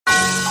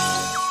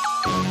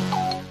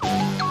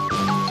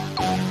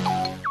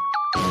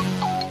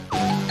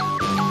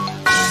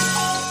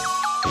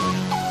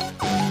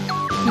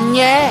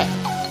Yeah.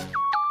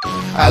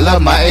 I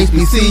love my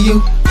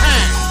HBCU.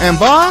 And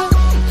boy,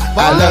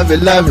 I love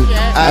it, love it.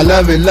 I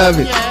love it, love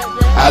it.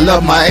 I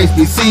love my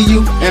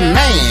HBCU. And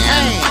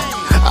man,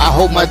 I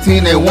hope my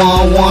team they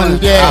won one.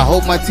 Yeah. I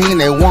hope my team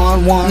they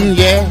won one.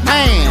 Yeah.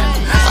 Man,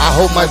 I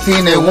hope my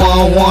team they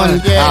won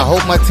one. I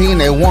hope my team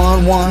they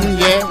won one.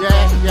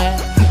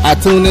 Yeah. I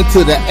tune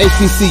into the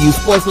HBCU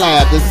Sports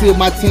Lab to see if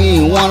my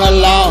team won or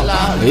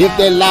lost. If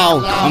they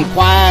lost, I'm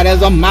quiet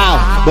as a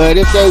mouse. But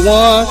if they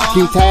won,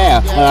 keep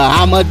tab.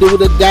 I'ma do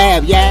the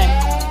dab, yeah.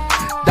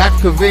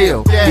 Dr.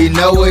 Cavil, he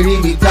know what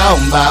he be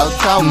talking about.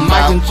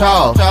 Mike and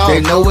Charles, they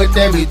know what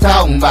they be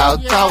talking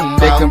about.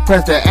 They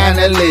compress the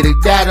analytic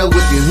data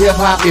with your hip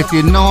hop. If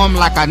you know them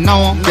like I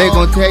know them, they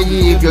gon' tell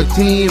you if your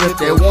team, if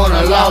they won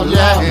or lost,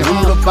 and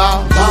who the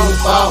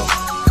ball.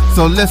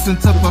 So listen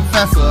to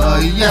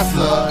Professor, yes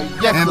sir,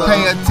 and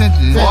pay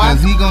attention,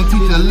 cause he gon'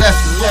 teach a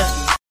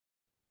lesson.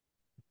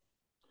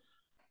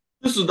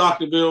 This is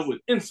Dr. Bill with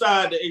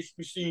Inside the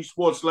HBCU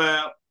Sports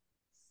Lab.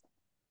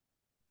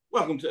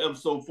 Welcome to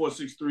episode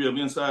 463 of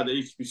Inside the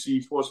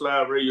HBCU Sports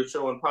Lab radio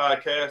show and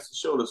podcast, the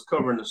show that's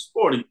covering the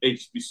sporty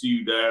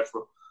HBCU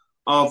diaspora,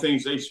 all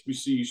things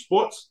HBCU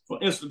sports, for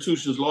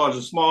institutions large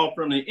and small,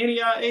 from the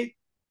NEIA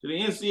to the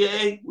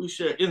NCAA. We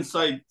share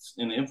insights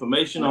and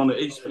information on the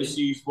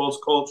HBCU sports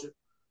culture,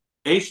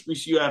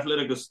 HBCU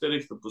athletic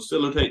aesthetics to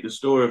facilitate the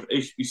story of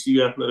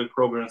HBCU athletic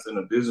programs and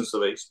the business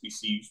of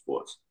HBCU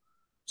sports.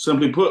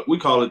 Simply put, we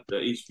call it the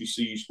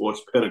HBCU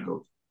sports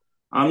pedagogy.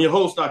 I'm your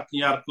host, Dr.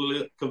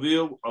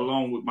 Cavil,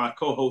 along with my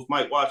co-host,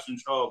 Mike Washington,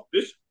 Charles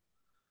Bishop,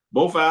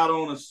 both out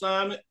on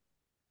assignment,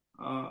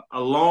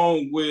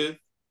 along with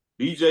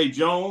BJ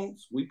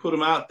Jones. We put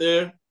them out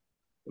there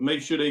to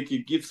make sure they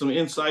could get some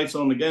insights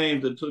on the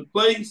games that took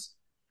place,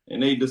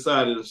 and they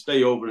decided to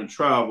stay over and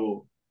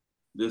travel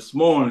this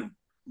morning.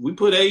 We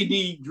put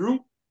A.D. Drew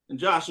and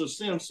Joshua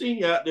Sims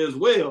Sr. out there as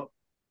well,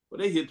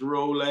 but they hit the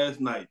road last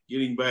night,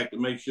 getting back to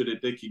make sure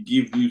that they could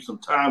give you some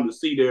time to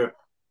see their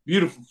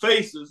beautiful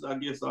faces, I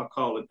guess I'll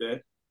call it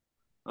that.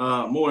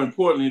 More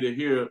importantly, to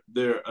hear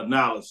their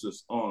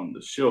analysis on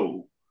the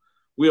show.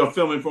 We are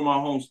filming from our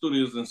home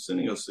studios and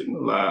sending a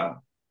signal live,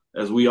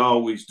 as we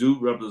always do,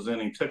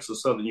 representing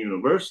Texas Southern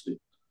University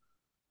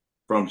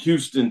from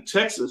Houston,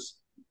 Texas.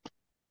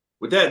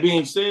 With that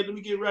being said, let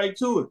me get right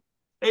to it.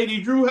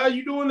 A.D. Drew, how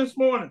you doing this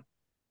morning?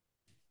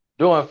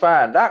 Doing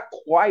fine. Not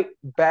quite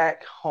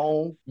back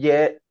home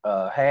yet.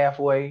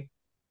 Halfway.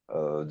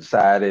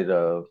 Decided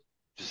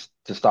just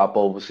to stop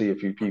over, see a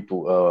few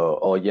people.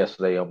 Or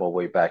yesterday on my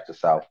way back to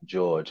South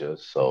Georgia.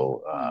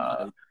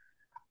 So,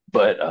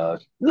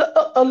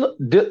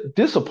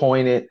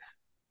 disappointed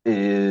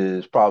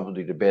is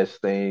probably the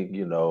best thing.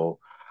 You know,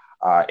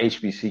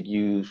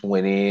 HBCUs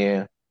went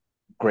in,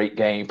 great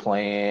game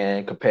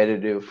plan,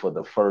 competitive for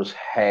the first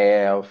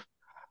half.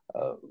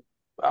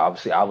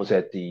 Obviously, I was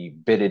at the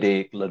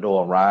Benedict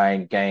Lenore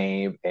Ryan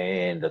game,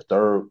 and the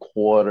third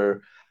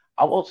quarter,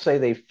 I won't say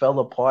they fell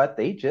apart.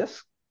 They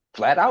just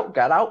flat out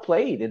got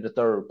outplayed in the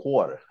third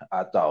quarter.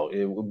 I thought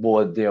it was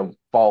more them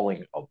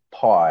falling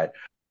apart.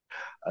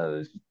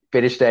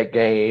 Finished that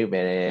game,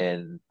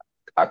 and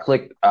I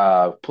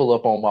pull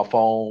up on my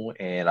phone,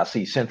 and I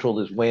see Central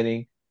is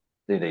winning.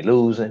 Then they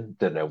losing.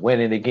 Then they're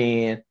winning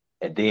again.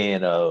 And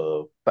then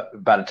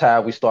by the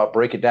time we start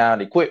breaking down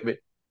the equipment,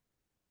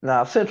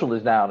 now Central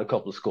is down a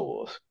couple of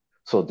scores.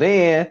 So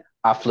then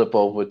I flip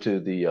over to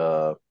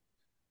the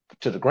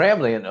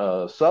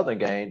Grambling Southern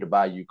game, the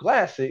Bayou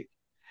Classic,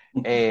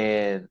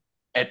 and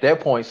at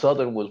that point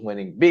Southern was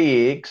winning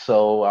big.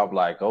 So I'm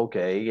like,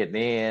 okay. And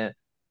then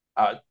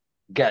I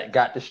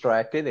got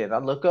distracted, and I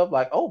look up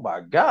like, oh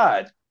my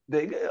God,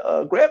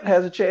 Grambling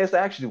has a chance to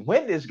actually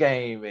win this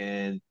game,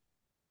 and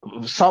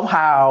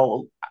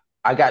somehow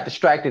I got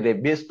distracted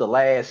and missed the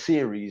last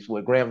series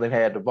where Grambling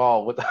had the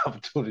ball with the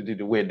opportunity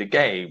to win the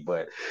game.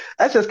 But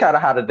that's just kind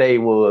of how the day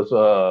was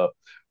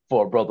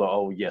for Brother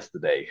O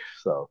yesterday.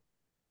 So,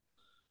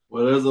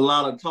 well, there's a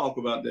lot of talk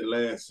about that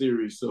last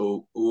series,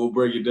 so we'll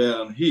break it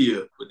down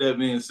here. With that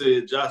being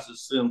said, Joshua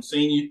Sims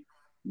Sr.,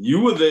 you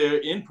were there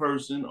in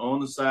person on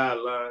the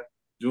sideline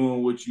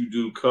doing what you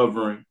do,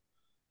 covering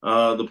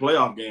the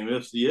playoff game,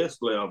 FCS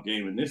playoff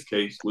game in this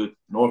case, with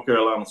North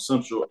Carolina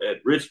Central at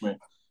Richmond.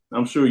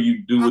 I'm sure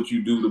you do what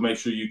you do to make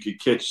sure you could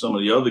catch some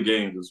of the other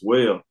games as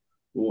well.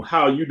 Well,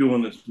 how are you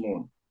doing this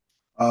morning?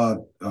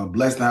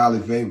 Blessed and highly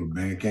favored,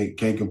 man.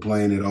 Can't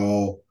complain at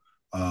all.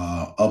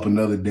 Up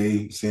another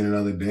day, seeing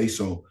another day,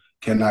 so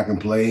cannot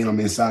complain. I'm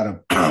inside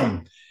of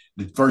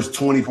the first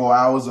 24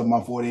 hours of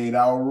my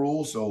 48-hour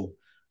rule, so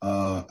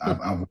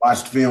I've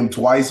watched film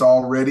twice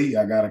already.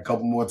 I got a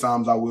couple more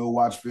times I will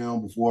watch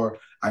film before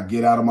I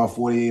get out of my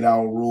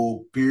 48-hour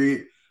rule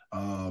period.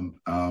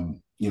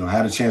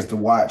 Had a chance to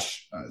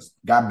watch.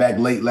 Got back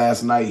late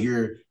last night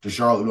here to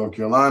Charlotte, North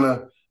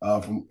Carolina.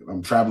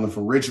 I'm traveling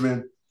from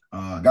Richmond.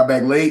 Got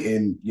back late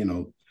and,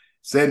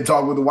 sat and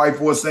talked with the wife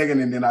for a second,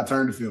 and then I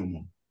turned the film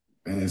on.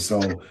 And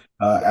so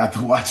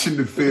after watching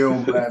the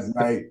film last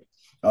night,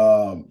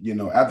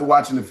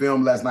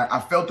 I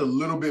felt a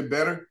little bit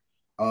better.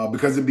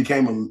 because it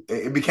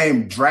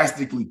became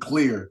drastically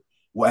clear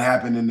what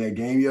happened in that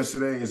game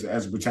yesterday as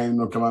it pertained to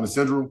North Carolina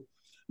Central.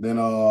 Then,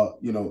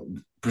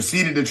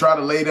 proceeded to try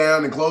to lay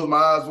down and close my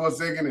eyes for a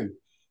second, and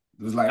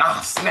it was like,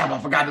 snap, I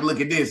forgot to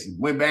look at this. And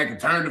went back and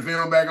turned the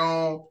film back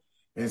on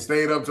and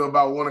stayed up till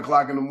about 1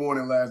 o'clock in the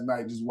morning last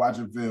night just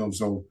watching film.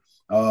 So,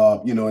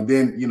 and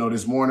then,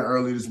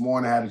 early this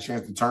morning, I had a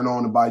chance to turn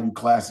on the Bayou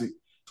Classic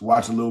to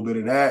watch a little bit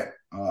of that.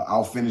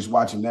 I'll finish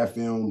watching that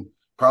film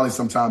probably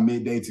sometime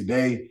midday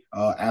today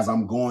as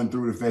I'm going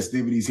through the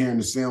festivities here in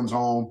the Sims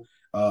home.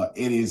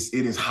 It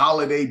is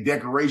holiday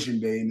decoration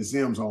day in the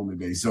Sims home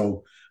today.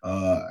 So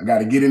I got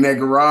to get in that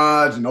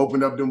garage and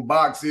open up them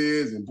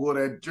boxes and pull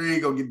that tree,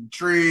 go get the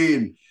tree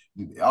and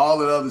all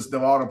the other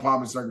stuff, all the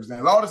pomp and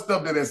circumstance, all the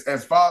stuff that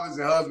as fathers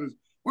and husbands,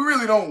 we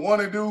really don't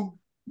want to do,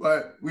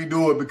 but we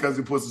do it because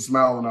it puts a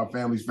smile on our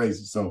family's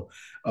faces. So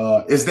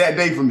it's that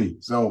day for me.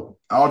 So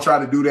I'll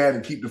try to do that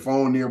and keep the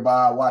phone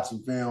nearby, watch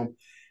some film,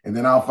 and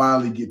then I'll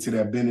finally get to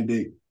that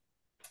Benedict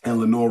and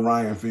Lenore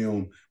Ryan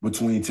film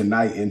between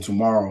tonight and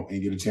tomorrow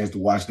and get a chance to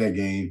watch that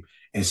game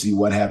and see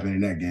what happened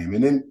in that game.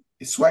 And then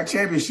it's SWAC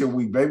championship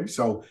week, baby.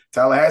 So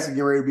Tallahassee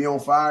getting ready to be on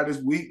fire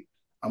this week.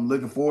 I'm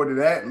looking forward to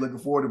that. Looking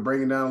forward to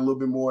breaking down a little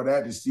bit more of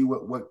that to see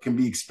what can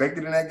be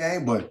expected in that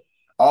game. But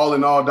all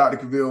in all, Dr.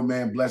 Cavil,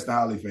 man, blessed and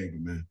highly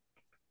favored, man.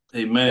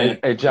 Hey, man.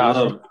 Hey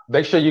Josh,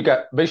 make sure you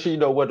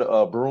know what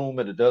the broom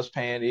and the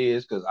dustpan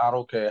is, because I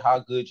don't care how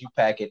good you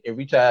pack it.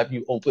 Every time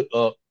you open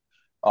up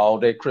all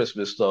that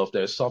Christmas stuff,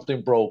 there's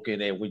something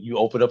broken, and when you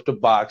open up the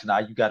box, now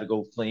you got to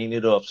go clean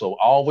it up. So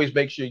always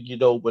make sure you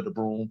know what the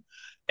broom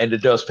and the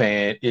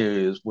dustpan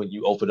is when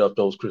you open up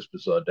those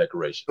Christmas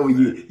decorations. When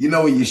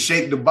you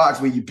shake the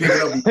box, when you pick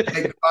it up and you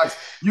shake the box,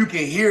 you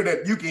can hear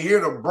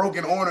the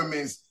broken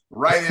ornaments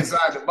right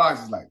inside the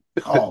box. It's like,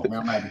 oh man,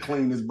 I'm gonna have to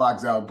clean this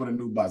box out and put a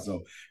new box.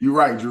 So you're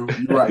right, Drew.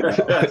 You're right.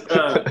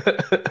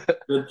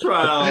 The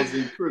trials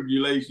and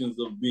tribulations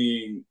of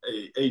being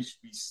a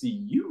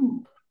HBCU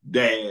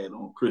dad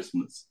on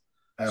Christmas.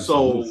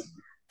 Absolutely. So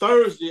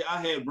Thursday,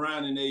 I had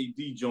Brian and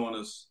AD join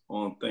us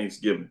on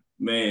Thanksgiving.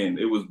 Man,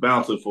 it was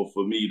bountiful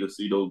for me to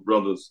see those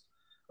brothers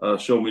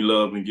show me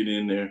love and get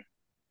in there.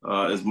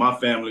 As my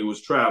family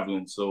was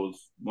traveling, so it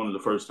was one of the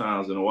first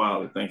times in a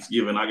while at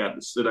Thanksgiving I got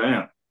to sit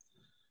down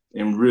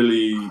and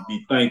really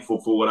be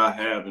thankful for what I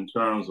have in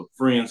terms of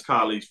friends,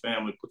 colleagues,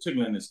 family,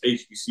 particularly in this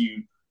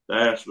HBCU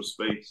diaspora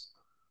space,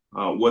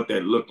 what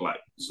that looked like.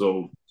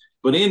 So,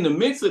 but in the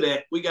mix of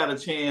that, we got a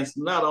chance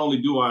to not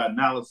only do our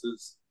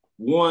analysis,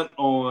 one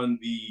on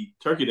the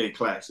Turkey Day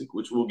Classic,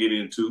 which we'll get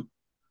into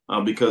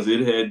because it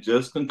had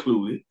just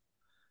concluded.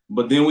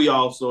 But then we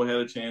also had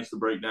a chance to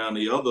break down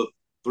the other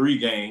 3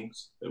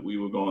 games that we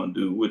were going to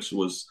do, which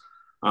was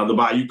the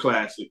Bayou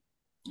Classic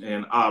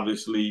and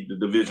obviously the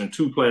Division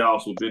II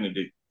playoffs with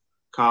Benedict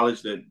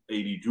College that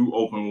AD Drew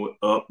opened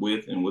up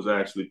with and was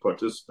actually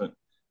participant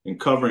in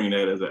covering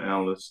that as an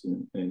analyst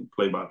and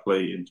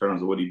play-by-play in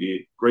terms of what he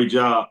did. Great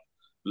job.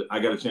 I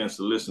got a chance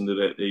to listen to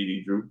that,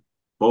 AD Drew,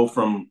 both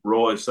from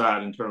Roy's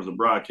side in terms of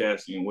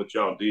broadcasting and what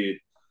y'all did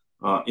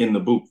in the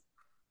booth.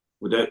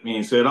 With that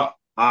being said,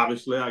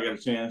 obviously I got a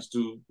chance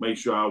to make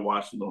sure I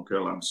watched the North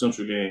Carolina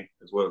Central game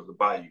as well as the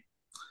Bayou.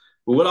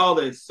 But with all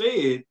that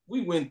said,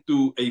 we went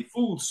through a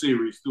food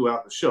series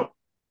throughout the show.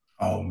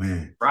 Oh,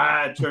 man.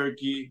 Fried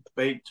turkey,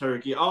 baked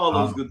turkey, all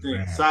those good things.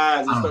 Man.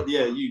 Sides and stuff.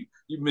 Yeah, you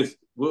missed it.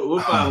 We'll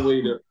find a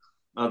way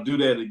to do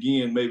that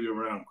again, maybe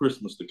around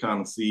Christmas to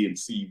kind of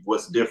see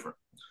what's different.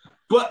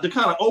 But to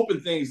kind of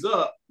open things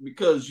up,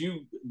 because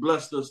you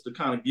blessed us to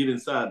kind of get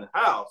inside the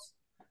house,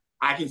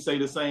 I can say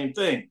the same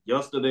thing.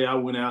 Yesterday, I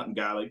went out and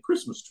got a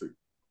Christmas tree.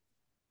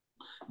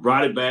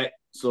 Brought it back.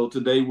 So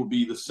today will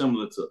be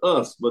similar to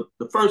us. But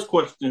the first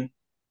question,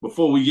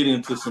 before we get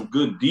into some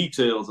good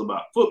details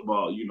about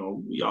football,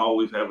 we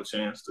always have a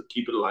chance to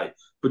keep it light,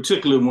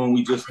 particularly when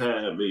we just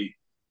have a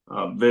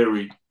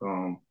very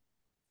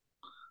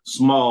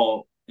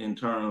small in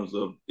terms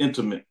of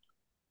intimate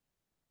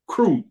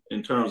crew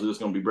in terms of this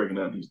going to be breaking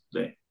down these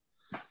today.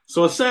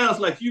 So it sounds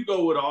like you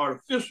go with an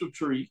artificial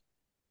tree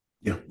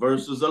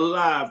versus a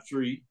live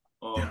tree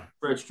or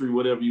fresh tree,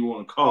 whatever you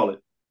want to call it.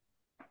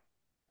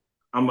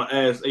 I'm going to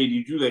ask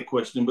AD Drew that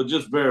question, but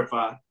just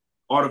verify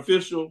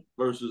artificial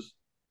versus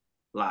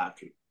live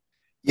tree.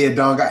 Yeah,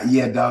 dog.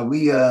 We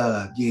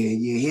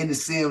here in the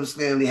Sims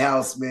family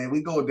house, man.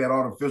 We go with that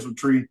artificial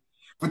tree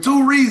for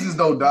 2 reasons,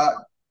 though,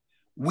 Doc.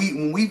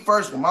 When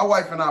my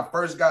wife and I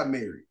first got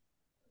married,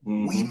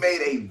 we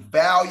made a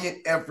valiant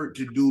effort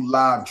to do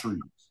live trees.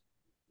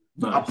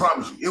 Nice. I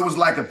promise you, it was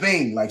like a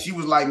thing. Like she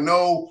was like,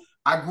 "No,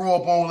 I grew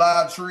up on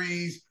live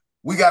trees.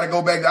 We got to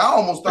go back there." I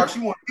almost thought she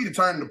wanted me to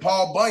turn into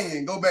Paul Bunyan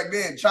and go back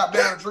there and chop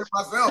down a tree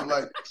myself.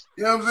 Like,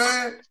 you know what I'm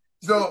saying?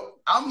 So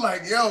I'm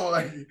like, all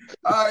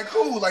right,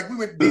 cool. Like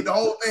we did the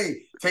whole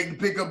thing. Take the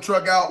pickup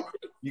truck out.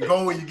 You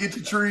go and you get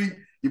your tree.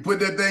 You put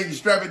that thing, you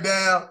strap it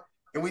down.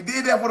 And we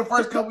did that for the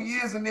first couple of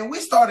years. And then we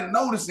started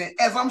noticing,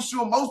 as I'm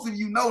sure most of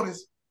you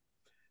noticed,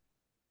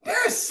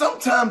 there is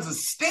sometimes a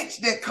stench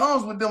that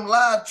comes with them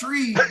live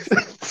trees.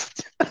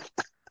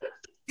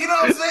 You know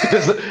what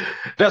I'm saying?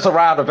 That's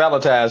around the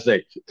Valentine's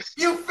Day.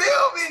 You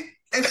feel me?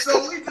 And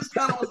so we just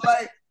kind of was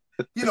like,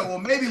 well,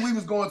 maybe we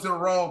was going to the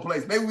wrong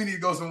place. Maybe we need to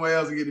go somewhere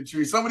else and get a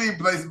tree. Some of these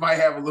places might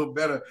have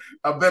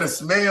a better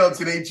smell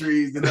to their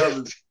trees than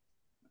others.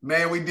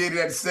 Man, we did it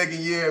at the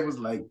second year. It was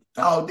like,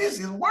 oh, this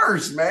is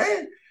worse,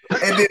 man.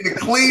 And then the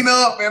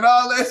cleanup and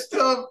all that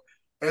stuff.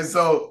 And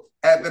so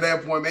after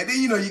that point, man, then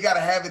you got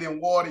to have it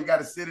in water. You got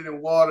to sit it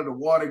in water. The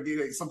water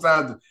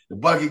sometimes the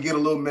bucket get a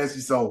little messy.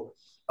 So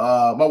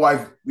my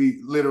wife,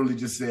 we literally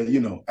just said,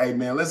 hey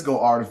man, let's go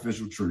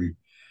artificial tree.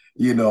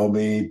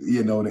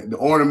 The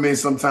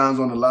ornaments sometimes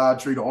on the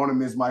live tree, the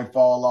ornaments might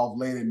fall off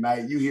late at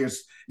night. You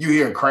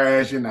hear a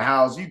crash in the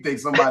house. You think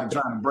somebody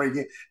trying to break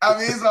it. I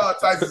mean, it's all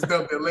types of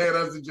stuff that led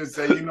us to just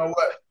say, you know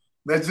what?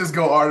 Let's just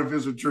go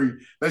artificial tree.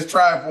 Let's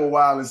try it for a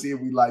while and see if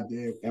we like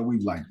it, and we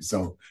like it.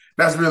 So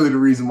that's really the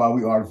reason why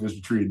we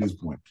artificial tree at this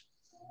point.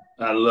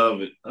 I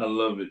love it. I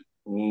love it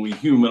when we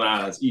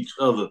humanize each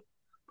other,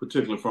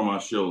 particularly from our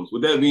shows.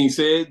 With that being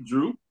said,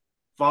 Drew,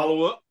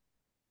 follow up,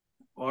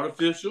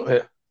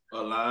 artificial,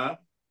 alive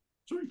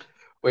tree.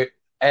 Wait,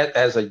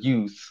 as a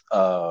youth,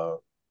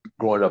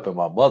 growing up in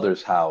my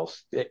mother's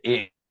house,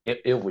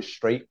 it was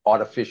straight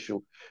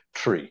artificial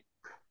tree.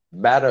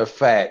 Matter of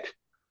fact,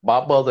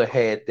 my mother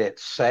had that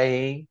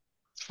same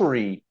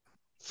tree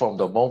from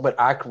the moment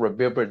I can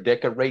remember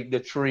decorating the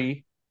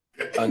tree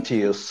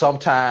until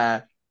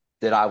sometime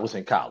that I was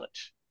in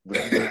college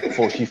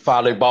before she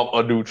finally bought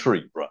a new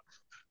tree, bro.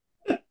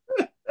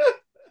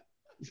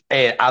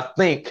 And I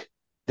think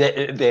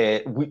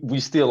that we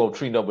still on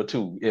tree number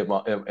 2 in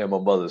my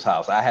mother's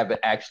house. I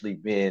haven't actually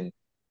been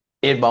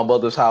in my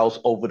mother's house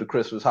over the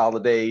Christmas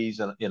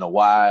holidays in a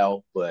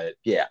while, but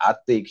yeah, I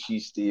think she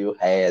still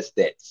has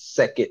that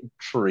second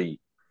tree.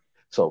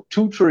 So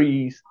 2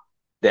 trees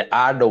that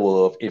I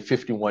know of in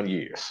 51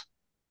 years.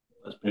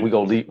 We're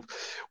gonna leave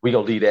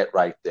that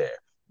right there.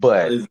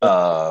 But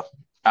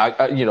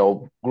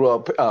I grew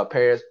up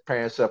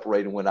parents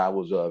separated when I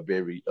was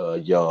very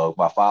young.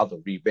 My father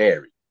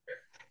remarried,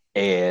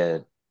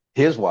 and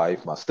his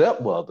wife, my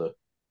stepmother,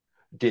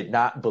 did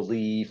not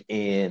believe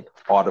in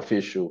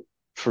artificial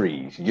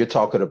trees. You're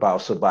talking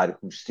about somebody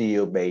who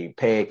still made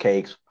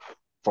pancakes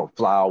from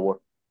flour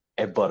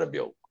and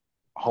buttermilk,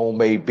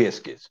 homemade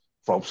biscuits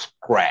from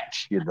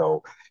scratch.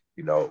 I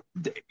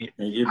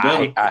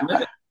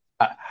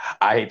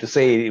hate to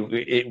say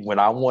it, when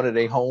I wanted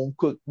a home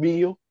cooked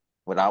meal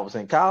when I was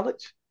in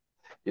college,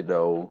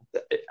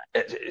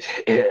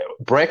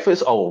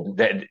 breakfast. Oh,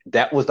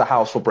 that was the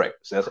house for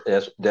breakfast.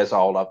 That's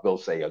all I'm gonna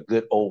say. A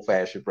good old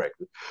fashioned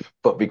breakfast.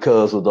 But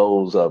because of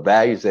those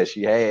values that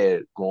she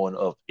had growing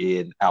up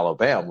in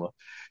Alabama,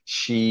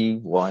 she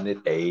wanted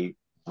a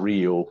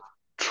real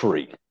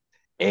tree.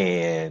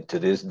 And to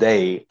this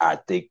day, I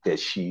think that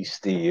she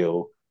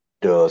still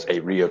does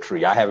a real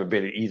tree. I haven't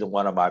been in either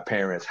one of my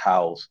parents'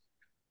 house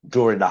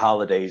during the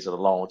holidays in a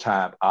long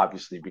time,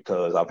 obviously,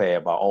 because I've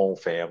had my own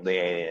family.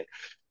 And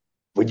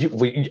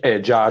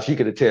and Josh, you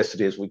can attest to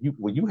this.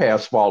 When you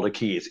have smaller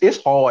kids,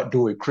 it's hard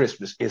doing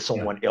Christmas in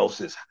someone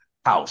else's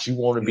house. You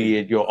want to be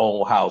in your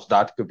own house.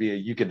 Dr. Cavil,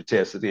 you can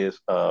attest to this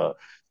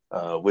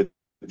with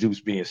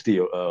Juice being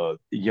still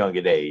young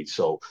in age.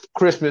 So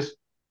Christmas,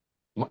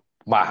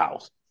 my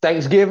house.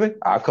 Thanksgiving,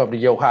 I'll come to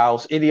your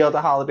house. Any other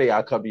holiday,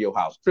 I'll come to your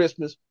house.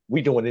 Christmas,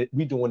 we doing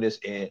this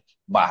in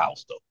my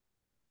house though.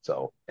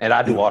 So, and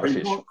I do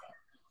artificial.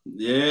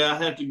 Yeah, I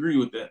have to agree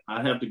with that.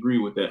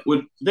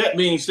 With that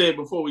being said,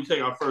 before we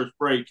take our first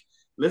break,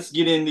 let's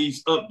get in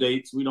these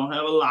updates. We don't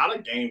have a lot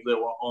of games that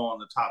were on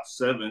the top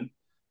 7.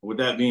 With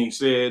that being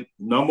said,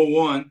 number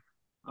 1,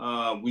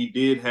 we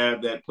did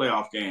have that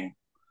playoff game.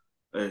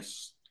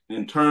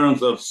 In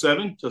terms of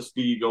 7,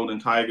 Tuskegee Golden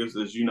Tigers,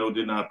 as you know,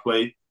 did not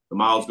play. The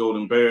Miles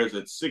Golden Bears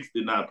at 6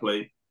 did not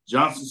play.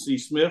 Johnson C.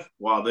 Smith,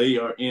 while they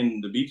are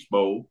in the Beach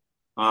Bowl,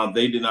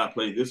 they did not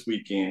play this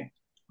weekend.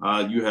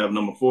 You have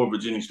number 4,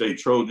 Virginia State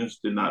Trojans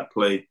did not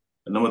play.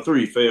 And number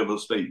 3, Fayetteville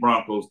State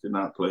Broncos did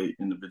not play.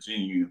 And the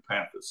Virginia Union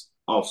Panthers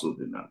also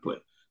did not play.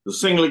 The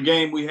singular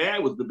game we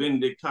had was the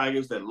Benedict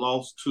Tigers that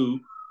lost to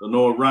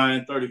Lenore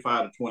Ryan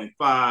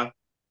 35-25.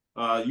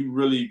 You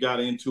really got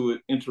into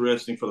it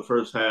interesting for the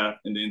first half,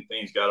 and then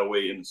things got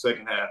away in the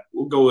second half.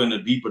 We'll go in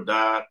a deeper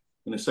dive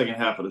in the second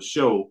half of the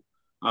show.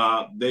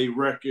 They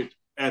record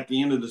at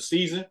the end of the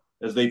season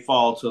as they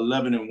fall to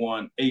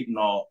 11-1,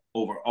 8-0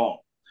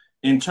 overall.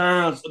 In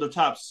terms of the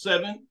top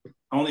 7, I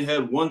only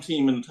had one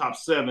team in the top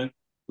 7.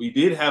 We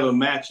did have a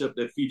matchup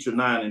that featured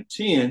 9 and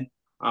 10,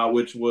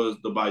 which was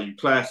the Bayou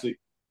Classic,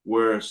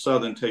 where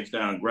Southern takes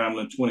down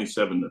Grambling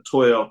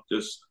 27-12,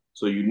 just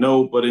so you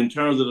know. But in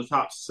terms of the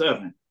top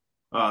 7,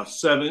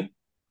 7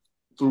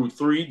 through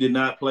 3 did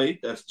not play.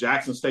 That's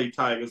Jackson State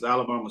Tigers,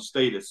 Alabama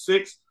State at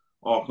 6,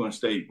 Auckland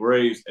State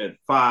Braves at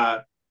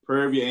 5,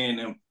 Prairie View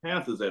A&M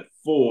Panthers at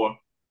 4.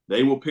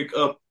 They will pick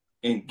up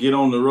and get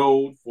on the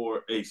road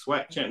for a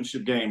SWAC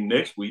championship game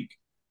next week.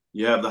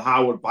 You have the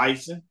Howard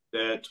Bison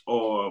that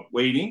are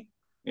waiting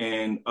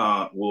and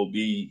will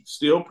be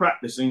still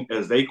practicing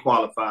as they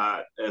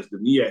qualified as the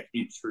MEAC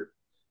entry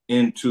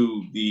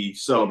into the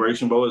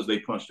Celebration Bowl as they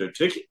punch their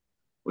ticket.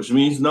 which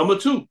means number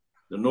 2,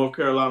 the North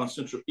Carolina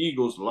Central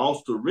Eagles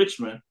lost to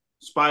Richmond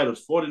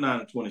Spiders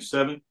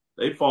 49-27.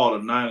 They fall to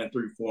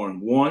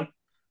 9-3,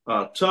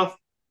 4-1. Tough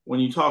when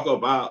you talk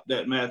about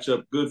that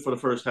matchup. Good for the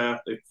first half.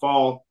 They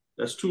fall.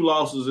 That's 2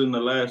 losses in the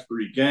last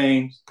 3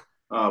 games.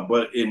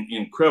 But in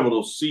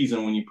incredible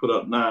season when you put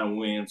up 9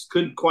 wins.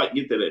 Couldn't quite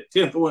get to that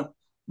 10th one.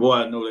 Boy,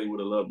 I know they would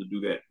have loved to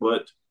do that.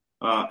 But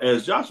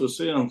as Joshua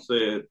Sims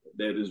said,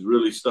 that has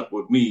really stuck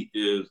with me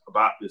is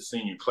about this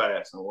senior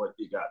class and what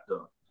it got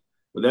done.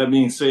 With that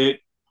being said,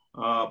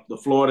 the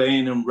Florida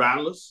A&M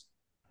Rattlers,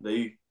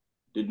 they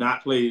did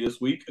not play this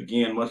week.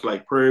 Again, much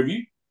like Prairie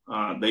View,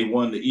 they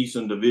won the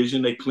Eastern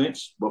Division. They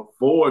clinched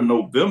before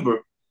November.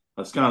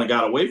 That's kind of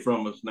got away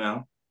from us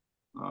now.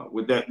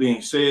 With that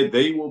being said,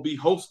 they will be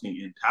hosting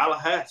in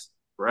Tallahassee,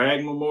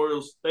 Bragg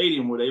Memorial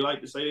Stadium, where they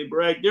like to say they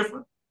brag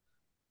different.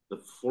 The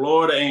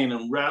Florida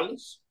A&M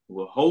Rattlers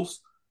will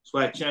host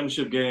SWAC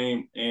championship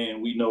game,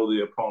 and we know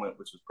the opponent,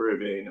 which is Prairie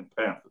View A&M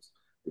Panthers.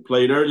 They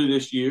played early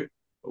this year,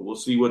 but we'll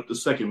see what the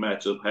second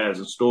matchup has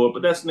in store.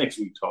 But that's next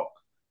week talk.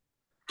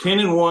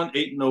 10-1,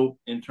 8-0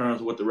 in terms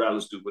of what the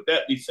Rattlers do. With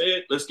that being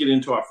said, let's get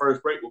into our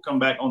first break. We'll come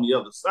back on the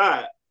other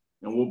side,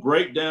 and we'll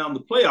break down the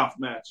playoff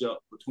matchup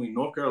between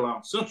North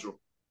Carolina Central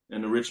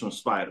and the Richmond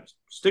Spiders.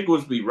 Stick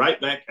with us. Be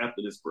right back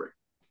after this break.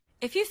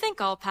 If you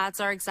think all pads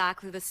are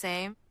exactly the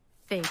same,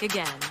 think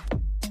again.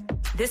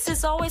 This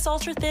is Always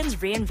Ultra Thins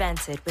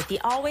reinvented with the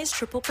Always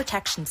Triple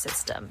Protection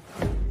System.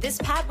 This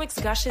pad wicks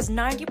gushes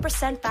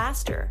 90%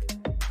 faster,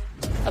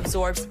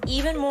 absorbs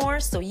even more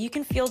so you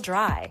can feel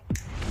dry,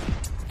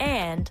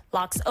 and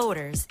locks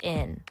odors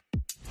in.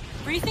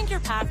 Rethink your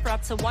pad for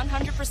up to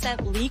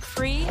 100%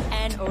 leak-free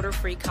and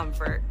odor-free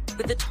comfort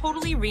with the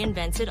totally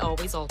reinvented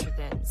Always Ultra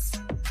Thins.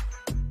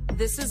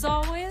 This is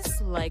always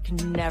like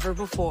never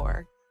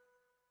before.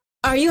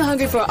 Are you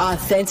hungry for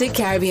authentic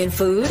Caribbean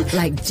food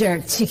like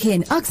jerk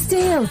chicken,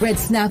 oxtail, red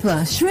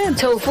snapper, shrimp,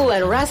 tofu,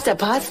 and rasta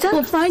pasta?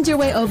 Well, find your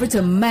way over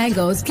to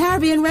Mango's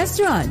Caribbean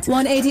Restaurant,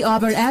 180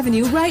 Auburn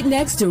Avenue, right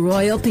next to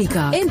Royal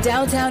Peacock in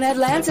downtown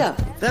Atlanta.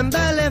 Them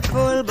belly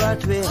full,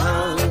 but we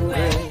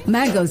hungry.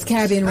 Mango's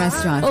Caribbean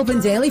Restaurant, open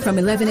daily from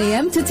 11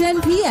 a.m. to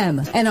 10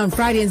 p.m. And on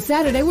Friday and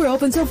Saturday, we're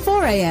open till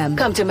 4 a.m.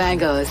 Come to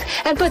Mango's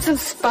and put some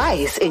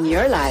spice in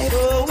your life.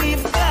 Oh,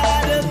 we've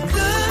got a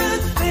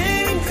good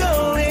thing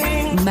going.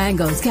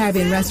 Mango's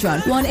Caribbean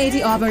Restaurant,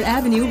 180 Auburn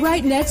Avenue,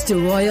 right next to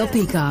Royal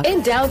Peacock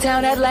in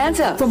downtown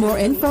Atlanta. For more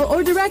info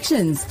or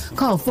directions,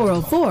 call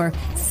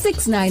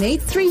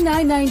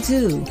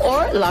 404-698-3992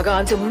 or log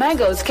on to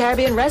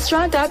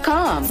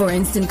mangoscaribbeanrestaurant.com. For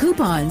instant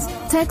coupons,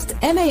 text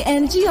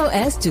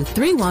MANGOS to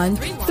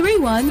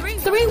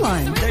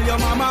 313131. Tell your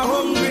mama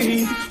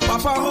hungry,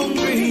 papa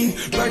hungry,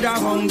 brother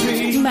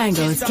hungry.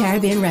 Mango's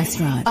Caribbean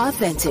Restaurant,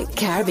 authentic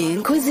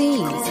Caribbean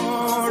cuisines.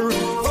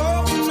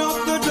 Open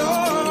up the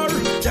door,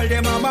 tell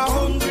them mama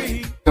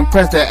hungry.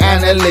 Compress the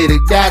analytic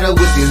data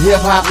with your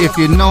hip hop. If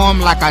you know them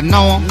like I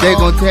know them, they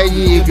gon' tell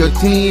you if your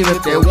team,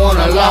 if they want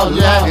to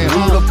lose, and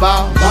who the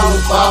ball.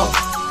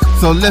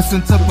 So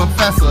listen to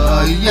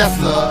Professor, yes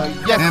sir,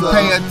 and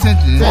pay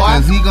attention,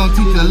 cause he gon'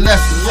 teach a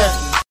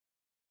lesson.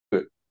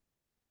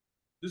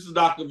 This is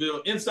Dr.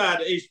 Bill inside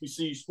the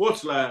HBCU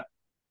Sports Lab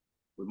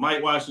with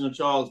Mike Washington,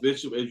 Charles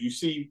Bishop. As you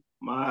see,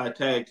 my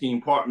tag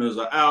team partners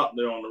are out.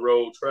 They're on the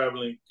road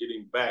traveling,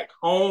 getting back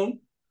home.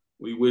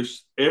 We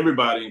wish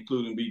everybody,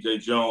 including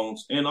BJ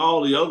Jones and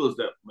all the others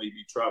that may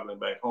be traveling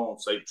back home,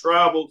 safe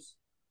travels.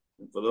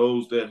 And for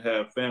those that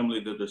have family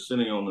that are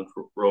sitting on the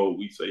road,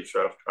 we say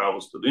safe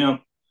travels to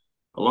them,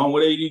 along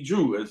with AD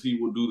Drew, as he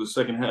will do the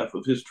second half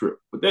of his trip.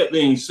 With that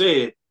being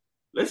said,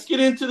 let's get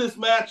into this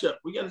matchup.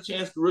 We got a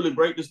chance to really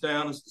break this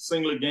down. It's the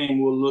singular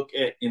game we'll look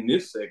at in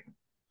this segment,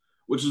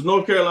 which is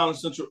North Carolina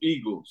Central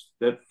Eagles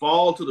that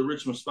fall to the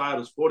Richmond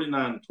Spiders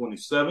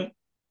 49-27.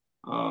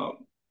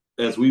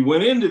 As we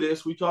went into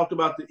this, we talked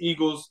about the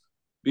Eagles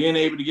being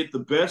able to get the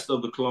best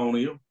of the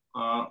Colonial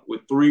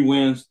with 3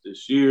 wins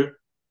this year.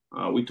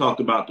 We talked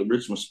about the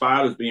Richmond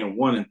Spiders being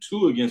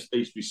 1-2 against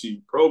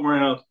HBCU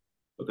programs,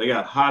 but they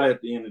got hot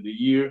at the end of the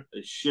year.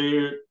 They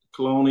shared the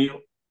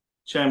Colonial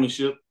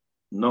Championship,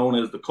 known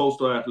as the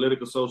Coastal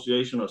Athletic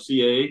Association, or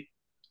CAA.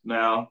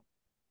 Now,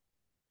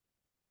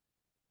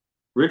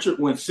 Richard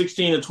went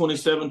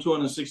 16-27,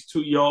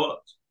 262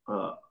 yards,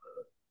 a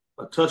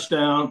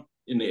touchdown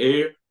in the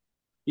air.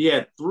 He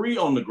had 3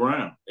 on the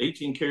ground,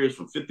 18 carries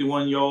for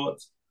 51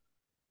 yards.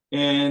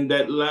 And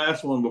that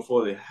last one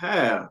before the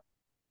half,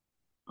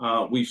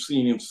 we've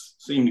seen him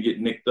seem to get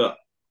nicked up.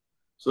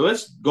 So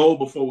let's go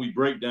before we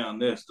break down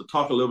this to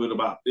talk a little bit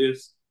about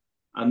this.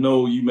 I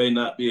know you may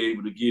not be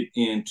able to get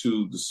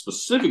into the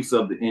specifics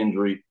of the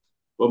injury,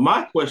 but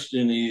my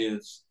question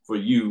is for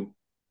you,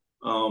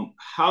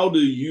 how do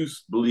you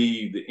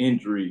believe the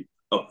injury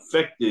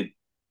affected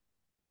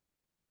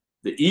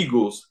the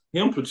Eagles,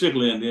 him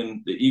particularly, and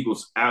then the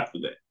Eagles after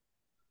that?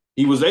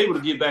 He was able to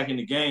get back in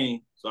the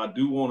game, so I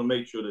do want to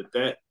make sure that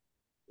that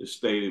is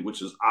stated,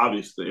 which is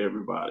obvious to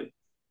everybody.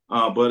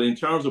 But in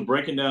terms of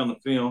breaking down the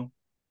film,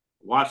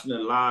 watching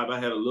it live, I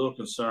had a little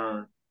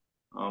concern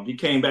He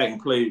came back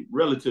and played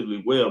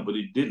relatively well, but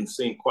it didn't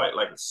seem quite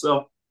like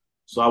himself.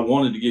 So I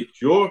wanted to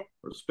get your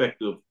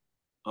perspective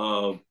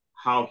of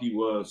how he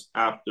was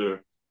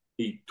after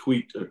he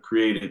tweaked or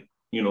created,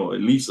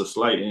 at least a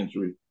slight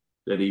injury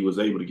that he was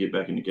able to get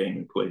back in the game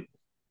and play.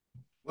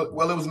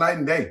 Well, it was night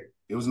and day.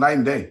 It was night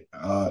and day.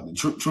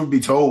 Truth be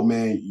told,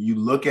 man, you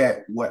look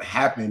at what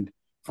happened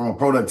from a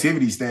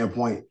productivity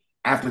standpoint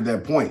after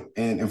that point.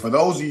 And for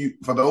those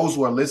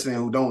who are listening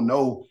who don't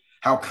know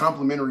how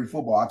complementary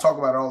football, I talk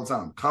about it all the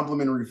time,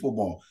 complementary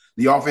football.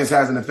 The offense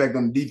has an effect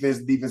on the defense.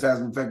 The defense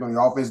has an effect on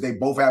the offense. They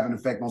both have an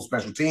effect on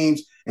special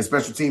teams, and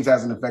special teams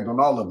has an effect on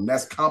all of them.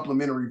 That's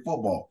complementary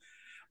football.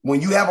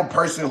 When you have a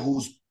person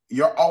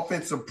your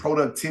offensive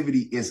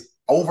productivity is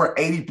over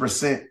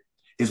 80%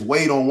 is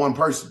weighed on one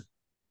person,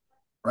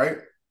 right?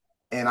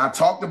 And I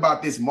talked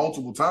about this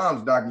multiple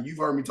times, Doc, and you've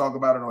heard me talk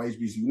about it on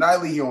HBCU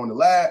Nightly here in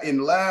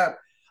the lab.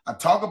 I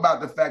talk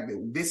about the fact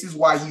that this is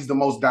why he's the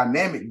most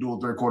dynamic dual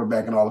threat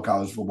quarterback in all of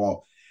college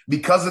football,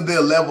 because of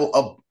the level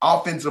of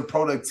offensive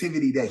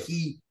productivity that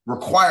he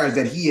requires,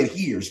 that he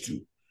adheres to.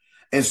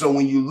 And so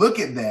when you look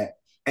at that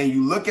and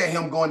you look at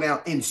him going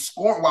down in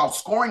score while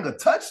scoring a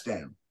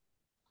touchdown,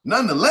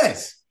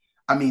 nonetheless,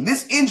 I mean,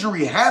 this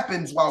injury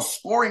happens while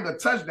scoring a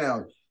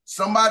touchdown.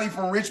 Somebody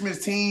from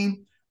Richmond's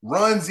team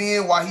runs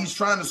in while he's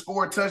trying to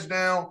score a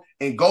touchdown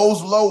and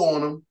goes low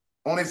on him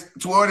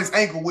toward his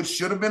ankle, which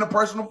should have been a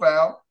personal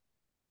foul.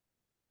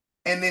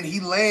 And then he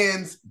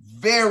lands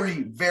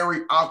very,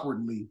 very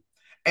awkwardly.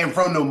 And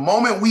from the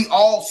moment we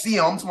all see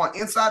him, I'm talking about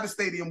inside the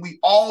stadium, we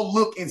all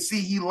look and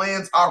see he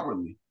lands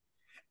awkwardly.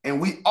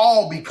 And we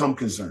all become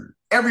concerned.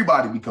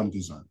 Everybody become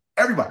concerned.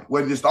 Everybody,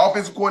 whether it's the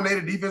offensive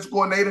coordinator, defensive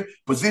coordinator,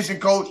 position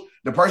coach,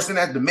 the person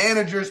at the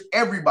managers,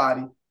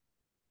 everybody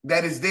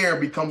that is there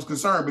becomes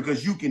concerned,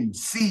 because you can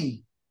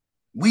see,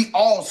 we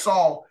all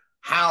saw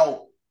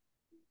how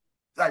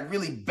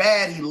really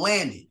bad he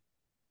landed.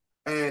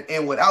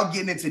 And without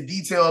getting into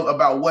detail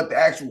about what the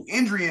actual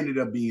injury ended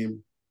up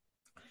being,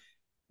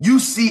 you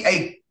see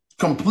a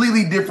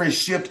completely different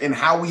shift in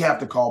how we have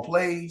to call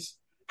plays,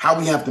 how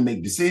we have to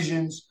make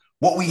decisions,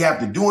 what we have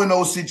to do in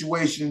those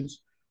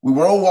situations. We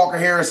roll Walker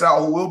Harris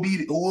out, who will be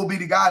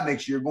the guy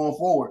next year going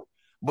forward.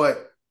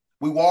 But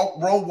we roll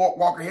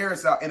Walker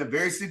Harris out in a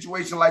very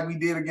situation like we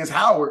did against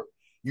Howard.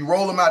 You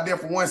roll him out there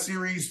for one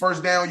series,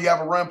 first down, you have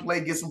a run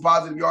play, get some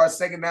positive yards.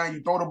 Second down,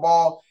 you throw the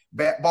ball,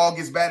 ball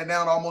gets batted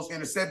down, almost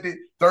intercepted.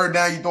 Third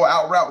down, you throw an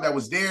out route that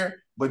was there,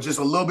 but just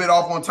a little bit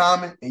off on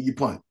timing, and you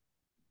punt.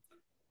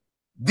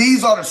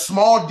 These are the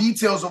small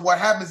details of what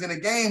happens in a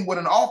game with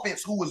an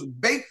offense who was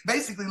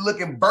basically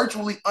looking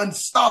virtually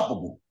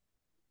unstoppable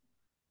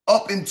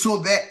up until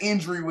that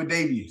injury with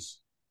Davies.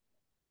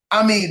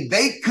 I mean,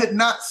 they could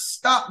not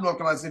stop North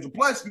Carolina Central.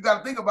 Plus, you got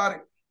to think about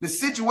it, the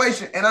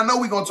situation, and I know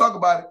we're going to talk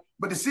about it,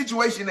 but the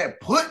situation that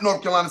put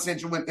North Carolina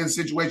Central in a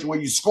situation where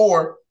you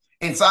score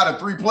inside of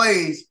 3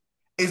 plays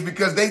is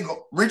because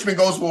Richmond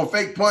goes for a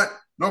fake punt.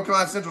 North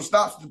Carolina Central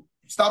stops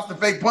the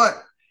fake punt,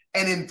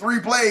 and in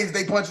 3 plays,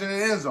 they punch it in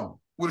the end zone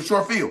with a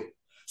short field.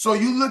 So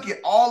you look at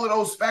all of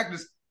those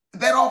factors,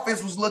 that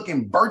offense was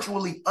looking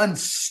virtually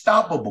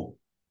unstoppable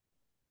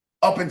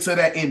up until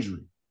that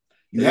injury.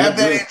 You have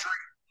that injury,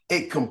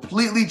 it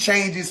completely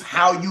changes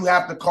how you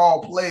have to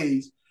call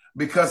plays,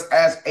 because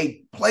as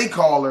a play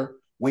caller,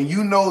 when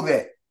you know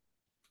that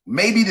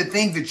maybe the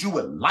things that you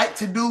would like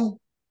to do,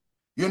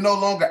 you're no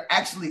longer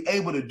actually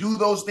able to do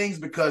those things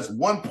because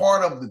one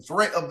part of the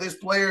threat of this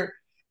player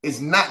is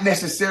not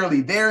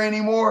necessarily there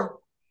anymore,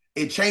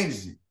 it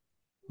changes it.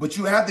 But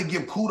you have to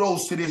give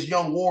kudos to this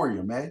young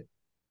warrior, man.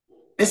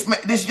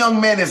 This young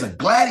man is a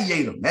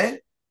gladiator, man.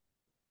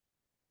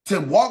 To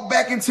walk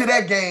back into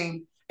that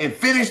game and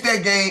finish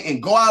that game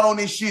and go out on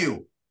his shield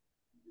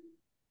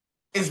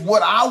is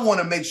what I want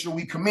to make sure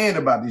we commend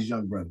about this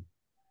young brother.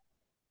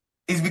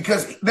 Is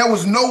because there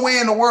was no way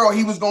in the world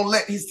he was going to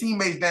let his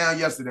teammates down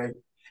yesterday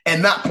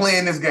and not play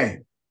in this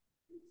game.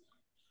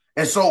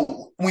 And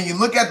so when you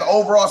look at the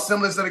overall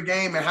semblance of the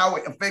game and how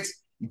it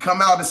affects, you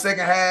come out the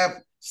second half,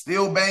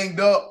 still banged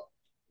up,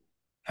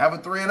 have a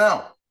 3 and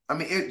out. I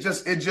mean,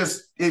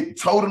 it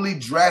totally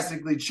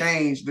drastically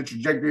changed the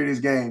trajectory of this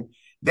game.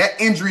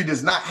 That injury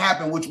does not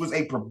happen, which was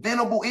a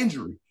preventable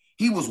injury.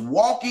 He was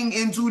walking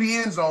into the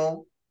end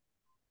zone.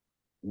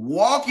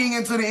 One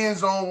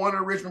of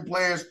the Richmond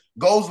players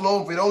goes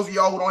low. For those of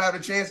y'all who don't have a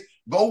chance,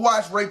 go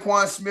watch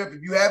Raekwon Smith.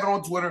 If you have it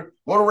on Twitter,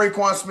 go to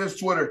Raekwon Smith's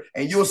Twitter,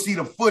 and you'll see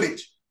the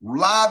footage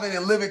live and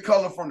in living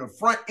color from the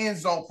front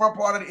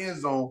part of the end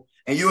zone.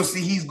 And you'll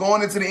see he's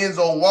going into the end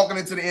zone, walking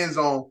into the end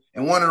zone,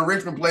 and one of the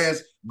Richmond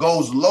players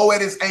goes low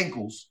at his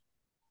ankles.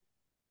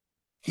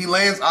 He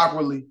lands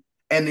awkwardly,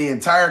 and the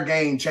entire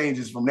game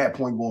changes from that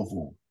point going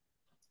forward.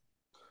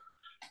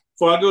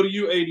 Before I go to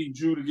you, AD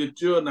Drew, to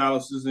get your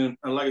analysis, and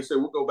like I said,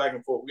 we'll go back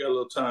and forth. We got a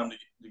little time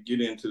to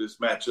get into this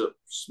matchup,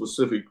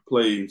 specific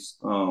plays.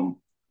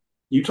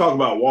 You talk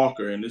about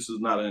Walker, and this is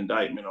not an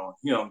indictment on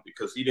him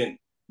because he didn't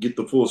get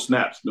the full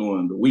snaps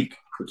during the week,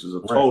 which is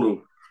a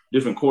total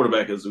different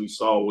quarterback as we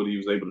saw what he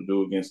was able to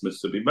do against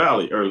Mississippi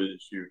Valley earlier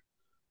this year.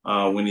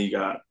 when he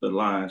got the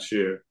lion's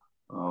share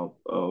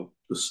of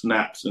the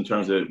snaps in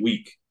terms of that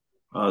week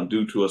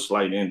due to a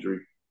slight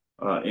injury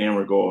in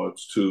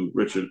regards to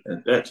Richard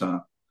at that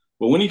time.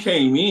 But when he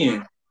came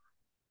in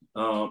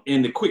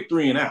the quick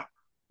 3 and out,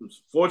 it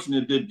was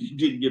fortunate that he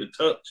didn't get a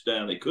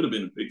touchdown. It could have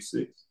been a pick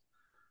 6.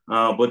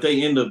 But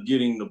they end up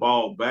getting the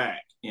ball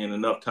back in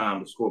enough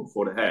time to score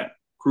before the half.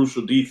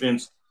 Crucial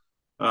defense.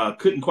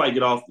 Couldn't quite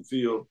get off the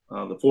field.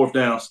 The 4th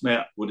down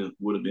snap would have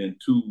been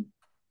too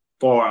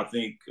far, I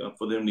think,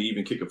 for them to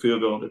even kick a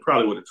field goal. They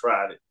probably would have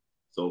tried it.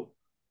 So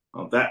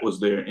that was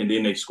there. And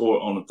then they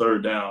scored on the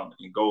 3rd down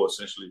and go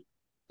essentially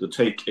to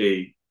take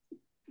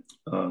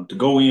to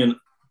go in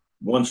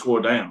 1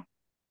 score down,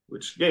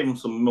 which gave them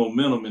some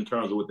momentum in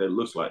terms of what that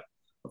looks like.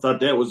 I thought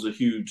that was a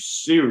huge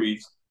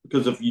series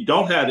because if you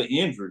don't have the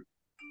injury,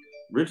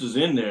 Rich is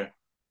in there.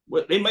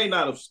 Well, they may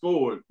not have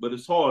scored, but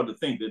it's hard to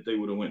think that they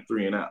would have went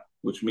 3 and out,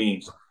 which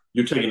means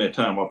you're taking that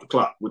time off the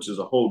clock, which is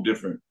a whole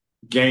different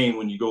game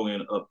when you go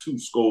in up 2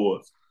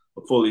 scores,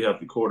 a fully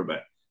healthy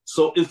quarterback.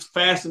 So it's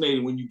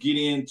fascinating when you get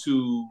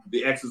into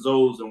the X's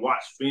O's and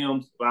watch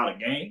films about a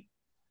game.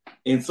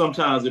 And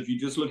sometimes if you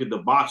just look at the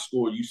box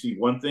score, you see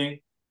one thing.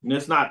 And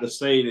that's not to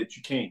say that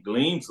you can't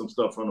glean some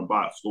stuff from the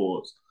box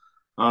scores.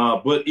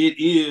 But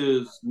it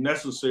is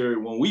necessary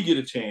when we get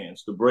a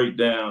chance to break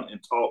down and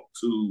talk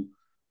to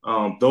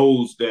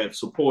those that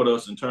support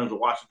us in terms of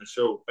watching the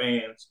show,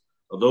 fans,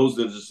 or those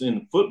that are just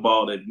in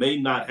football that may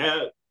not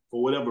have,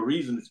 for whatever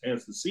reason, the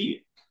chance to see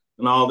it.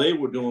 And all they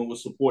were doing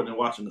was supporting and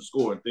watching the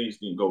score, and things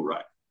didn't go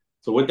right.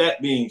 So with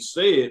that being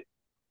said,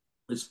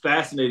 it's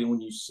fascinating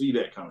when you see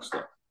that kind of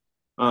stuff.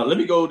 Let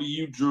me go to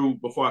you, Drew,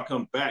 before I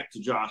come back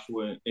to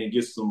Joshua and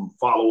get some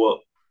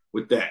follow-up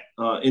with that.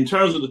 In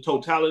terms of the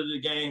totality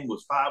of the game,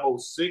 was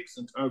 506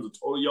 in terms of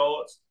total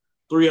yards,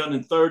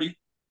 330.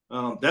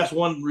 That's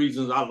one of the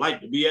reasons I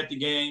like to be at the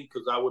game,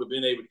 because I would have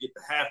been able to get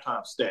the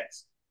halftime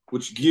stats,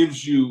 which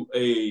gives you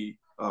a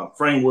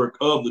framework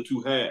of the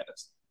 2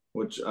 halves,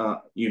 which,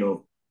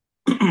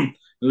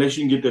 unless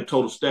you can get the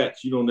total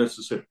stats, you don't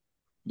necessarily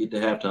get the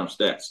halftime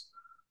stats.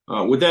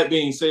 With that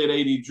being said,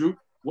 AD Drew,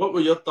 what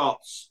were your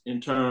thoughts in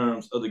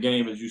terms of the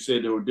game? As you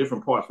said, there were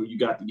different parts where you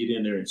got to get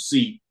in there and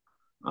see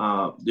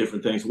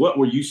different things. What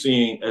were you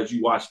seeing as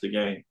you watched the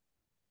game?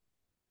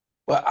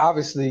 Well,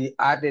 obviously,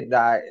 I did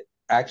not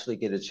actually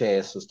get a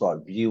chance to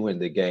start viewing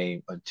the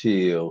game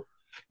until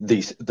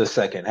the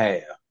second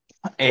half,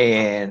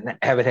 and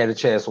haven't had a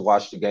chance to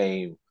watch the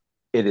game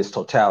in its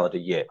totality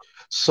yet.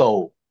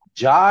 So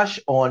Josh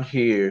on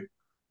here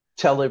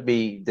telling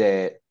me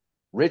that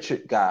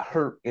Richard got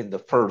hurt in the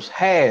first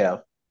half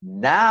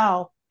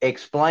now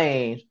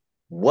explains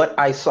what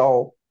I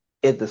saw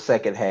in the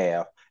second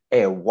half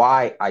and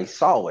why I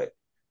saw it.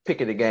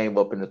 Picking the game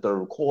up in the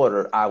 3rd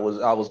quarter, I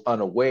was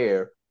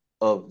unaware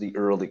of the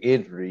early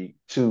injury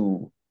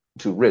to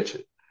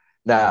Richard.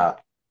 Now,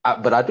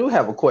 but I do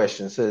have a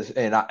question,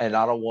 and I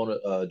don't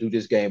want to do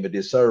this game a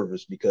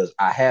disservice because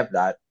I have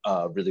not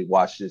really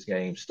watched this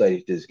game,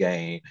 studied this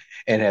game,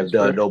 and have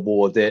done no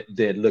more than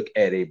look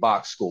at a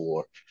box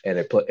score and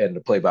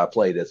the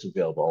play-by-play that's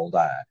available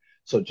online.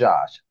 So,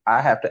 Josh, I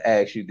have to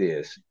ask you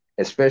this,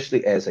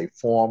 especially as a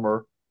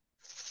former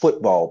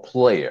football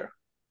player.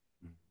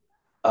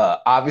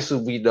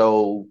 Obviously, we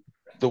know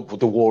the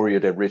warrior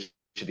that Richard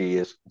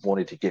is,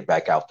 wanted to get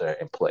back out there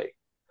and play.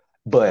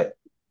 But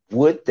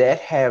would that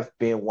have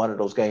been one of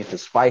those games,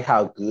 despite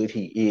how good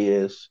he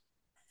is,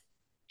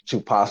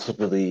 to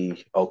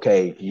possibly,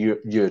 okay,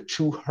 you're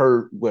too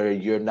hurt where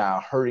you're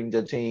now hurting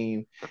the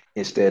team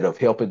instead of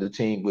helping the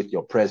team with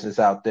your presence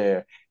out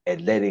there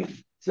and letting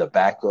the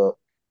backup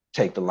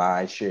take the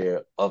lion's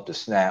share of the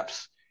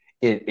snaps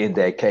in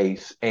that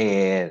case,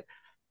 and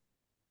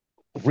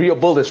real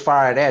bullets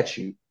firing at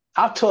you?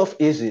 How tough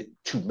is it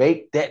to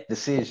make that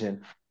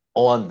decision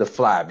on the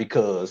fly?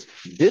 Because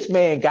this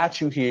man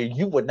got you here.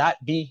 You would not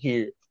be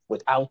here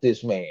without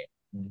this man.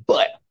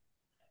 But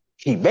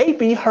he may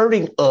be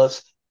hurting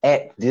us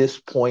at this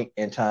point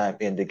in time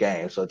in the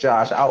game. So,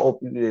 Josh, I'll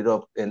open it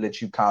up and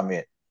let you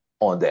comment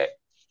on that.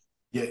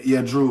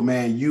 Yeah, Drew,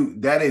 man,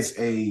 that's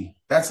a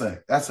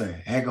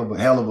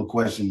hell of a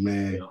question,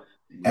 man. Yeah.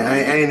 And I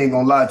ain't even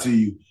gonna lie to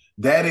you.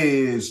 That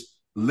is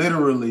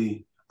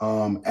literally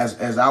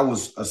as I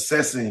was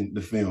assessing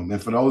the film,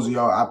 and for those of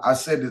y'all, I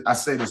say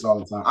this all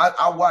the time.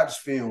 I watch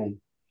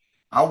film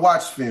and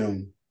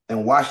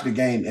watch the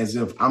game as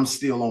if I'm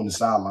still on the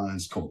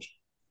sidelines coaching.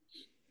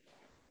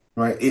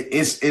 Right?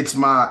 It's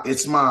not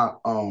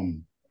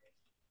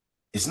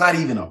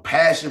even a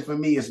passion for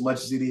me as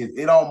much as it is.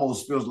 It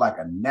almost feels like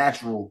a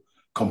natural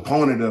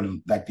component of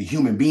like the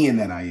human being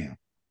that I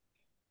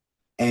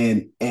am.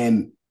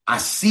 And I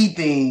see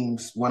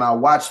things when I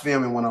watch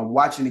film and when I'm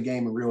watching the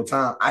game in real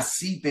time. I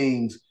see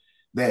things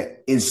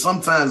that is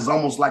sometimes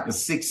almost like a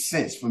sixth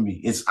sense for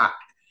me.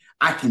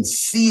 I can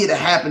see it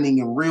happening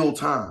in real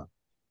time.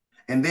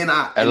 And then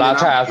a lot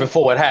of times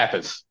before it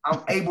happens,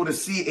 I'm able to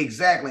see it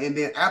exactly. And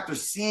then after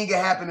seeing it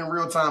happen in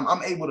real time,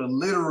 I'm able to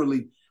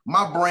literally,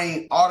 my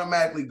brain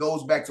automatically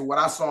goes back to what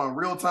I saw in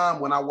real time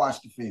when I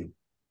watched the film.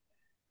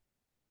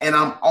 And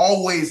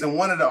and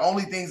one of the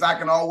only things I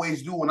can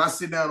always do when I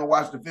sit down and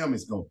watch the film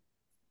is go,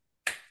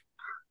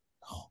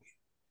 oh.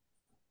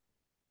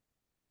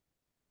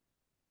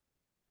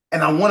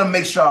 And I want to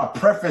make sure I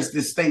preface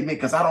this statement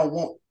because I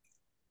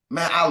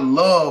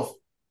love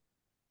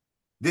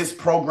this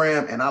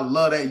program and I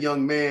love that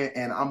young man,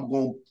 and I'm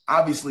going to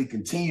obviously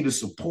continue to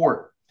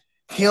support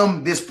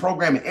him, this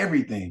program, and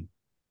everything.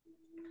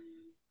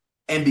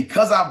 And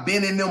because I've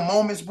been in them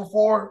moments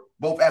before,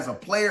 both as a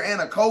player and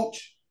a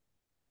coach,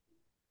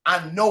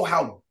 I know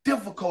how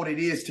difficult it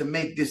is to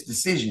make this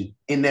decision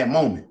in that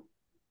moment.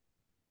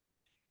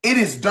 It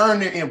is darn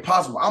near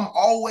impossible. I'm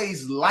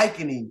always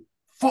likening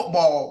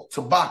football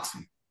to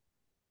boxing,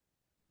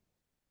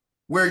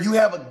 where you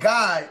have a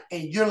guy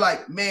and you're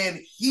like,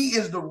 man, he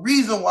is the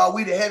reason why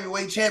we the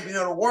heavyweight champion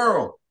of the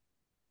world.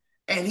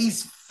 And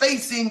he's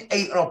facing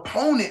an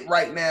opponent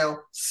right now.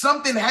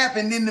 Something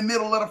happened in the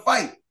middle of the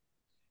fight.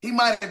 He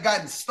might have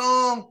gotten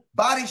stung,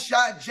 body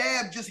shot,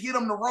 jab, just hit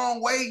him the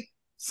wrong way.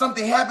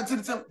 Something happened to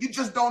the team. You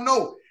just don't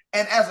know.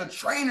 And as a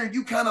trainer,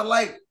 you kind of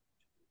like,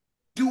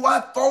 do I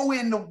throw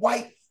in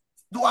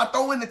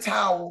the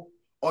towel,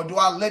 or do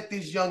I let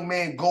this young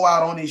man go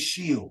out on his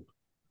shield?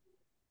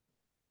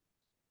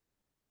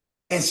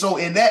 And so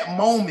in that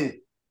moment,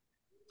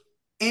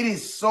 it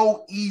is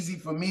so easy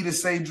for me to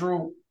say,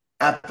 Drew,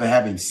 after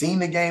having seen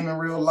the game in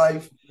real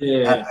life,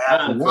 after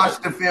having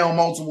watched the film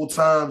multiple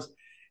times,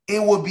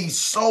 it would be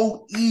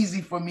so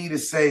easy for me to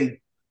say,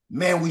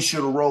 man, we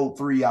should have rolled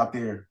 3 out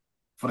there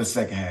for the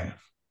second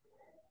half.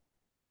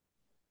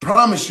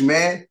 Promise you,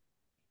 man.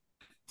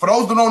 For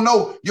those that don't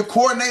know, your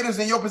coordinators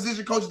and your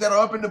position coaches that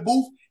are up in the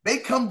booth, they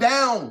come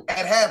down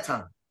at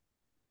halftime.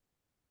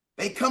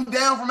 They come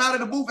down from out of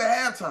the booth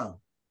at halftime.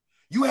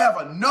 You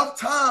have enough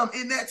time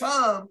in that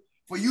time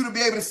for you to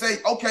be able to say,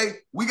 okay,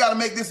 we got to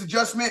make this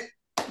adjustment.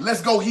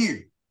 Let's go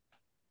here.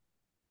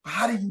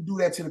 How do you do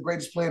that to the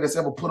greatest player that's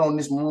ever put on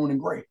this maroon and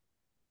gray?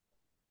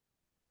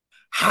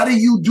 How do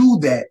you do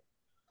that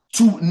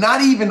to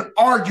not even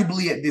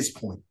arguably at this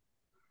point?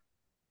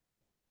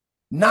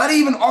 Not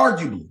even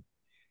arguably.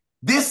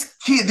 This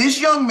kid, this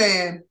young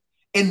man,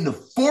 in the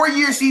 4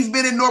 years he's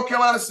been in North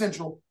Carolina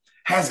Central,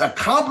 has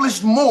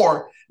accomplished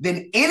more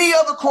than any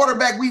other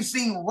quarterback we've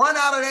seen run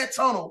out of that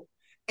tunnel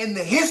in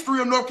the history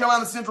of North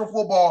Carolina Central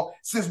football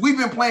since we've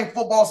been playing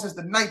football since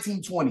the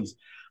 1920s.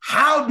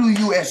 How do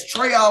you, as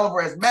Trey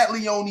Oliver, as Matt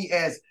Leone,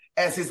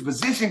 as his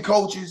position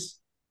coaches,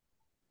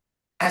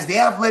 as the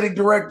athletic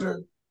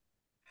director,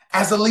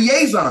 as a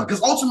liaison,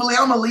 because ultimately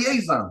I'm a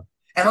liaison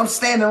and I'm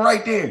standing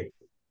right there.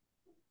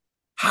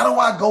 How do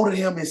I go to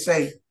him and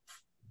say,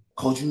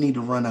 Coach, you need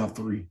to run out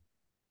 3?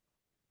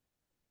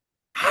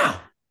 How?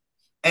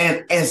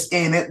 And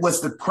what's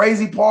the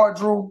crazy part,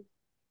 Drew,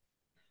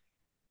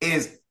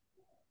 is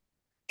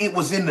it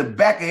was in the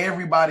back of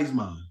everybody's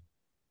mind.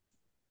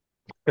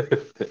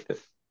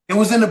 It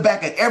was in the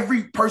back of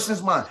every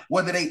person's mind,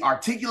 whether they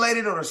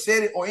articulated it or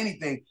said it or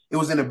anything. It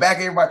was in the back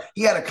of everybody.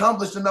 He had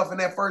accomplished enough in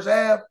that first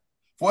half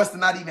for us to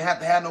not even have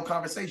to have no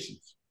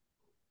conversations.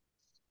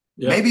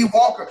 Yeah.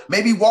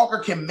 Maybe Walker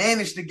can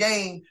manage the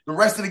game, the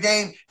rest of the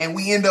game, and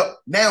we end up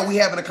now we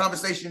having a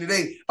conversation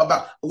today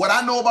about what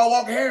I know about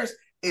Walker Harris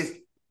is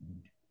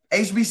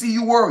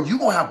HBCU world, you're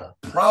going to have a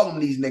problem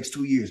these next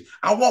 2 years.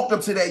 I walked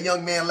up to that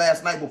young man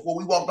last night before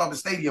we walked off the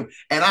stadium,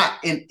 and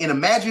in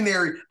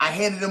imaginary, I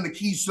handed him the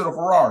keys to the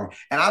Ferrari.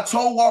 And I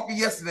told Walker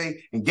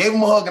yesterday and gave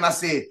him a hug, and I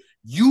said,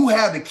 you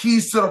have the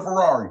keys to the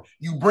Ferrari.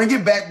 You bring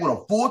it back with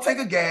a full tank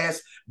of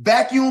gas,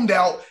 vacuumed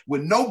out,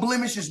 with no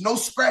blemishes, no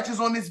scratches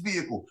on this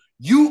vehicle.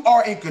 You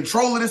are in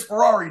control of this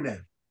Ferrari now.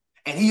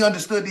 And he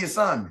understood the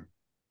assignment.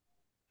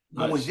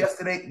 Nice.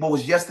 But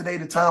was yesterday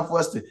the time for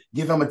us to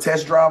give him a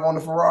test drive on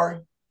the Ferrari?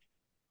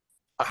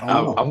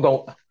 Hold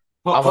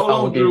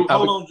on, Drew.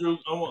 I'm going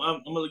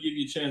to give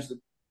you a chance to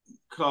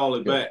call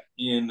it back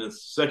in the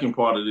second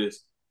part of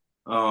this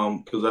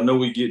because I know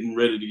we're getting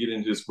ready to get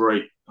into this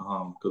break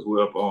because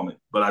we're up on it.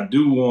 But I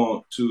do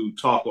want to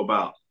talk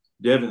about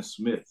Devin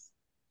Smith,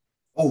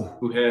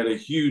 who had a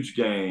huge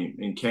game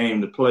and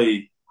came to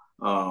play.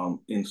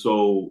 And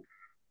so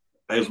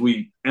as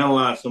we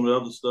analyze some of the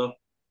other stuff,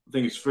 I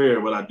think it's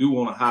fair, but I do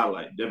want to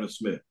highlight Devin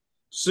Smith.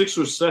 6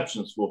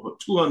 receptions for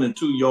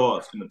 202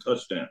 yards and a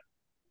touchdown.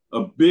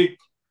 A big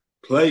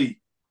play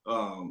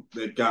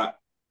that got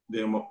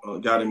him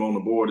on the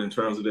board in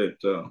terms of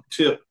that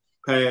tip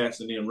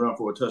pass and then run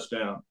for a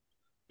touchdown.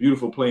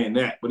 Beautiful play in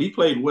that. But he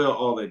played well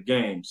all that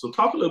game. So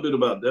talk a little bit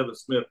about Devin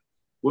Smith,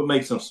 what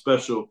makes him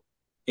special,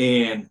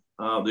 and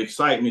the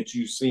excitement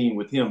you've seen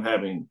with him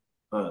having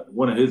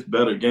one of his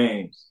better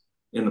games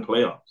in the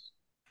playoffs.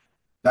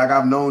 Like,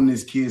 I've known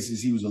this kid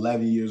since he was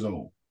 11 years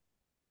old.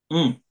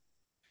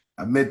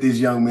 I met this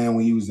young man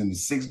when he was in the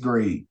 6th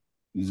grade.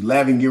 He was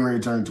 11, getting ready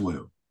to turn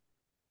 12.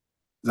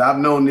 So I've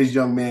known this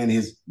young man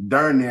his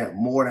darn near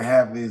more than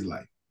half of his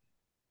life.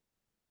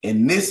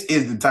 And this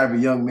is the type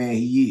of young man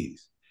he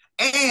is.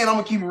 And I'm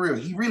going to keep it real.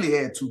 He really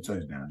had 2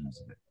 touchdowns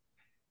yesterday.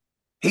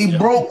 He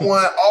broke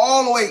one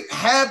all the way,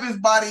 half his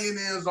body in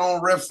the end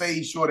zone. Ref say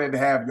he's short at the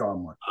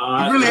half-yard mark.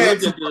 I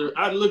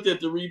looked at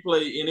the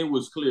replay, and it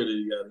was clear that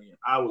he got in.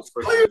 I was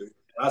frustrated.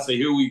 I say,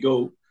 here we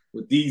go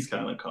with these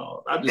kind of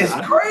calls.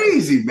 It's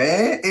crazy,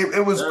 man.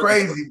 It was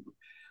crazy.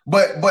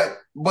 But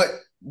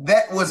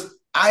that was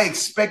 – I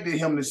expected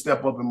him to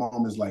step up in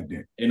moments like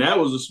that. And that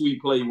was a sweet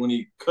play when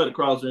he cut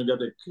across there and got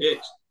that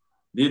catch,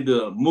 did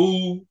the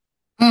move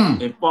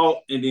and fought,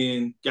 and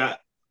then got,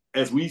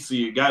 as we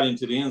see it, got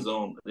into the end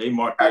zone. They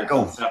marked that.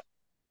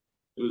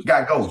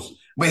 Got goals.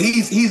 But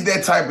he's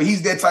that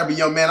type of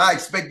young man. I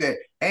expect that.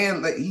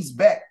 And he's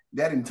back.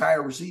 That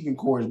entire receiving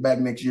corps is back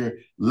next year,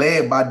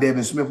 led by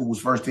Devin Smith, who was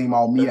first team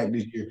All-MEAC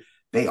this year.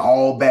 They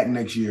all back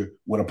next year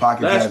with a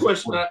pocket. Last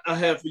question I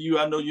have for you.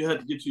 I know you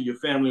had to get to your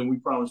family, and we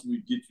promised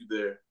we'd get you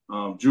there.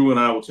 Drew and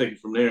I will take it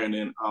from there, and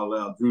then I'll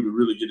allow Drew to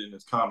really get in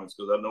his comments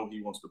because I know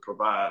he wants to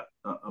provide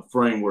a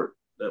framework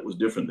that was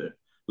different there.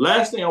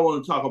 Last thing I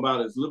want to talk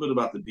about is a little bit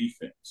about the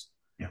defense.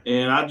 Yeah.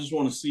 And I just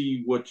want to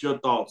see what your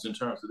thoughts in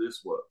terms of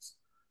this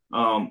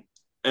was.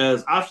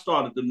 As I've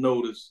started to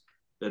notice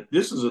that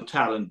this is a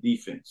talent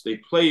defense. They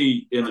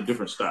play in a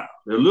different style.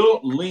 They're a little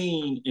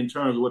lean in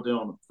terms of what they're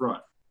on the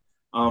front.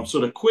 So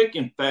they're quick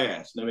and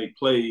fast. They make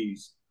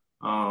plays.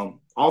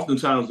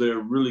 Oftentimes they're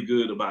really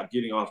good about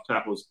getting off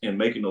tackles and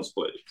making those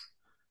plays.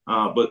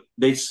 But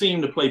they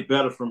seem to play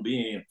better from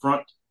being in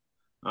front.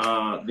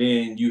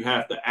 Then you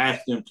have to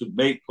ask them to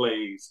make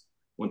plays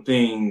when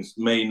things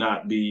may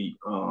not be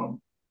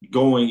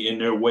going in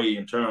their way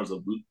in terms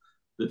of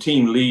the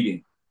team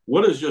leading.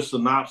 What is your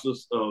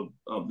synopsis of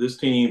this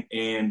team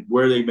and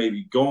where they may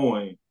be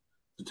going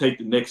to take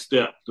the next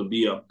step to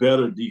be a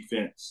better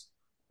defense?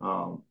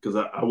 Because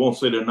I won't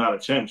say they're not a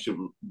championship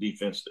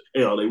defense.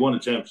 Hell, they won a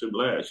championship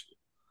last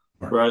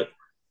year, right?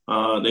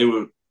 They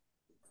were.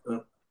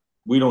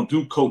 We don't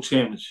do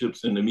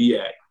co-championships in the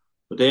MEAC,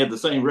 but they had the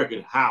same record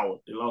as Howard.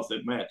 They lost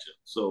that matchup,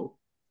 so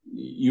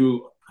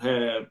you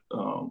have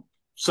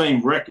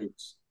same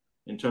records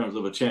in terms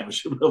of a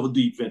championship level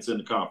defense in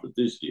the conference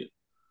this year.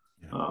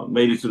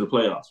 Made it to the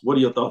playoffs. What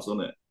are your thoughts on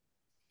that?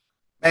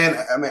 And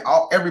I mean,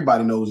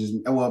 everybody knows this.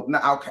 Well,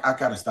 I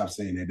gotta stop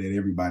saying that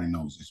everybody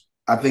knows this.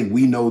 I think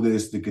we know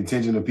this. The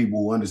contingent of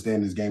people who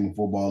understand this game of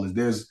football is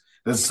there's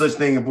such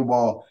thing in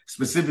football,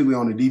 specifically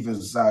on the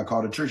defensive side,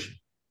 called attrition.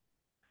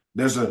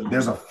 There's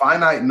a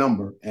finite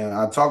number, and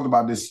I talked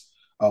about this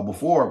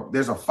before.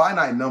 There's a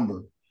finite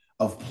number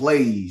of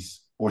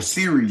plays or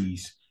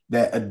series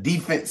that a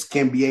defense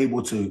can be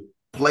able to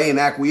play and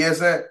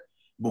acquiesce at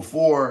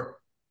before,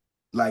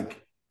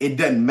 like, it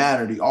doesn't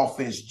matter. The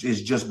offense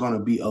is just going to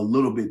be a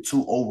little bit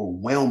too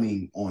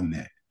overwhelming on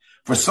that.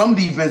 For some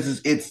defenses,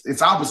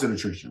 it's opposite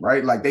attrition,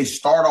 right? Like, they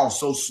start off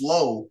so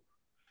slow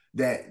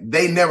that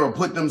they never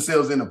put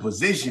themselves in a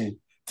position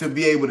to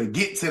be able to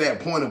get to that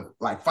point of,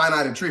 like,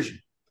 finite attrition.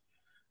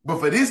 But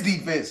for this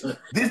defense is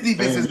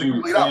the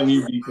complete opposite.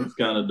 FAMU defense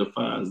kind of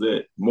defines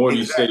that.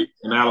 Morgan State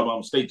and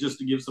Alabama State, just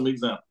to give some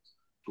examples.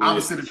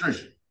 Opposite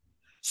attrition.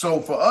 So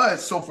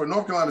for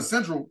North Carolina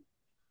Central,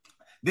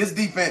 this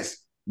defense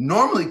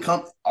normally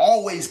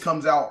always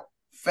comes out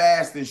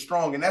fast and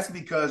strong, and that's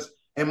because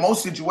in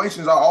most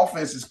situations our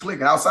offense is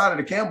clicking. Outside of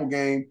the Campbell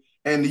game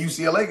and the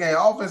UCLA game,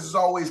 offense is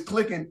always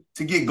clicking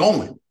to get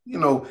going,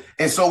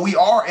 and so we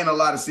are in a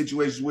lot of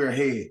situations we're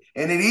ahead.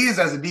 And it is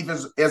as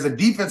a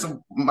defensive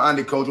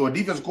minded coach or a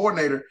defensive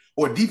coordinator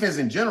or defense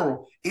in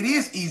general, it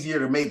is easier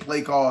to make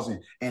play calls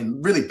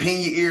and really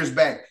pin your ears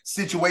back,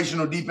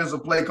 situational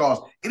defensive play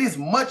calls. It is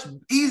much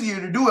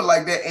easier to do it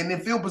like that. And then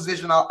field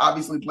position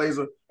obviously plays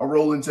a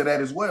role into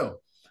that as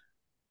well.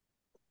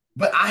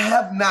 But I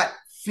have not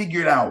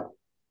figured out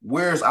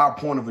where's our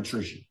point of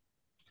attrition.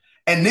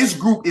 And this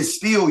group is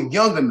still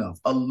young enough.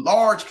 A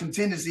large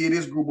contingency of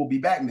this group will be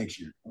back next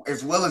year,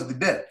 as well as the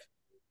depth.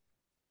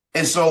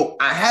 And so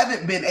I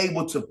haven't been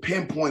able to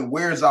pinpoint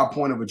where's our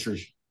point of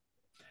attrition.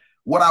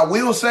 What I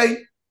will say,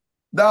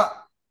 Doc,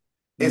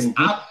 is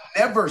I've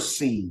never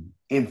seen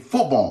in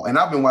football, and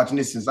I've been watching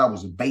this since I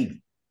was a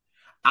baby,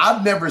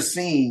 I've never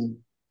seen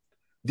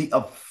the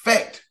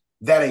effect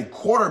that a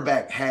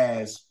quarterback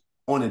has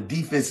on a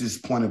defense's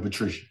point of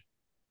attrition.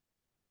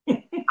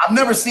 I've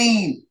never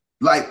seen,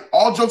 like,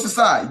 all jokes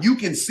aside, you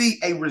can see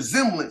a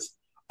resemblance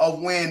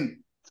of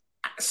when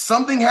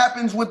something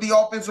happens with the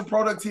offensive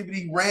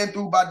productivity ran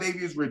through by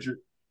Davius Richard,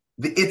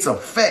 its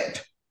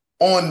effect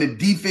on the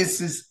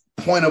defense's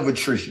point of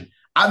attrition.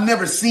 I've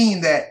never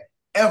seen that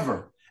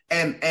ever.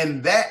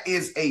 And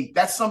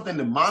that's something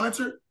to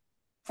monitor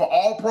for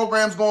all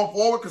programs going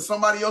forward, because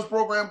somebody else's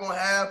program going to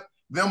have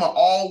them an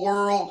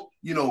all-world,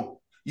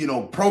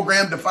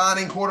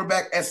 program-defining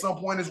quarterback at some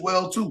point as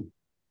well, too.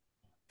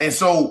 And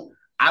so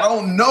I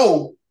don't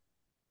know.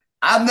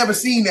 I've never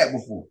seen that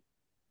before.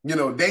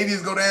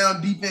 Davies go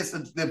down,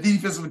 the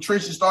defensive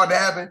attrition started to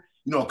happen.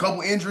 A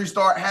couple injuries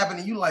start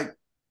happening. You like,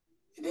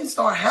 it didn't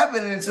start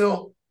happening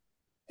until,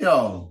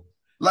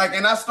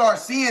 and I start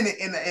seeing it.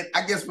 And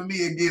I guess for me,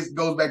 it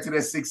goes back to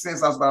that sixth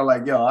sense. I started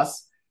like,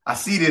 I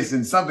see this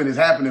and something is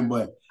happening,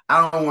 but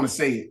I don't want to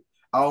say it.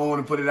 I don't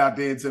want to put it out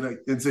there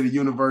into the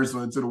universe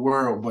or into the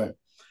world, but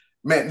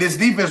man, this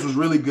defense was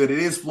really good. It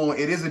is fluent.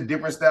 It is a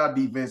different style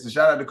defense. And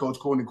shout out to Coach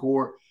Courtney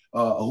Cord,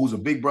 who's a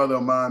big brother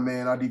of mine,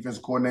 man, our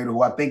defensive coordinator,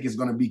 who I think is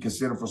going to be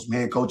considered for some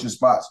head coaching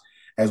spots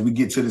as we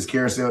get to this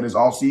carousel this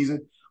offseason.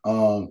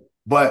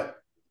 But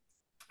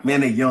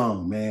man, they're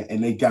young, man,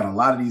 and they got a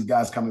lot of these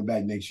guys coming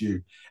back next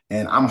year.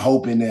 And I'm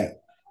hoping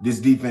that this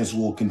defense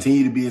will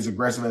continue to be as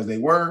aggressive as they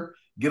were,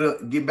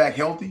 get back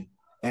healthy,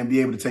 and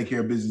be able to take care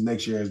of business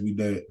next year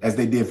as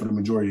they did for the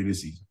majority of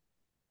this season.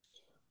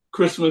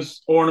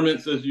 Christmas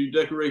ornaments as you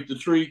decorate the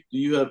tree. Do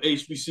you have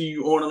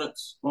HBCU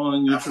ornaments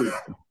on your tree?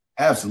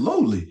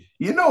 Absolutely.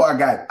 You know, I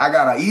got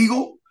an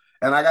eagle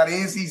and I got an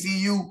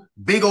NCCU,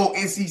 big old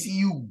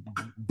NCCU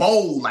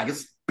bowl. Like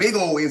it's big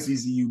old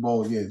NCCU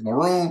bowl. Yeah, it's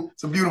maroon.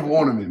 It's a beautiful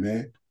ornament,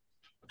 man.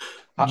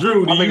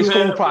 Drew, do you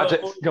have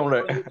projects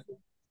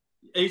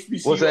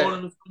HBCU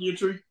ornaments on your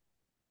tree?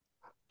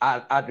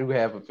 I do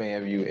have a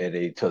fan view and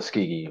a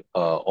Tuskegee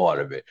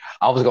ornament.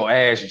 I was going to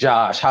ask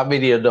Josh, how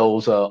many of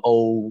those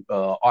old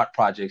art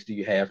projects do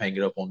you have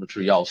hanging up on the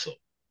tree also?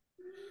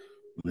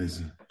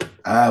 Listen,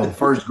 I have a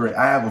first grade.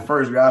 I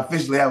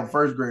officially have a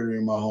first grader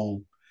in my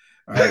home.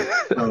 All right.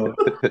 So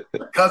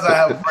because I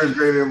have a first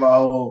grader in my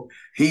home,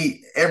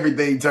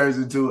 everything turns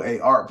into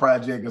an art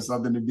project or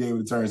something to be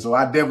able to turn. So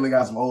I definitely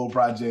got some old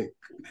project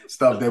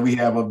stuff that we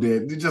have up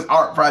there. It's just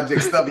art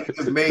project stuff you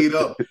just made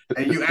up.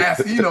 And you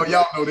ask,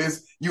 y'all know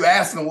this. You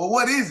ask them, well,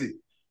 what is it?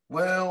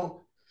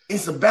 Well,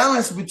 it's a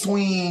balance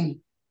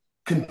between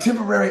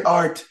contemporary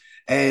art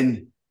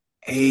and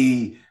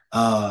a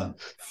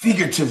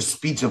figurative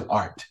speech of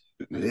art.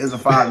 There's a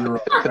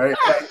 5-year-old. Right?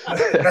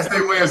 That's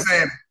their way of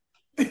saying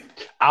it.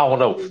 I don't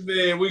know.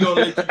 Man, we're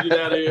going to let you get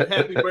out of here.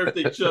 Happy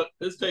birthday, Chuck.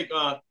 Let's take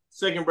our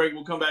second break.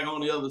 We'll come back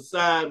on the other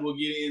side. We'll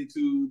get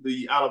into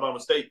the Alabama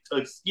State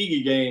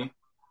Tuskegee game,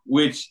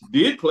 which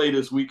did play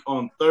this week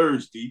on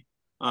Thursday,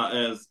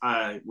 as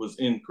I was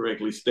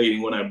incorrectly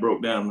stating when I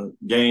broke down the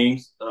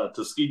games.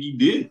 Tuskegee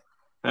did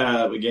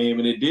have a game,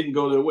 and it didn't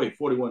go their way,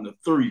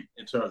 41-3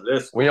 in terms of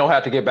that. We don't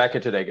have to get back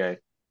into that game.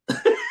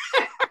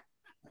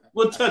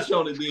 We'll touch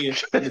on it then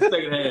in the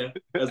second half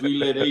as we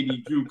let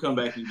AD Drew come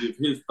back and give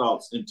his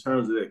thoughts in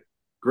terms of that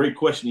great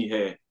question he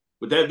had.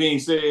 With that being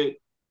said,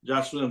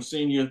 Josh Slim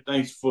Sr.,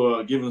 thanks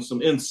for giving us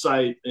some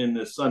insight in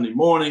this Sunday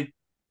morning.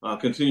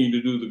 Continue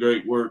to do the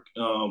great work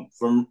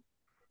for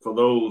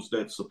those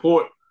that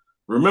support.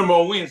 Remember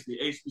on Wednesday,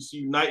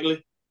 HBCU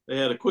Nightly, they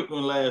had a quick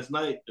one last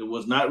night. It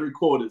was not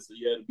recorded, so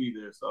you had to be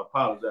there. So I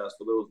apologize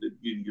for those that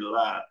didn't get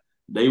live.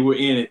 They were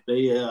in it.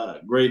 They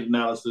great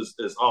analysis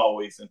as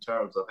always in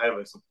terms of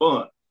having some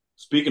fun.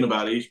 Speaking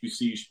about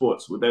HBCU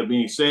sports. With that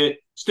being said,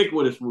 stick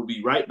with us. We'll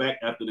be right back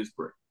after this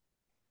break.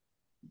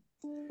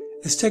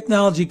 As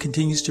technology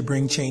continues to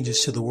bring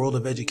changes to the world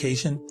of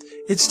education,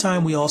 it's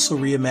time we also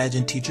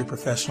reimagine teacher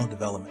professional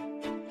development.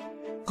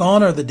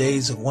 Gone are the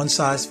days of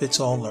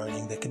one-size-fits-all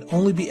learning that can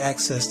only be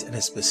accessed at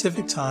a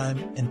specific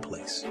time and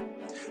place.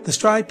 The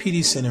Stride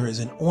PD Center is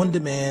an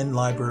on-demand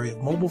library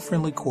of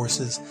mobile-friendly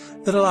courses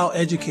that allow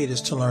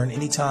educators to learn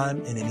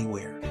anytime and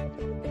anywhere.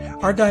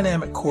 Our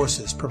dynamic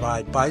courses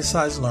provide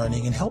bite-sized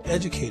learning and help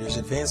educators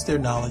advance their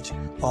knowledge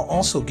while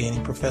also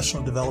gaining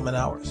professional development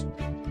hours.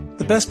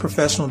 The best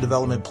professional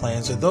development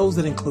plans are those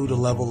that include a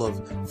level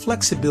of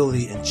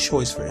flexibility and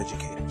choice for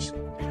educators.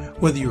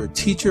 Whether you're a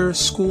teacher,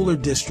 school, or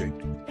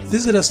district,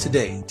 visit us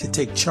today to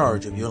take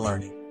charge of your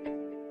learning.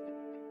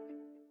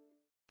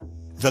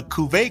 The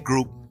Cavil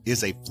Group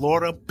is a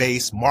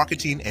Florida-based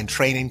marketing and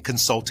training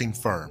consulting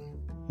firm.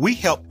 We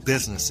help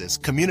businesses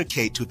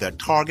communicate to their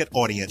target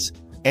audience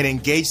and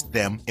engage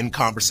them in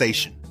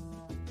conversation.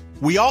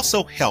 We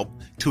also help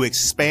to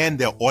expand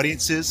their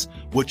audiences,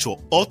 which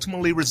will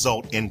ultimately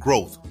result in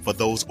growth for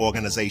those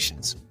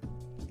organizations.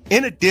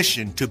 In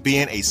addition to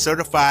being a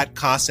certified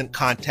constant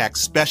contact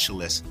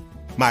specialist,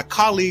 my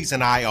colleagues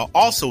and I are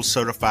also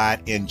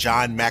certified in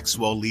John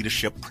Maxwell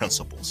Leadership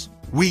Principles.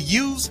 We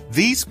use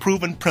these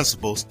proven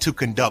principles to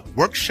conduct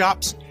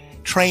workshops,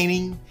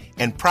 training,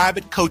 and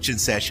private coaching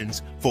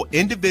sessions for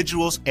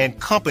individuals and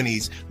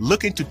companies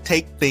looking to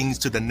take things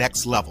to the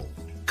next level.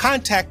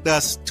 Contact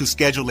us to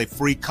schedule a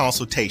free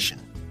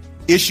consultation.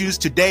 Issues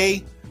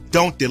today,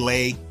 don't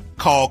delay,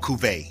 call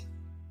Cavil.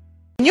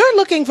 You're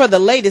looking for the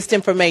latest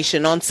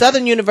information on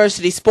Southern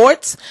University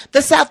sports,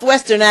 the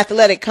Southwestern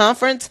Athletic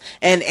Conference,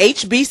 and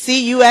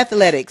HBCU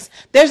athletics.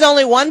 There's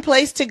only one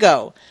place to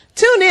go.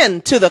 Tune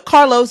in to the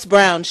Carlos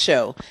Brown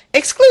Show,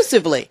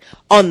 exclusively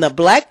on the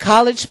Black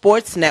College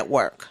Sports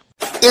Network.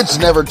 It's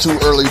never too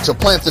early to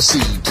plant the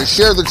seed, to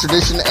share the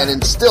tradition, and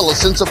instill a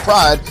sense of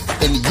pride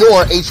in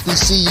your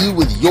HBCU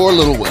with your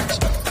little ones.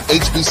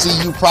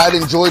 HBCU Pride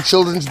and Joy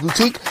Children's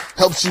Boutique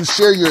helps you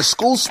share your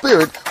school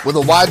spirit with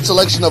a wide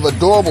selection of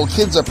adorable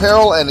kids'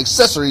 apparel and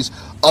accessories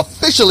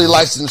officially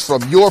licensed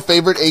from your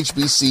favorite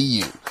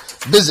HBCU.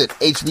 Visit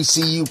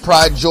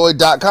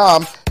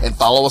hbcupridejoy.com and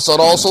follow us on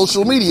all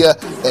social media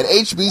at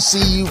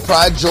HBCU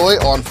Pride Joy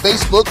on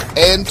Facebook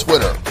and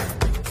Twitter.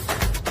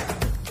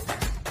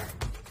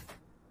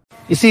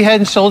 You see,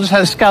 Head & Shoulders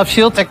has Scalp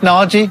Shield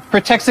technology,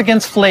 protects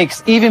against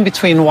flakes even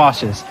between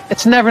washes.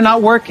 It's never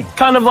not working.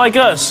 Kind of like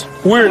us.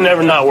 We're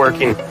never not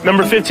working.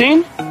 Number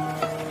 15?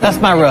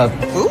 That's my rub.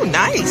 Ooh,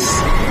 nice.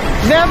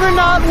 Never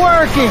not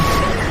working.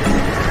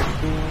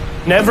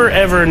 Never,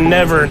 ever,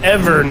 never,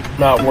 ever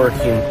not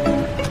working.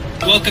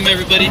 Welcome,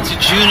 everybody, to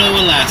Juneau,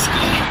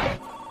 Alaska.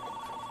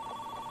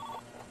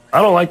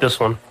 I don't like this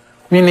one.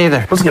 Me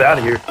neither. Let's get out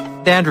of here.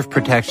 Dandruff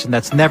protection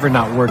that's never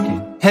not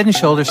working. Head &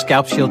 Shoulders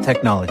Scalp Shield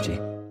technology.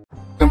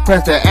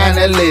 Compress the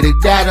analytic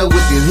data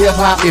with your hip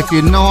hop. If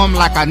you know them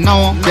like I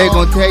know them, they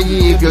gon' tell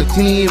you if your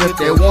team, if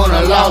they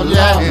wanna loud,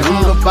 and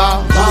who the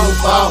ball.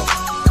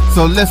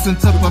 So listen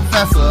to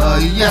Professor,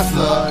 yes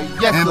sir,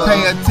 and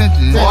pay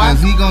attention,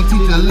 cause he gon'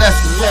 teach a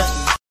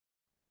lesson.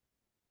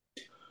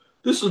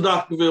 This is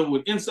Dr. Cavil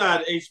with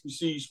Inside the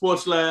HBCU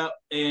Sports Lab,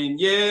 and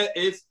yeah,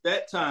 it's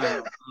that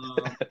time.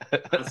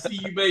 I see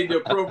you made the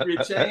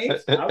appropriate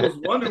change. I was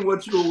wondering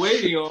what you were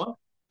waiting on.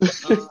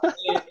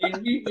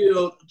 And we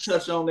will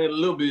touch on that a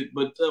little bit,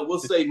 but we'll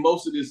say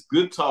most of this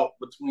good talk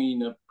between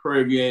the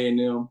Prairie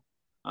View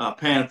A&M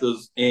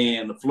Panthers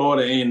and the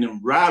Florida A&M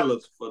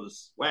Rattlers for the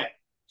SWAC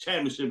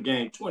Championship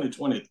Game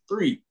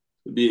 2023,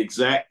 to be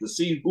exact, to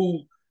see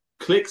who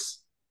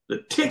clicks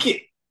the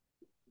ticket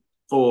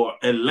for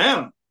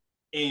Atlanta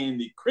and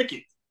the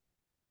Cricket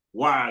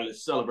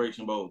Wireless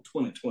Celebration Bowl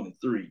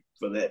 2023,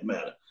 for that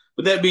matter.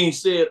 But that being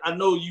said, I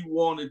know you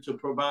wanted to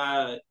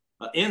provide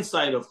an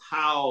insight of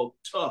how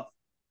tough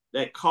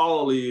that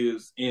call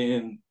is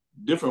in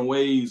different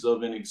ways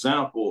of an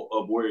example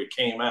of where it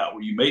came out,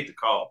 where you make the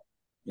call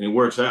and it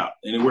works out,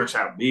 and it works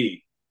out big.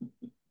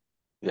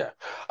 Yeah.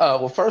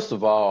 Well, first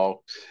of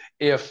all,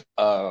 if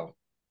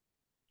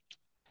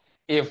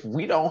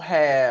we don't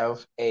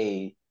have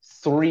a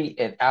 3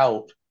 and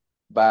out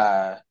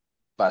by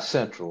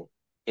Central,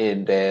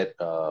 in that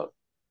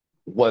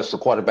once the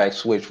quarterback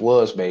switch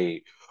was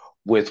made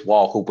with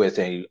Walker with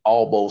a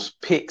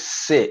almost pick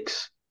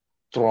 6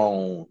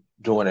 thrown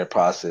during that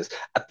process,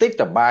 I think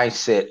the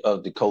mindset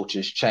of the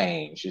coaches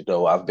changed. You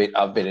know, I've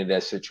been in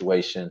that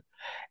situation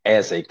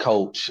as a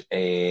coach,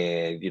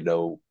 and you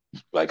know,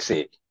 like I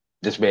said,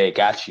 this man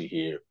got you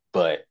here,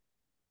 but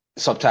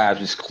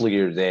sometimes it's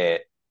clear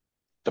that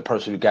the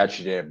person who got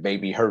you there may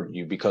be hurting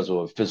you because of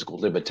a physical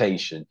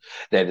limitation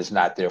that is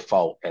not their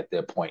fault at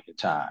that point in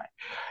time.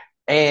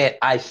 And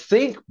I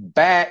think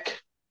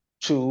back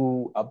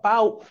to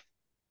about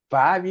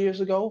 4 years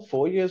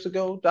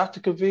ago, Dr.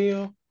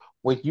 Cavil,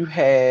 when you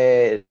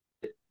had,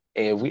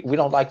 and we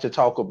don't like to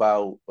talk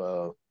about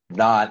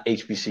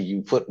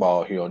non-HBCU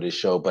football here on this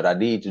show, but I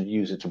need to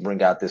use it to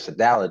bring out this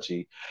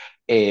analogy.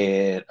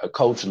 And a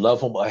coach,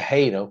 love him or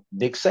hate him,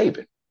 Nick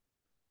Saban,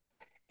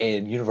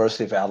 in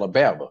University of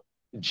Alabama,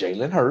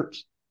 Jalen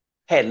Hurts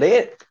had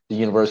led the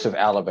University of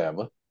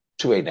Alabama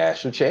to a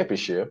national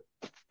championship,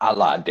 a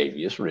la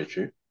Davius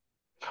Richard.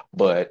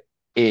 But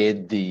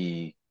in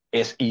the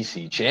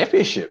SEC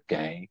championship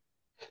game,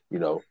 you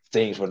know,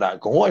 things were not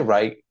going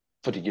right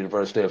for the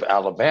University of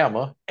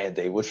Alabama, and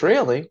they were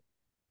trailing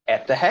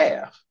at the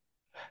half.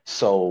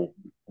 So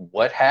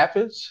what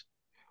happens?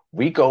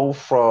 We go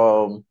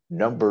from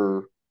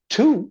number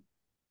 2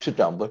 to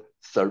number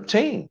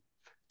 13,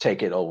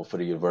 taking over for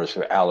the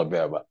University of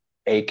Alabama,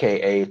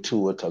 a.k.a.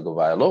 Tua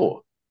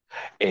Tagovailoa.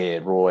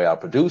 And Roy, our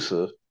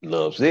producer,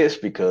 loves this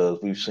because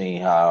we've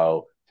seen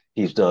how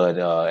he's done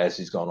as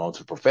he's gone on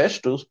to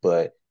professionals,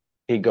 but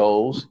he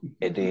goes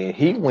and then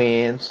he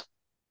wins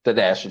the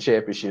national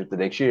championship the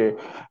next year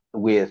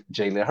with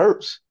Jalen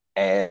Hurts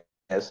as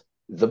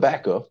the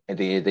backup, and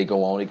then they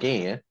go on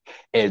again.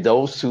 And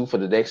those two, for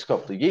the next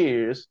couple of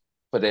years,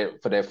 for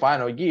that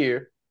final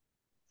year,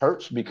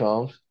 Hurts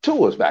becomes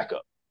Tua's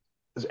backup.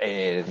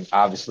 And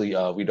obviously,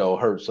 we know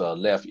Hurts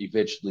left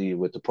eventually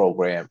with the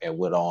program and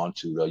went on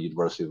to the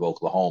University of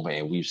Oklahoma,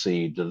 and we've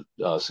seen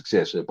the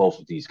success that both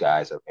of these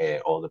guys have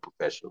had on the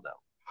professional level.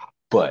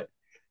 But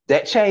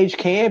that change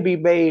can be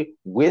made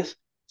with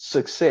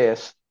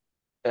success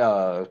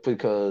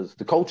because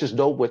the coaches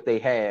know what they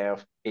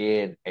have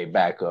in a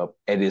backup,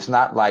 and it's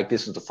not like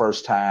this is the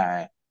first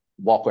time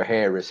Walker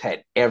Harris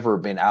had ever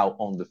been out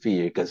on the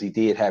field, because he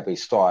did have a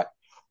start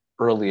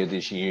earlier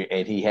this year,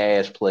 and he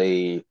has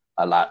played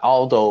a lot.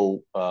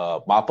 Although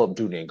mop-up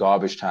duty and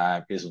garbage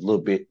time is a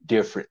little bit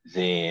different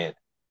than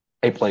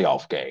a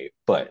playoff game,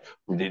 but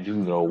you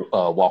know,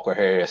 Walker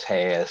Harris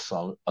has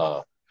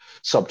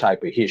some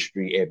type of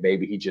history, and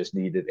maybe he just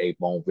needed a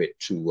moment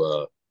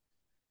to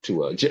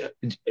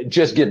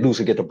just get loose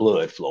and get the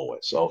blood flowing.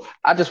 So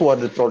I just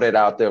wanted to throw that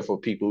out there for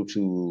people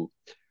to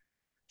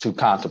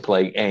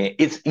contemplate. And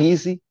it's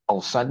easy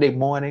on Sunday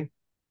morning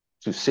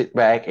to sit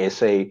back and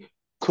say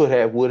could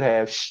have, would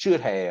have,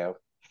 should have,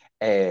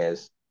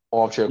 as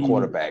armchair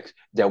quarterbacks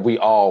that we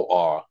all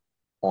are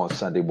on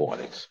Sunday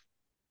mornings.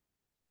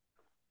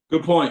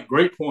 Good point.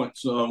 Great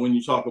points when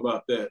you talk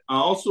about that. I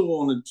also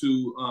wanted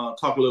to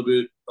talk a little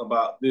bit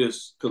about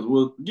this, because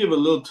we'll give a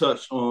little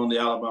touch on the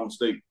Alabama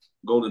State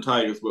Golden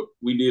Tigers, but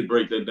we did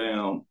break that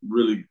down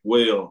really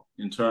well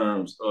in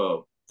terms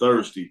of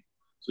Thursday.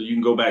 So you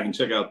can go back and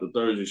check out the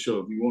Thursday show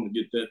if you want to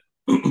get that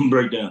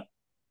breakdown.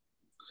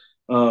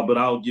 But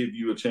I'll give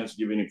you a chance to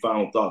give any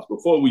final thoughts.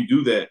 Before we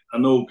do that, I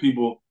know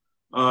people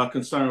are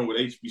concerned with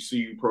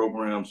HBCU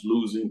programs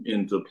losing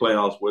into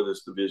playoffs, whether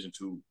it's Division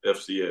II,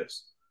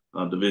 FCS,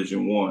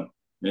 Division I,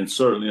 and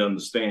certainly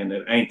understand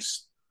that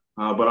angst.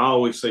 But I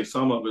always say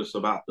some of it's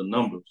about the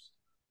numbers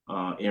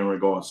in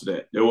regards to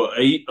that. There were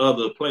 8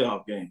 other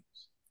playoff games,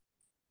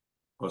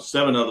 or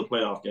 7 other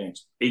playoff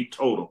games, 8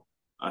 total,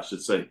 I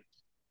should say,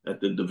 at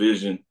the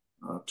Division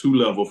II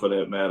level for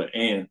that matter,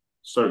 and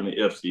certainly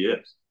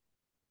FCS.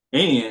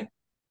 And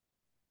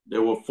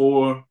there were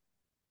 4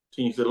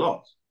 teams that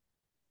lost.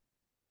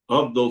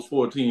 Of those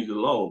 4 teams that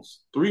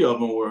lost, 3 of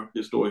them were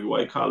historically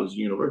white colleges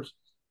and universities.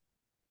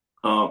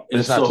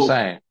 It's not the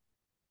same.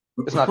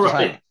 It's not the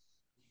same.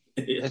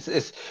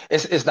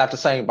 It's not the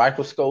same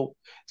microscope.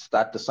 It's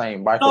not the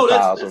same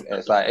microcosm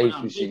as our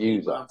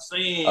HBCUs are. I'm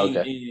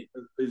saying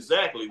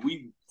exactly.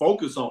 We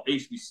focus on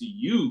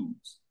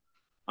HBCUs,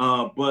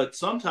 but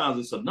sometimes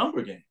it's a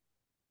number game.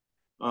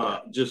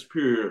 Just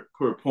per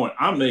point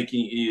I'm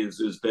making is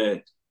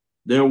that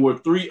there were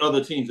 3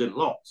 other teams that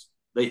lost.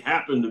 They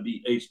happened to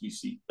be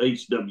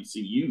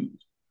HWCUs.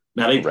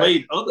 Now they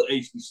played other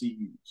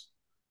HBCUs.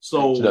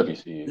 So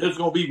there's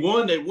going to be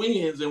one that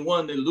wins and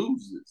one that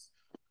loses.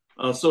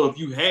 So if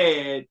you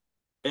had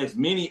as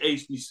many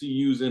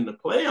HBCUs in the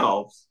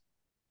playoffs,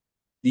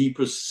 the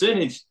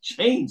percentage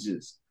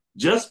changes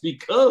just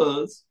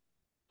because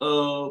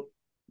of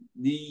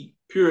the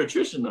pure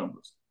attrition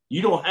numbers.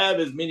 You don't have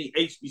as many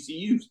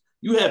HBCUs.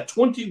 You have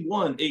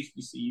 21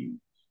 HBCUs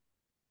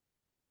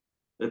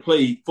that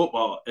play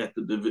football at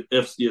the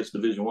FCS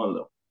Division I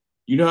level.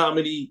 You know how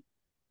many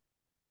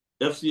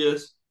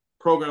FCS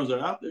programs are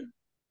out there?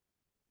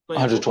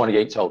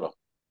 128 total.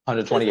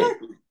 128.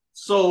 Exactly.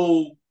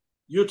 So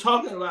you're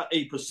talking about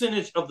a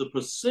percentage of the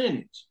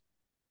percentage.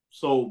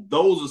 So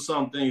those are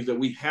some things that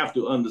we have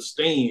to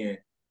understand,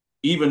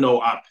 even though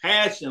our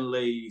passion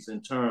lays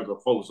in terms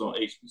of focus on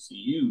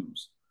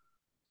HBCUs.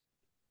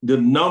 The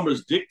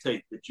numbers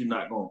dictate that you're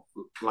not going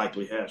to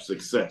likely have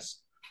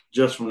success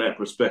just from that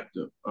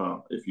perspective,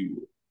 if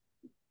you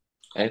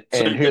would.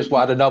 And here's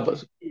why the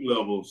numbers.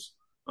 Levels,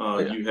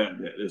 you have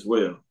that as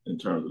well in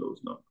terms of those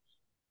numbers.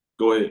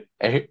 Go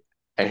ahead.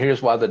 And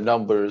here's why the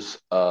numbers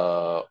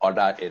are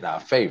not in our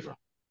favor.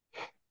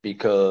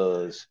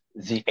 Because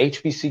the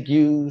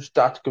HBCUs,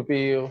 Dr.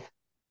 Cavil,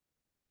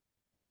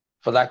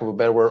 for lack of a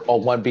better word, are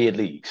 1-bid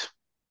leagues.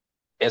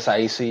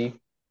 SIAC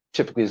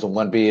typically is a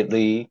 1-bid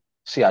league.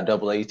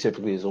 CIAA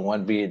typically is a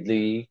 1-bid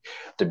league.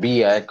 The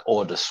BIAC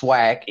or the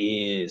SWAC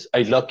is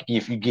a lucky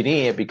if you get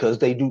in because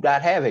they do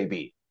not have a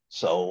bid.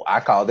 So I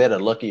call that a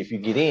lucky if you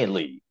get in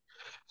league.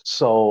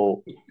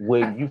 So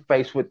when you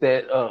face with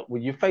that,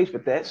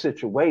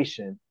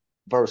 situation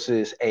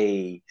versus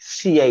a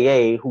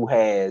CAA who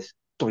has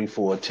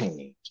 3-4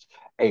 teams,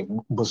 a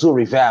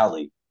Missouri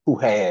Valley who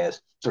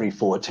has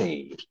 3-4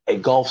 teams, a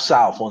Gulf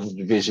South on the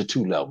Division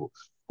II level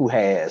who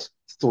has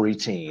 3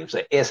 teams,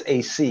 a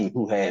SAC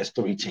who has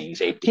 3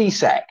 teams, a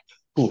PSAC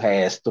who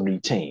has 3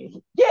 teams.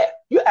 Yeah,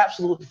 you're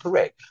absolutely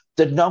correct.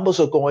 The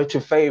numbers are going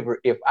to favor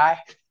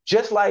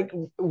just like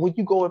when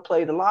you go and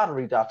play the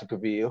lottery, Dr.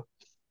 Cavil,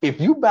 if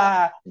you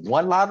buy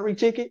 1 lottery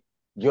ticket,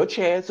 your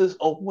chances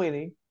of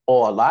winning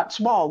are a lot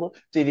smaller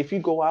than if you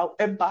go out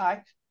and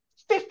buy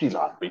 50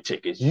 lottery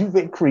tickets. You've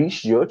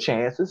increased your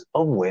chances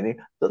of winning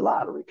the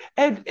lottery.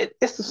 And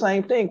it's the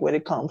same thing when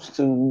it comes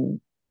to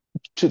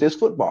this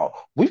football.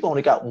 We've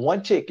only got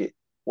 1 ticket,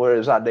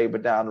 whereas our neighbor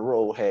down the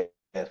road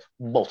has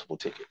multiple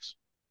tickets.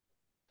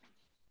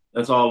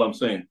 That's all I'm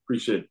saying.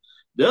 Appreciate it.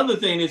 The other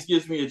thing, this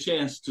gives me a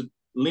chance to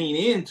lean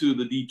into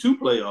the D2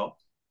 playoffs,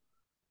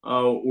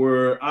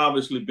 where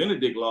obviously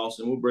Benedict lost,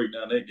 and we'll break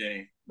down that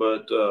game.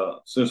 But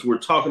since we're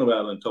talking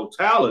about it in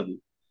totality,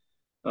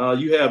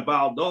 you have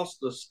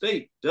Valdosta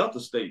State, Delta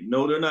State.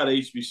 No, they're not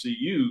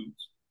HBCUs.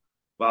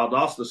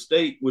 Valdosta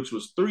State, which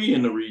was 3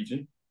 in the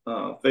region,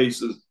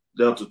 faces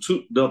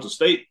Delta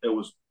State. There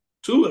was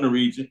 2 in the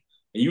region,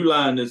 and you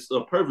lined this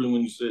up perfectly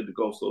when you said the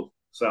Gulf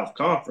South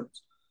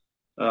Conference.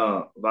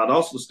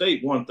 Valdosta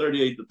State won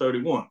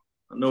 38-31.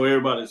 I know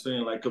everybody's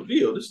saying like,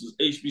 Cavil, this is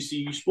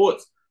HBCU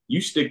sports. You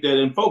stick that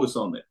and focus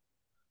on that.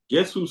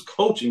 Guess who's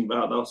coaching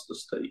Valdosta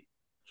State?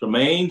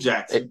 Tremaine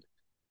Jackson,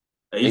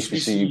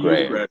 HBCU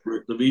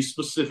graduate, to be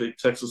specific,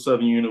 Texas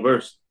Southern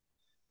University.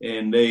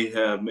 And they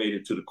have made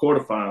it to the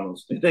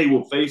quarterfinals. And they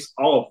will face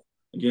off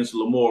against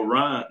Lenore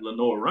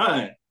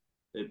Ryan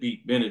that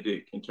beat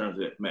Benedict in terms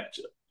of that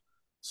matchup.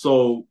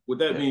 So with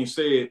that being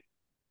said,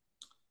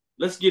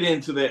 let's get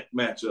into that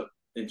matchup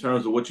in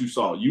terms of what you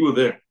saw. You were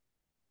there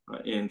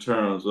in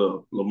terms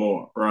of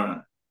Lenore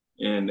Ryan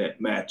in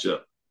that matchup.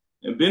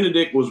 And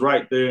Benedict was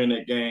right there in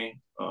that game,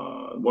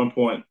 1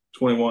 point,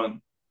 21-19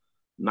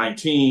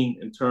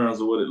 in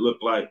terms of what it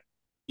looked like.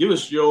 Give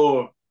us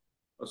your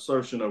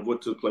assertion of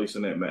what took place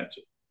in that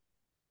matchup.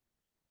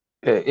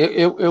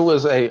 It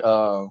was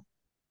an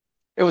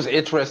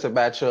interesting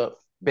matchup.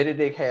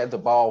 Benedict had the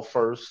ball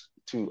first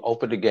to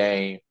open the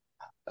game.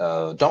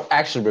 Don't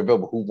actually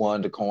remember who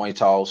won the coin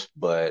toss,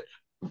 but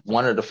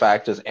one of the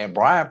factors, and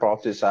Brian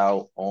brought this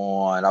out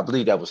on, I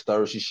believe that was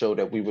Thursday show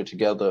that we were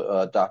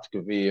together, Dr.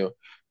 Cavil,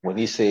 when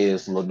he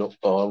says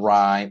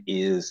Ryan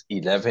is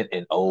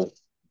 11-0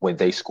 when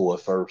they score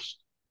first.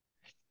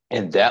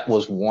 And that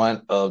was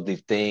one of the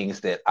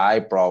things that I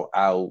brought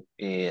out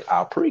in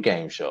our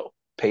pregame show.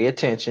 Pay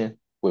attention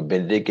when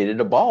Benedict getting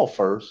the ball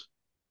first.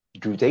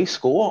 Do they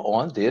score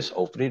on this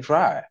opening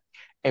drive?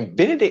 And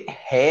Benedict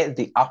had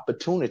the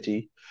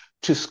opportunity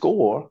to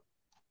score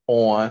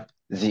on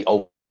the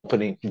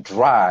opening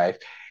drive.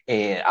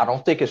 And I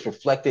don't think it's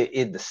reflected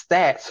in the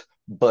stats,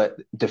 but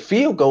the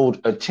field goal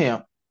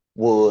attempt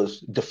was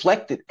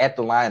deflected at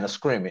the line of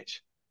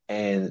scrimmage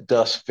and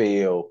thus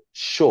fell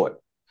short,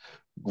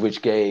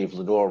 which gave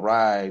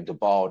Lenoir-Rhyne the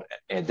ball,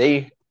 and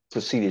they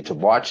proceeded to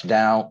march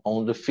down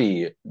the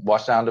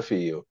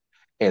field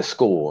and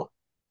score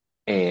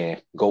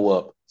and go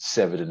up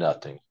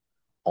 7-0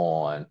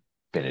 on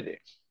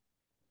Benedict.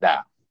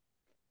 Now,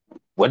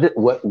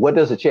 what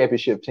does a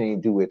championship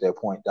team do at that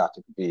point,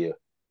 Dr. Kabir?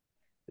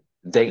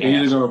 They're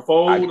either going to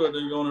fold or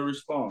they're going to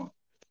respond.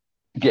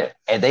 Yeah,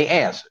 and they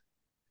answered.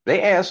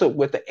 They answered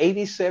with the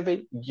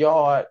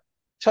 87-yard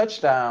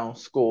touchdown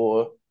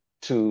score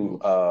to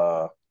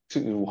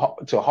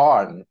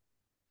Harden,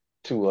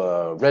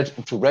 to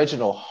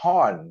Reginald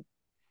Harden.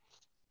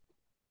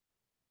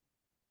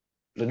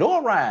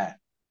 Lenoir-Rhyne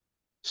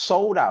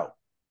sold out.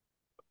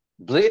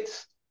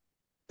 Blitz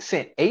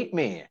sent 8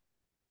 men,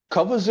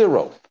 cover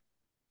 0.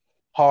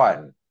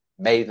 Harden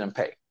made them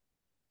pay.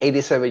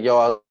 87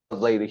 yards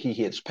later, he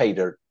hits pay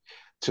dirt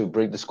to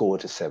bring the score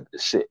to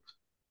 7-6.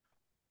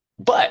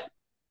 But,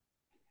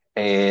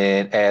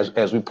 and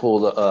as we pull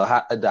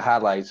the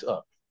highlights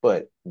up,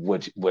 but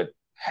what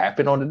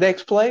happened on the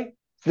next play,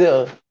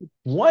 the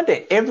one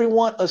that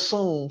everyone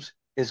assumes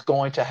is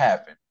going to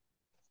happen,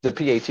 the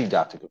PAT,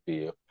 Dr.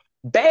 Kabir.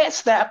 Bad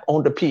snap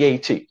on the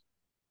PAT.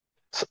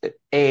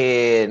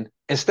 And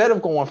instead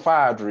of going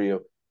 5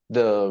 drill,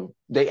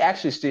 they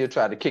actually still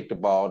tried to kick the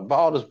ball. The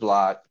ball is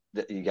blocked,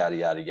 yada,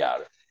 yada,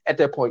 yada. At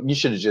that point, you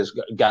should have just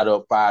got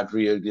up 5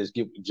 drill, just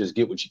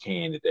get what you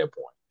can at that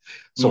point.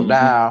 So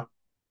now,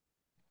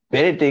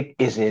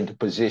 Benedict is in the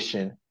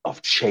position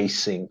of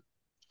chasing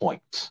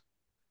points.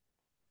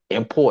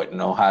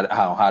 Important on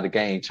how the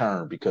game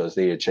turned because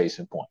they are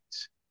chasing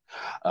points.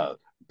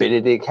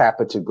 Benedict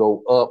happened to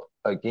go up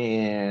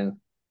again.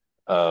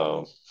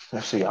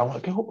 Let's see.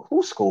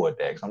 Who scored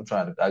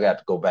that? I got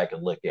to go back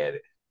and look at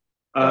it.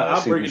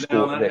 I'll break it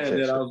down. I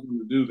was going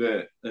to do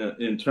that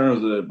in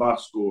terms of the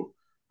box score.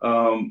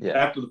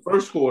 After the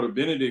first quarter,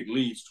 Benedict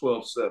leads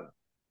 12-7.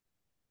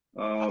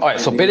 All right,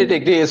 so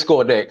Benedict did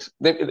score next.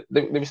 Let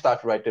me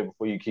stop you right there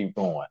before you keep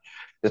going.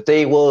 The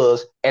thing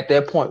was, at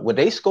that point, when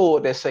they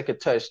scored that second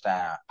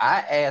touchdown,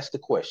 I asked the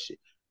question,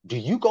 do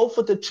you go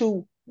for the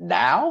 2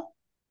 now?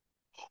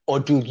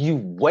 Or do you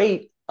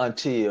wait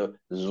until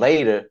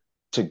later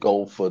to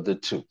go for the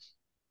 2?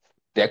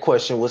 That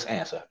question was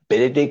answered.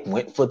 Benedict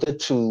went for the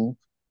 2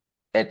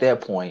 at that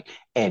point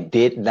and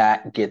did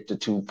not get the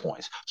 2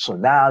 points. So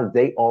now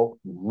they are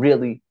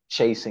really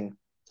chasing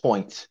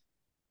points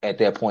at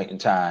that point in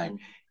time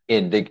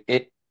in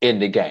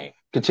the game.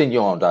 Continue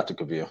on, Dr.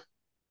 Cavil.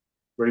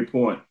 Great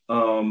point.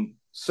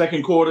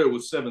 Second quarter, it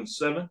was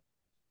 7-7.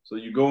 So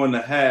you go in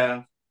the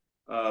half,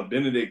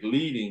 Benedict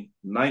leading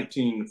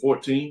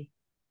 19-14.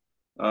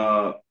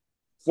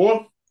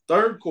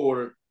 Third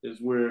quarter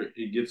is where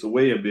it gets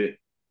away a bit,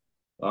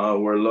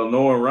 where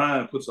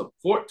Lenoir-Rhyne puts up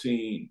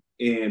 14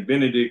 and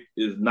Benedict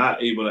is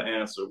not able to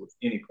answer with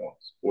any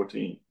points,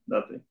 14-0.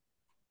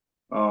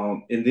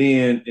 And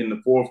then in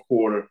the fourth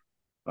quarter,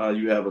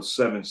 you have a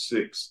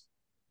 7-6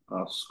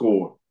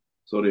 score.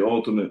 So the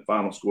ultimate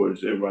final score,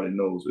 as everybody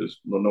knows, is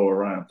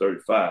Lenoir-Rhyne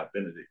 35,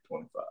 Benedict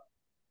 25.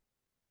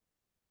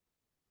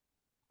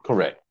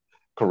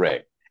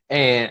 Correct.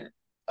 And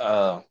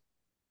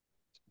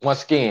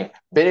once again,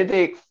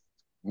 Benedict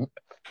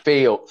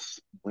failed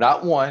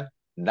not 1,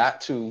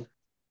 not 2,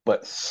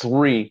 but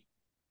 3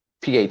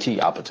 PAT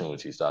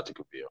opportunities, Dr.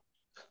 Cavil.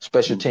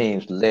 Special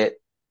teams let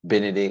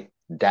Benedict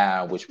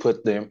down, which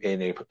put them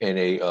in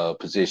a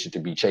position to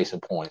be chasing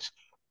points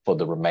for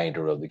the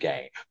remainder of the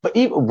game. But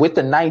even with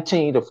the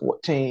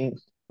 19-14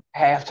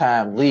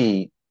 halftime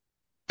lead,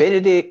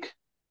 Benedict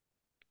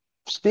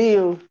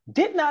still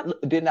did not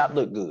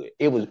look good.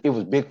 It was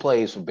big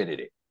plays for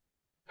Benedict.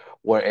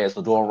 Whereas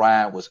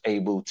Lenoir-Rhyne was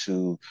able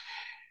to,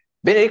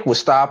 Benedict would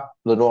stop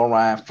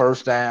Lenoir-Rhyne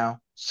first down,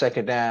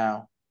 second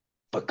down,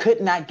 but could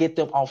not get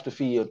them off the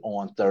field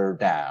on third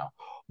down.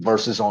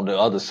 Versus on the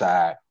other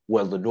side,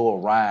 where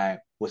Lenoir-Rhyne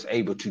was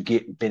able to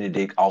get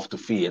Benedict off the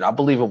field. I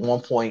believe at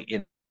one point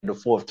in the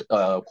fourth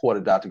quarter,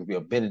 Dr.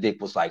 Cavil,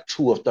 Benedict was like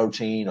 2 of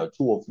 13 or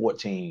 2 of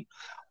 14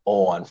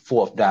 on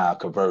fourth down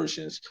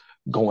conversions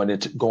going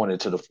into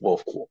the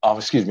fourth quarter.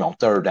 On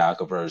third down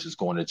conversions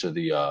going into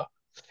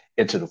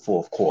the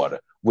fourth quarter,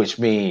 which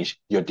means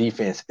your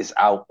defense is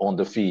out on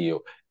the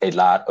field a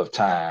lot of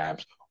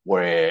times.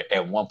 Where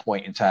at one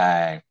point in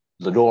time,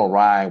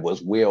 Lenoir-Rhyne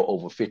was well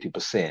over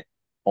 50%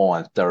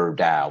 on third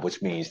down,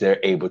 which means they're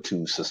able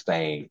to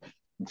sustain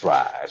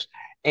drives.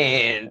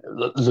 And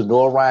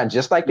Lenore Ryan,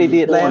 just like they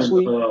did last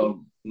week.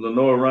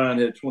 Lenore Ryan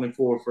had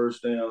 24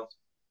 first downs.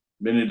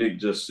 Benedict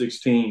just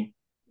 16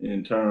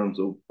 in terms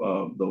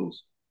of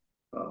those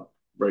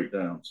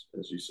breakdowns,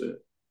 as you said.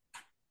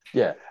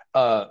 Yeah.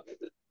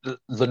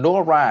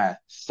 Lenore Ryan,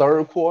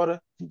 third quarter,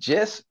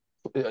 just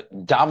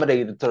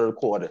dominated the third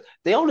quarter.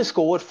 They only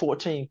scored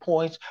 14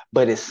 points,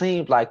 but it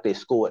seemed like they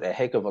scored a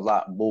heck of a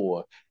lot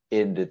more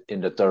in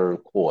the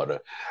third quarter.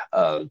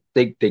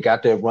 They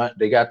got their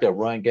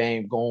run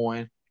game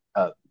going.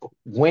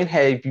 When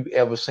have you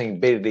ever seen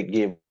Benedict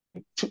give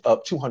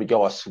up 200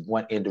 yards to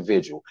one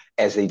individual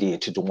as they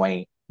did to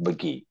Dwayne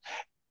McGee?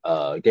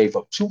 Gave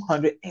up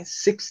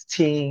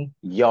 216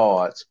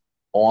 yards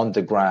on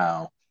the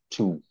ground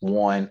to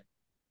one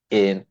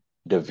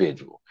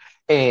individual.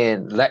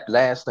 And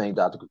last thing,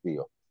 Dr.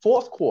 Cavil,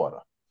 fourth quarter,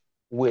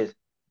 with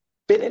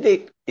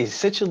Benedict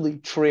essentially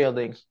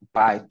trailing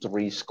by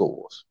 3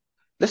 scores.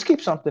 Let's keep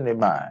something in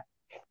mind.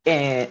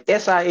 And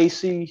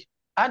SIAC,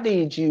 I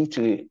need you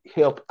to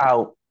help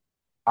out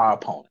our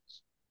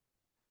opponents.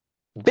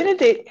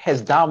 Benedict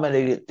has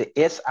dominated the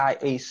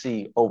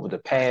SIAC over the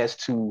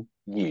past 2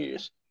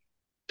 years.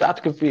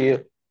 Dr.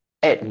 Cavil,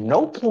 at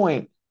no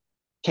point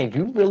can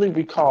you really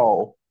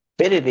recall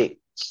Benedict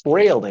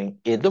trailing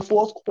in the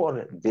fourth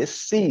quarter this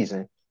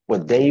season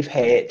when they've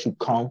had to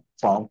come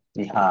from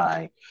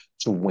behind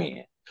to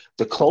win.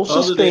 The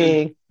closest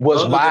thing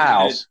was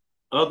Miles.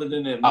 Other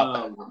than that,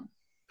 Miles.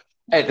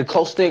 And the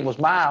close thing was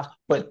Miles,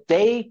 but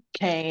they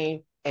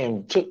came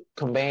and took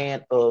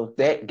command of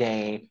that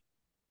game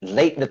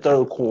late in the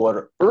third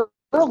quarter,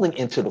 early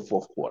into the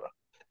fourth quarter.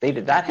 They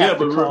did not have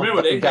to come. Yeah,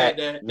 but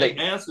remember, they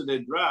answered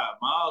that drive.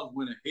 Miles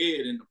went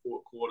ahead in the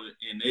fourth quarter,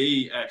 and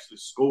they actually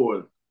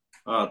scored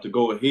to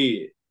go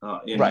ahead.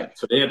 Right.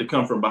 So they had to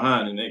come from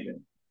behind in that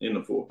game, in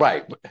the fourth.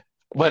 Right.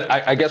 But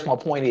I guess my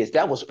point is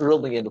that was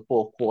early in the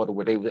fourth quarter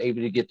where they were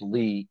able to get the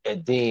lead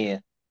and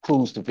then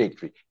cruise to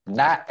victory,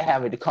 not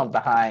having to come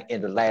behind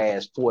in the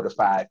last 4 to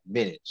 5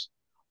 minutes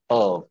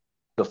of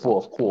the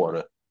fourth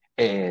quarter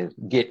and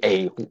get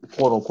a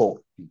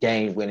quote-unquote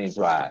game-winning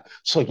drive.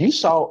 So you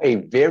saw a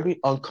very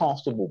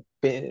uncomfortable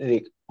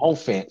Benedict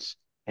offense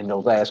in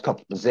those last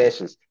couple of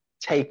possessions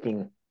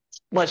taking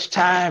much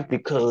time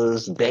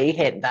because they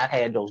had not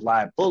had those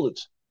live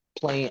bullets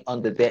playing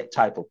under that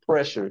type of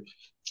pressure,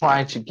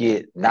 trying to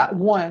get not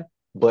 1,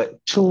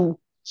 but 2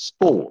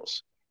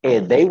 scores.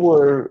 And they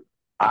were,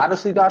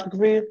 honestly, Dr.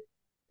 Cavil,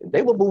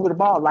 they were moving the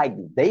ball like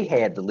they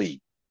had the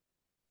lead,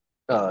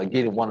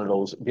 getting one of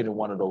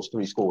those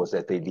 3 scores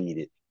that they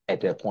needed at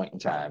that point in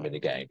time in the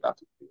game,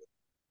 Dr. Cavil.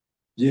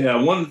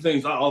 Yeah, one of the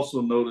things I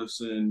also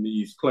notice in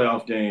these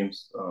playoff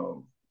games,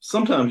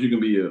 sometimes you can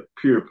be a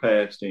pure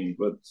pass team,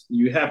 but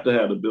you have to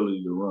have the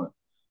ability to run.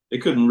 They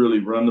couldn't really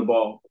run the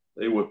ball.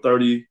 They were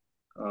 30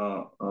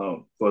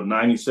 for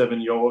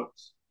 97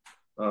 yards,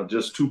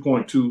 just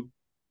 2.2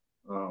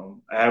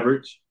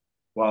 average,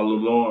 while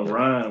Lenore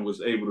Ryan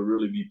was able to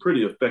really be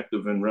pretty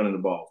effective in running the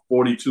ball.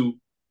 42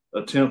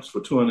 attempts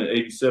for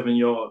 287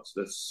 yards.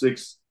 That's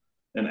 6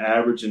 an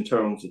average in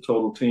terms of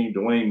total team.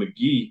 Dwayne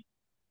McGee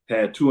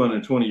had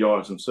 220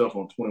 yards himself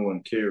on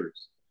 21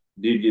 carries.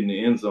 Did get in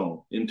the end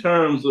zone. In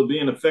terms of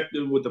being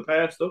effective with the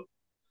pass, though,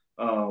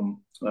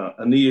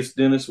 Aeneas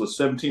Dennis was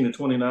 17 to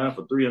 29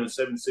 for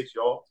 376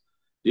 yards.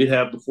 Did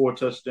have the 4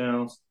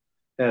 touchdowns,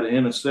 had an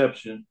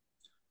interception.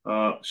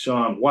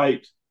 Sean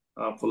White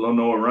for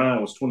Lenore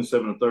Ryan was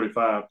 27 to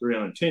 35,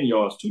 310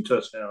 yards, 2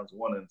 touchdowns,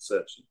 1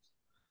 interception.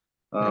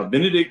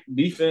 Benedict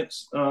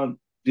defense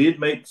did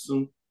make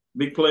some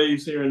big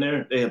plays here and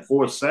there. They had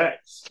 4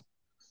 sacks,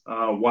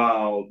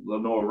 while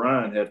Lenore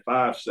Ryan had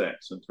 5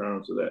 sacks in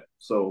terms of that.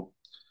 So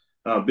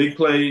big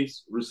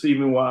plays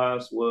receiving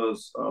wise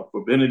was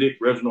for Benedict.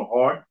 Reginald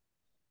Hart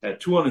had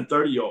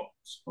 230 yards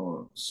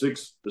on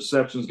 6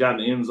 receptions, got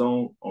in the end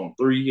zone on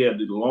 3. He had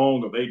the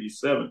long of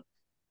 87.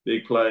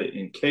 Big play.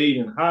 And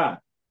Caden High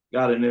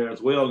got in there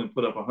as well and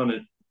put up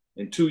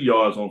 102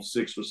 yards on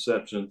 6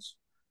 receptions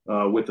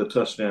with a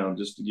touchdown,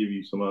 just to give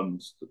you some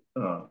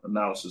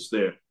analysis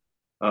there.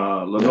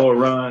 Lenore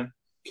Ryan,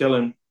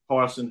 Kellen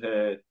Parson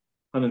had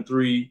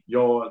 103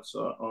 yards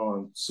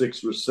on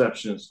 6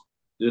 receptions,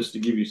 just to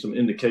give you some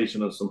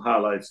indication of some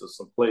highlights of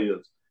some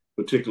players,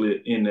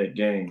 particularly in that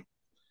game.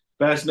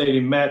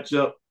 Fascinating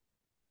matchup,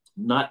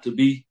 not to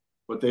be,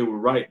 but they were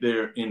right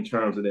there in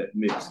terms of that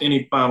mix.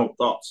 Any final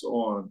thoughts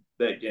on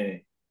that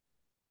game?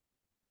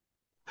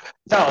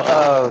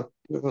 No,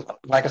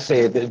 like I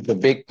said, the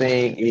big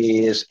thing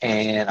is,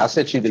 and I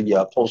sent you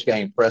the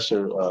post-game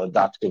presser,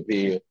 Dr.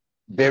 Cavil,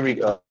 very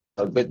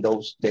good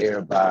notes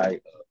there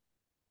by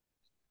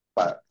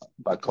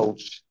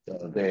Coach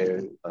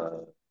there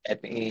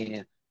at the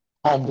end,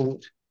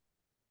 humbled.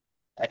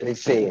 They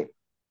said,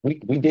 we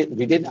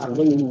did not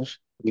lose,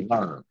 we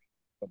learned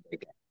from the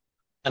game.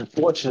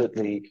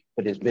 Unfortunately,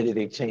 for this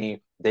Benedict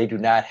team, they do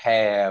not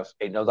have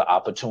another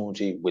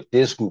opportunity with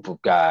this group of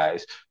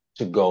guys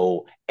to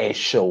go and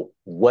show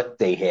what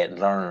they had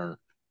learned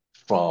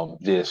from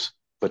this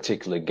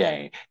particular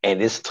game.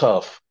 And it's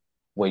tough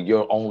when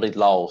your only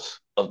loss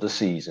of the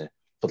season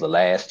for the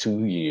last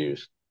 2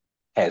 years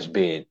has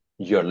been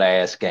your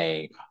last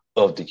game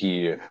of the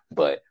year.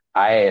 But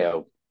I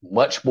am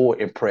much more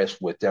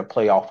impressed with their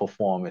playoff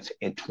performance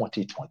in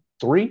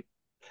 2023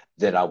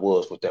 than I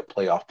was with their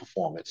playoff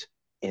performance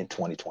in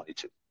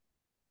 2022.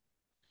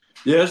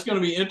 Yeah, it's going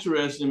to be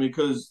interesting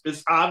because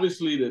it's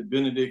obviously that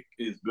Benedict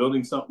is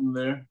building something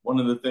there. One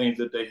of the things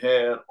that they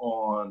had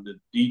on the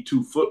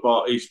D2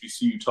 football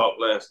HBCU talk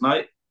last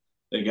night,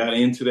 they got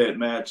into that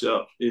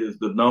matchup, is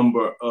the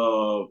number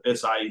of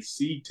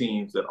SIAC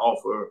teams that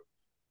offer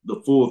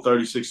the full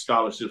 36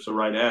 scholarships are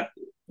right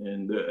after.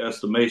 And the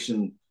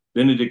estimation,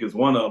 Benedict is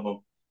one of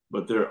them,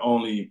 but there are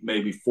only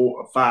maybe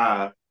 4 or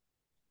 5,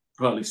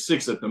 probably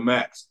 6 at the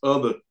max,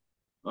 other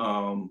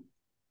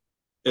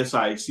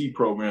SIAC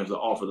programs that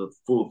offer the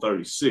full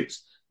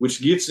 36,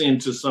 which gets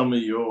into some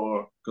of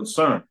your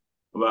concern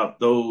about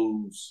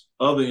those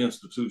other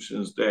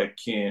institutions that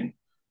can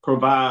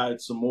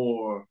provide some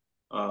more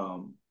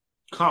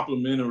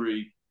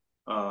complimentary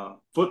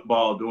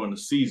football during the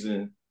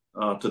season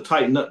to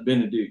tighten up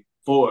Benedict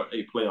for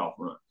a playoff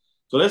run.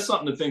 So that's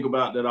something to think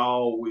about that I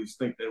always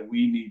think that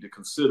we need to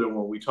consider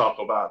when we talk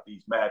about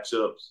these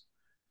matchups.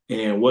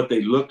 And what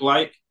they look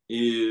like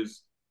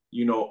is,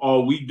 are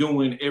we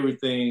doing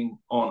everything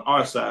on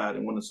our side?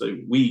 And when I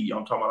say we,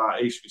 I'm talking about our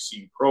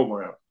HBCU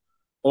program.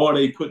 Or are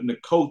they putting the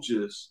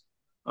coaches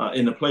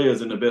and the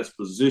players in the best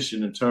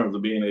position in terms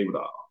of being able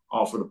to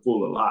offer the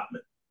full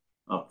allotment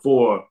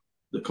for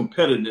the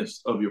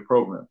competitiveness of your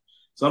program?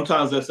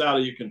 Sometimes that's out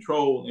of your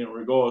control in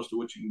regards to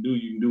what you can do.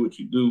 You can do what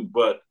you do,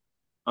 but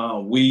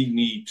we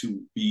need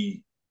to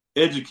be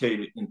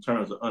educated in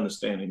terms of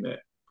understanding that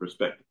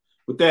perspective.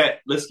 With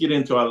that, let's get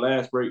into our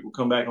last break. We'll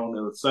come back on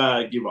the other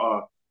side, give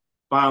our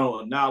final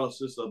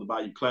analysis of the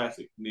Bayou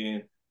Classic, and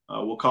then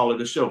we'll call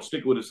it a show.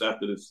 Stick with us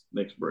after this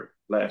next break,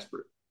 last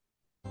break.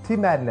 T.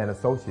 Madden and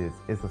Associates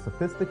is a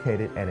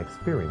sophisticated and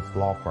experienced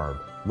law firm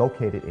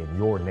located in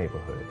your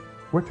neighborhood.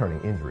 We're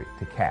turning injury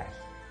to cash.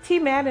 T.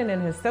 Madden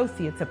and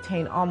Associates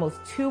obtained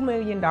almost $2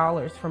 million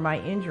for my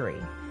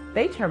injury.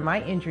 They turned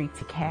my injury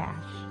to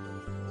cash.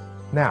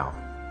 Now,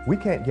 we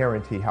can't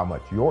guarantee how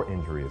much your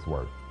injury is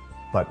worth,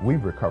 but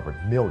we've recovered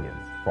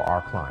millions for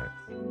our clients.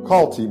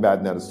 Call T.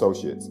 Madden and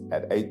Associates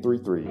at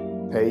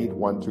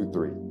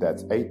 833-PAID-123.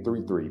 That's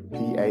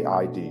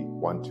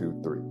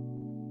 833-PAID-123.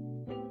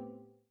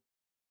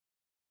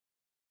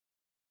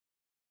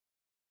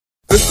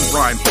 This is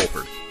Brian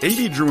Fulford.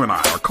 AD Drew and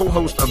I are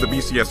co-hosts of the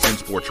BCSN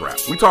Sports Wrap.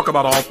 We talk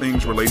about all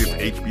things related to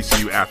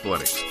HBCU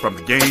athletics. From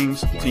the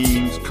games,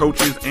 teams,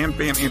 coaches, and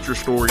fan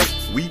interest stories,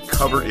 we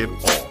cover it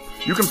all.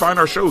 You can find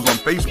our shows on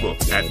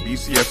Facebook at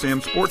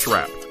BCSN Sports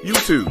Wrap,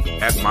 YouTube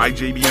at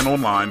MyJBN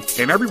Online,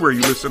 and everywhere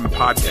you listen to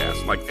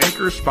podcasts like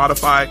Anchor,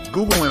 Spotify,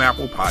 Google, and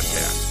Apple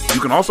Podcasts.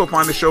 You can also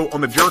find the show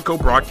on the Jericho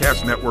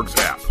Broadcast Network's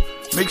app.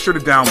 Make sure to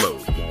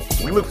download.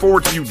 We look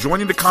forward to you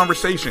joining the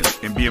conversation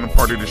and being a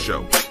part of the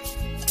show.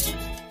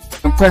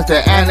 Press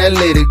the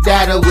analytic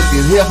data with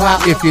your hip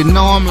hop. If you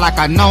know them like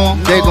I know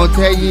them, they gon'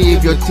 tell you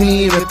if your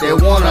team, if they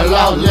want a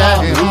lot,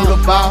 and who the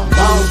ball.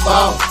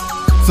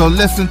 So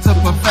listen to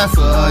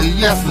Professor,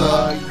 yes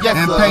sir,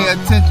 and pay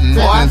attention,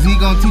 cause he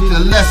gon' teach a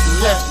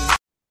lesson.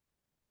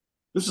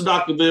 This is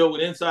Dr. Bill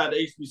with Inside the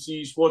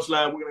HBCU Sports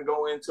Live. We're gonna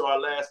go into our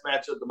last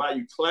matchup, the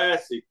Bayou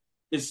Classic.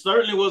 It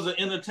certainly was an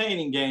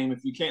entertaining game,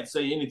 if you can't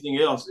say anything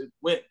else. It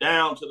went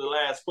down to the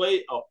last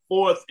play, a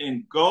 4th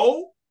and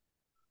goal.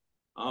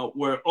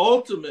 Where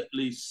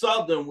ultimately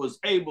Southern was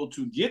able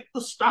to get the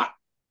stop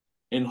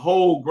and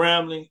hold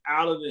Grambling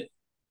out of the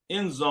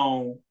end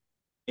zone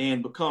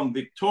and become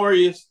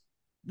victorious.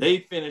 They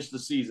finished the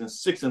season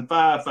 6-5,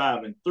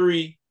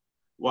 5-3,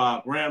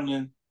 while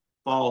Grambling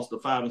falls to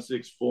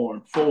 5-6,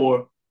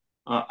 4-4.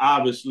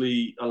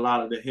 Obviously, a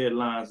lot of the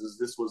headlines is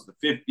this was the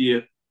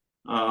 50th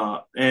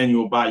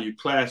annual Bayou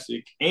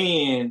Classic,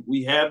 and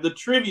we have the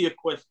trivia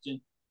question.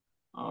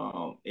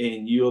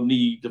 And you'll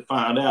need to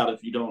find out.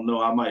 If you don't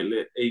know, I might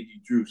let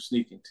AD Drew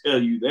sneak and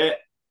tell you that.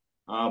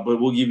 But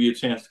we'll give you a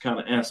chance to kind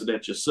of answer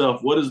that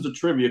yourself. What is the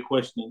trivia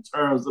question in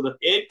terms of the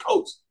head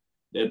coach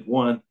that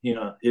won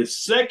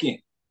his second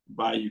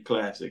Bayou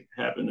Classic,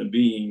 happened to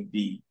being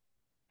the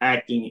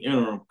acting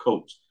interim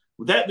coach?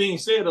 With that being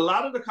said, a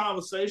lot of the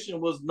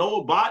conversation was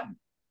Noah Botten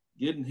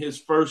getting his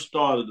first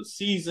start of the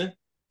season.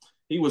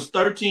 He was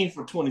 13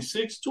 for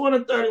 26,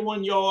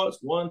 231 yards,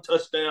 1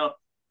 touchdown,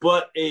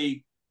 but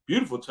a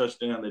beautiful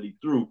touchdown that he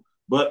threw,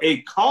 but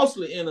a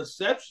costly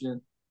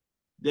interception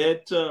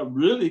that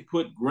really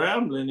put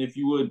Grambling, if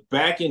you would,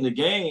 back in the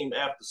game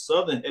after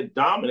Southern had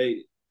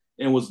dominated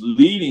and was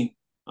leading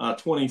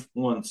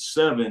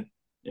 21-7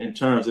 in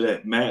terms of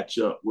that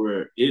matchup,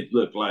 where it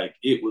looked like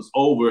it was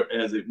over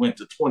as it went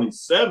to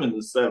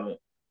 27-7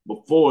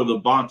 before the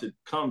vaunted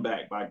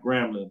comeback by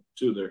Grambling,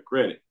 to their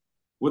credit.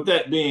 With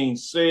that being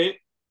said,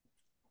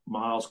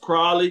 Miles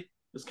Crowley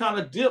it's kind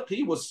of dipped.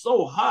 He was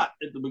so hot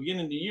at the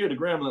beginning of the year, the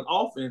Grambling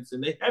offense,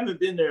 and they haven't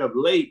been there of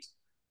late.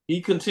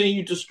 He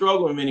continued to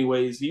struggle in many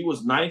ways. He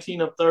was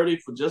 19 of 30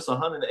 for just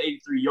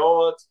 183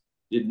 yards,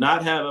 did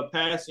not have a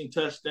passing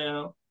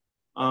touchdown.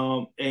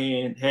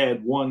 and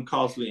had one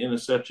costly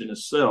interception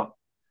itself.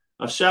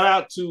 A shout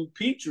out to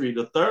Petrie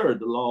the third,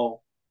 the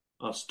law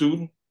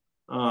student.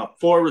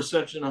 4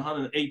 reception,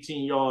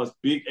 118 yards,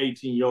 big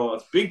 18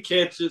 yards, big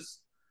catches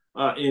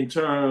in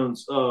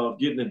terms of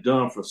getting it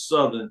done for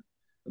Southern.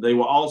 They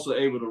were also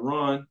able to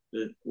run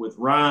with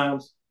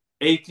Rhymes,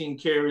 18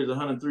 carries,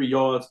 103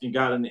 yards, and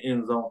got in the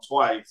end zone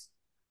twice.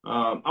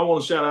 I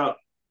want to shout out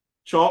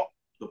Chalk,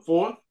 the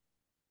fourth,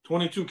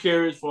 22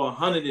 carries for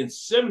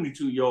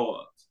 172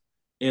 yards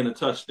and a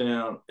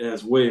touchdown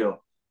as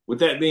well. With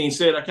that being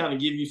said, I kind of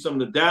give you some of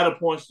the data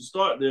points to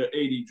start there,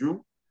 AD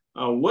Drew.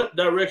 What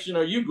direction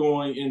are you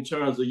going in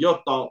terms of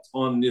your thoughts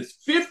on this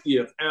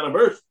 50th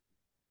anniversary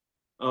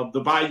of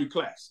the Bayou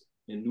Classic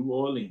in New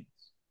Orleans?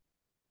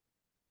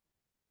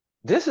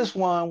 This is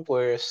one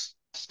where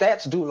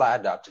stats do lie,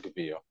 Dr.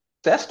 Cavil.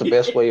 That's the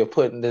best way of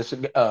putting this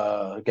game.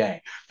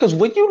 Because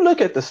when you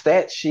look at the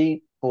stat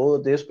sheet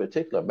for this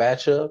particular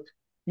matchup,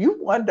 you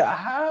wonder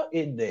how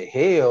in the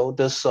hell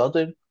does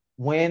Southern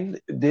win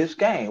this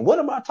game? What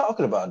am I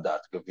talking about,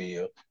 Dr.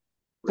 Cavil?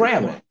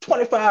 Grambling,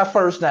 25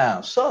 first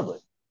downs. Southern,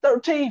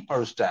 13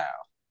 first downs.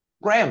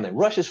 Grambling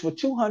rushes for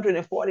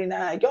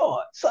 249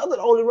 yards. Southern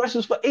only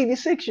rushes for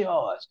 86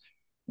 yards.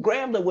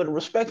 Grambling with a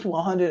respectable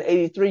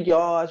 183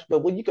 yards, but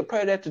when you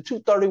compare that to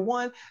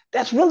 231,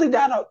 that's really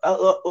not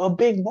a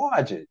big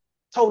margin.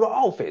 Total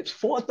offense,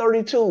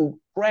 432,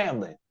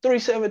 Grambling,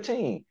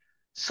 317.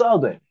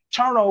 Southern,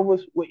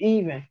 turnovers were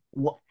even,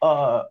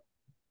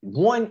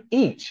 one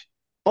each.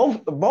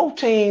 Both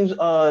teams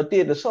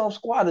did the sum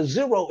squad of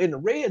 0 in the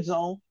red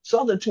zone.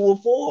 Southern 2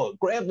 of 4,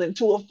 Grambling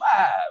 2 of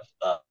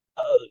 5.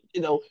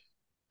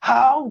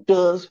 How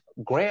does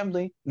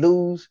Grambling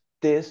lose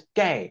this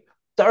game?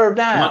 Third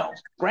down,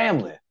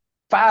 Grambling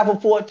 5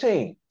 of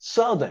 14,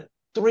 Southern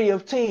 3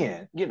 of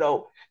 10.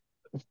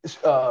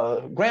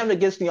 Grambling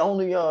gets the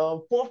only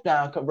fourth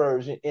down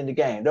conversion in the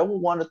game. There were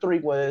 1 of 3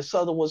 where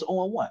Southern was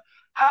 0-1.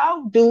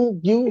 How do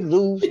you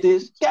lose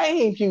this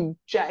game, Hugh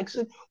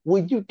Jackson,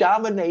 when you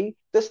dominate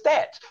the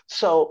stats?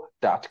 So,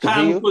 Dr.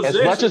 Cavil, as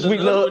much as we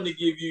love to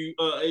give you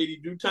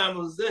 80 do time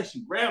of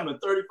possession, Grambling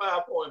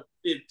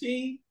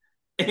 35.15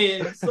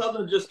 and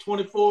Southern just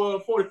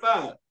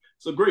 24.45.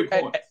 So great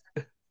point.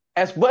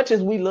 As much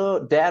as we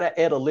love data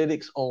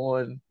analytics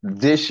on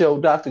this show,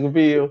 Dr.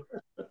 Cavil,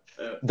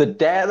 the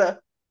data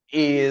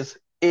is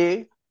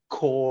incorrect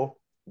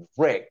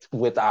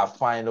with our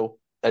final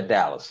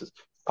analysis.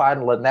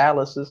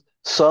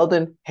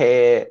 Southern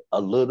had a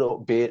little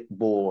bit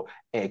more,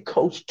 and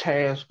Coach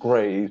Terrence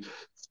Graves,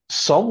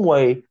 some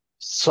way,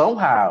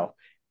 somehow,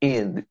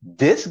 in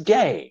this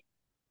game,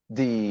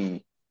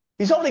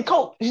 he's only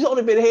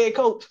been head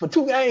coach for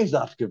 2 games,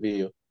 Dr.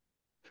 Cavil.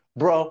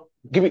 Bro,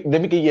 let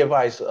me give you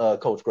advice,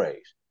 Coach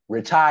Graves.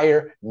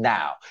 Retire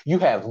now. You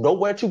have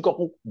nowhere to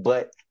go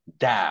but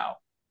down.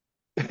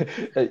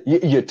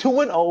 You're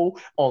 2-0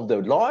 on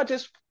the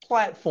largest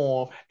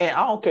platform, and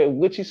I don't care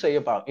what you say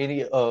about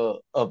any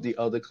of the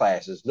other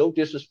classes. No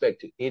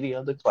disrespect to any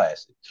other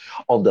classes.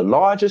 On the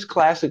largest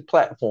classic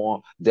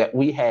platform that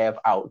we have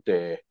out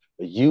there,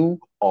 you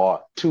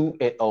are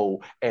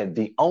 2-0, and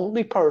the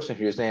only person,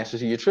 here's the answer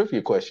to your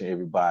trivia question,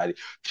 everybody,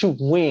 to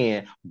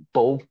win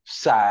both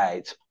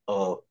sides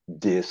of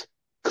this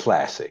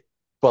classic.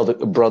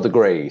 Brother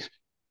Graves,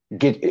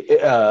 get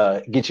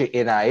your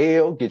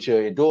NIL, get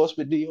your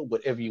endorsement deal,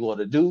 whatever you want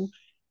to do,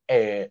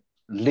 and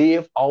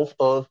live off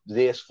of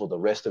this for the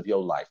rest of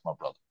your life, my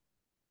brother.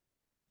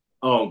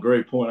 Oh,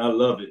 great point. I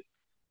love it.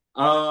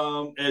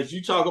 As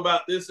you talk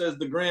about this as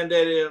the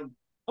granddaddy of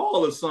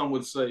all, as some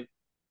would say,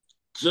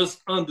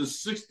 just under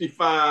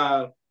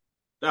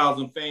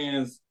 65,000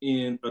 fans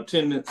in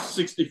attendance,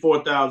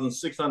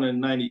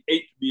 64,698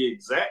 to be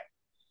exact.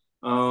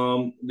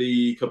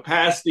 The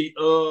capacity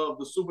of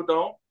the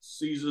Superdome,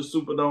 Caesar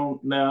Superdome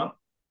now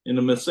in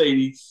the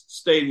Mercedes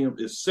Stadium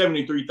is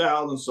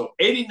 73,000. So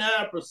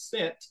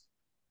 89%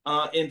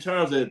 in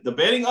terms of the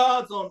betting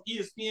odds on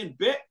ESPN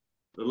Bet.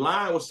 The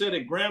line was set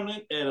at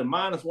Grambling at a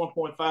minus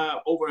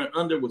 1.5. Over and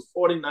under was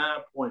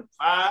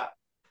 49.5.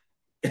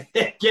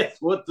 Guess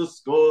what the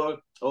score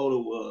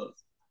total was?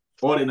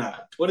 49.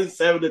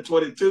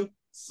 27-22.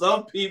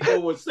 Some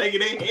people were shaking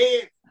their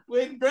heads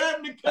when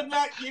Grambling could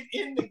not get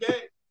in the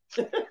game.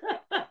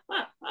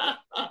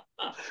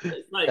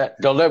 Like,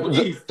 don't let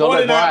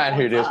Brian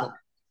hear this one.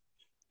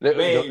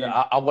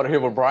 I want to hear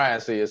what Brian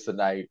says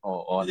tonight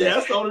on that.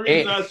 That's the only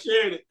reason I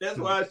shared it. That's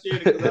why I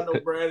shared it, because I know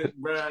Brian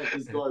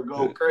is going to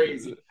go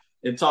crazy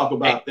and talk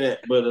about that.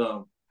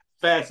 But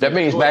that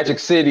means Magic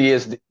City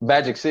is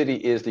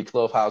the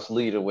clubhouse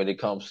leader when it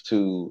comes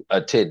to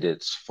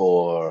attendance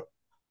for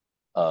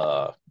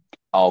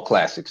all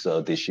classics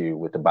this year,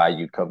 with the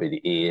Bayou coming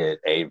in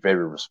a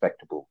very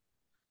respectable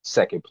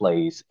second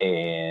place,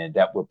 and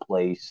that would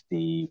place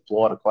the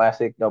Florida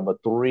Classic number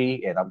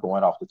 3. And I'm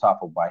going off the top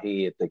of my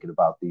head thinking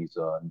about these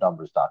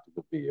numbers, Dr.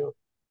 Cavil.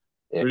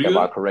 Am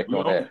I correct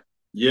on that?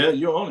 Yeah,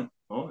 you're on it.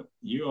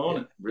 You're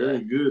on it. Very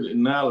good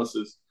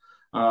analysis.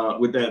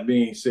 With that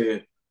being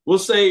said, we'll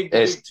say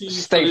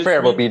State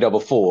Fair will be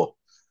number 4.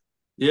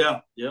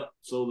 Yeah.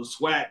 So the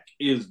SWAC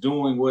is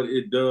doing what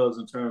it does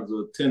in terms of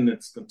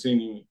attendance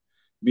continuing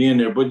being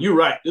there. But you're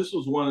right. This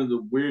was one of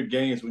the weird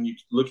games when you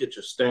look at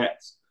your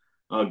stats.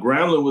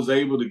 Grambling was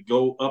able to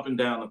go up and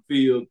down the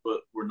field, but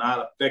were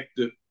not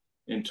effective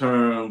in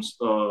terms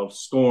of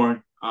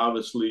scoring.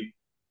 Obviously,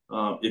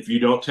 if you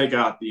don't take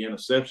out the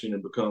interception,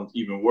 it becomes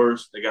even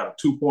worse. They got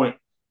a 2-point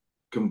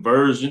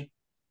conversion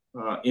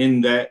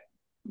in that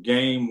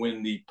game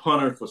when the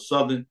punter for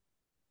Southern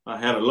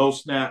had a low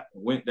snap,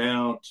 went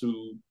down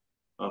to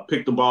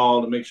pick the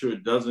ball to make sure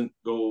it doesn't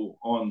go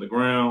on the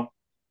ground.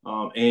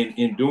 And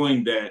in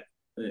doing that,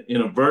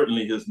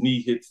 inadvertently, his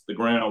knee hits the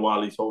ground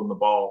while he's holding the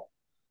ball.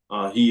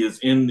 He is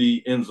in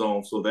the end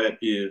zone, so that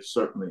is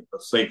certainly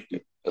a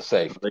safety. A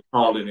safety. They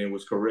called it and it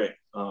was correct.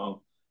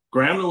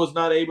 Grambling was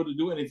not able to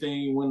do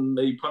anything when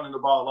they punted the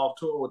ball off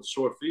to him with the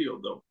short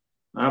field, though,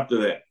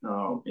 after that.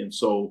 And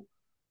so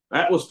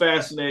that was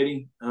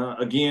fascinating.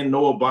 Again,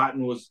 Noah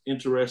Botten was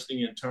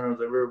interesting in terms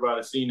of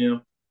everybody seen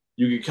him.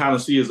 You could kind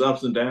of see his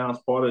ups and downs.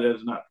 Part of that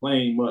is not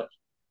playing much.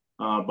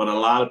 But a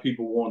lot of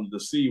people wanted to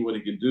see what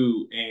he could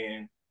do.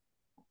 And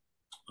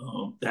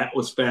that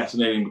was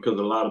fascinating because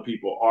a lot of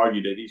people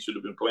argue that he should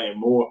have been playing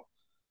more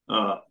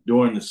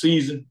during the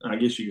season. I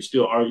guess you could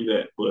still argue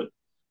that, but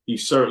he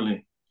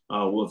certainly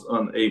was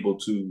unable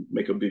to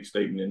make a big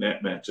statement in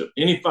that matchup.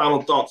 Any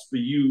final thoughts for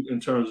you in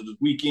terms of this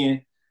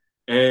weekend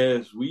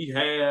as we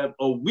have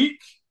a week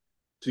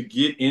to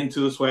get into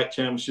the SWAC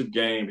championship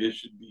game? It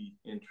should be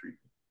intriguing.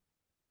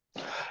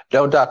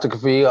 No, Dr.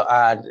 Cavil,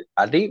 I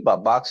need my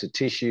box of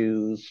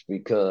tissues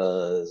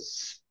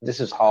because this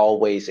is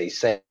always a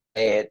sad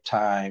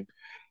time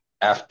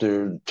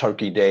after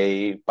Turkey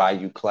Day,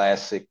 Bayou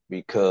Classic,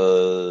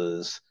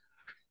 because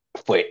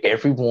for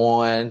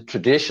everyone,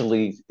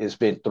 traditionally, it's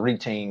been 3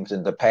 teams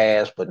in the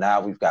past, but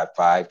now we've got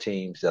 5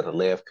 teams that are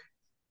left.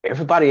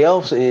 Everybody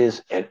else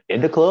is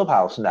in the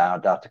clubhouse now,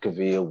 Dr.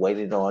 Cavil,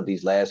 waiting on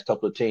these last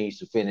couple of teams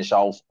to finish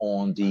off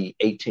on the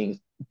 18th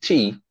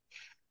tee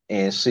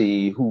and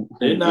see who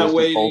they're not is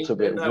waiting, the ultimate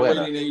they're not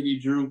winner. waiting,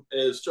 AD Drew.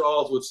 As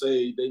Charles would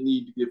say, they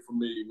need to get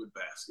familiar with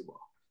basketball.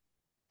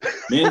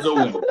 Men's or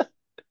women.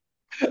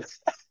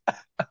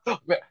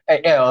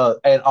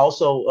 And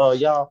also,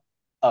 y'all,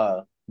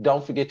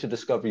 don't forget to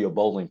discover your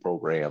bowling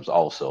programs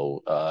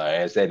also,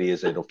 as that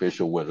is an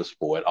official winter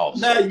sport also.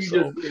 Now you just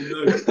you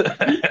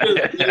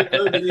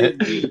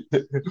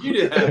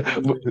didn't have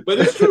to, but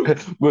it's true.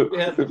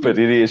 But it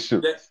is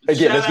true.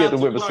 Again, let's get the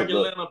women's Clark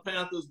Atlanta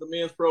Panthers, the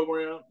men's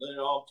program. They're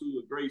off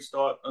to a great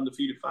start,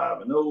 undefeated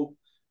 5-0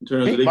 in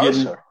terms of they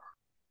getting.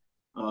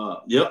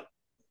 Yep,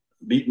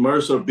 beat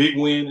Mercer, big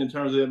win in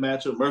terms of that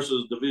matchup.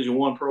 Mercer's Division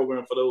I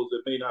program. For those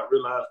that may not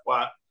realize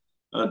why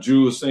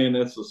Drew is saying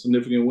that's a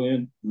significant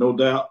win, no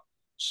doubt.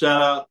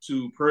 Shout out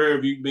to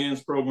Prairie View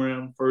men's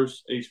program,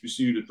 first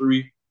HBCU to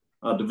 3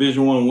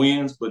 Division I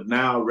wins, but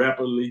now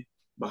rapidly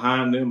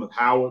behind them with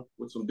Howard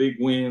with some big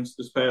wins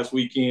this past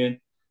weekend.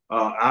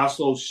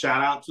 Also,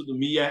 shout out to the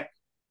MEAC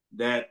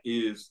that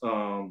is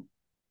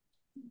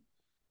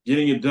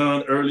getting it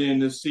done early in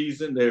this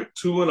season. They're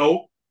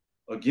 2-0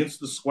 against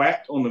the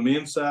SWAC on the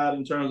men's side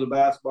in terms of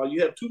basketball.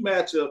 You have 2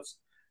 matchups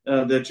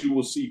that you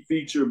will see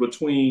feature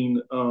between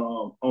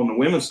on the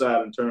women's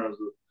side in terms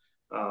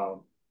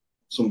of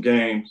some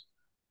games.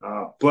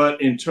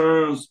 But in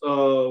terms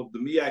of the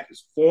MEAC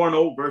is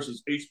 4-0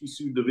 versus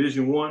HBCU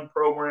Division I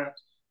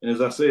programs. And as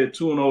I said,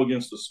 2-0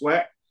 against the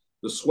SWAC.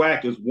 The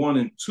SWAC is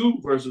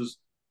 1-2 versus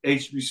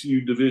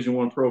HBCU Division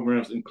I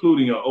programs,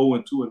 including a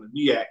 0-2 in the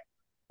MEAC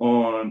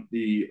on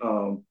the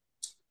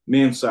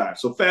men's side.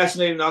 So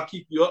fascinating. I'll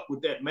keep you up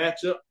with that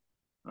matchup.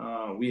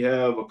 We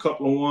have a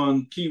couple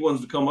of key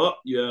ones to come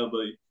up. You have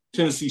a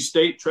Tennessee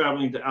State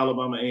traveling to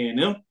Alabama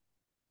A&M.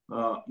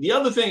 The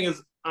other thing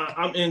is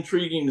I'm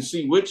intriguing to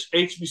see which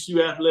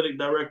HBCU athletic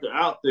director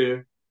out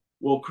there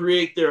will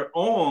create their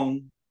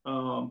own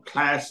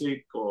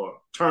classic or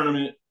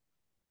tournament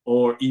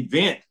or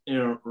event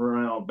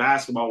around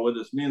basketball, whether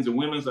it's men's and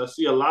women's. I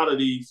see a lot of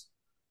these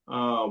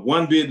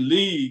one-bid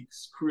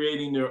leagues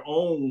creating their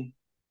own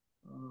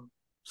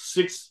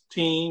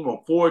 6-team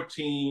or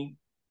 4-team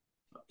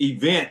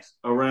event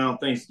around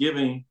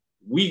Thanksgiving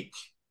week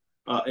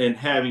and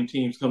having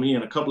teams come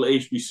in. A couple of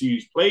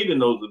HBCUs played in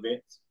those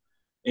events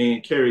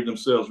and carried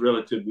themselves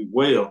relatively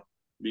well.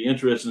 Be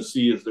interesting to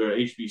see is there an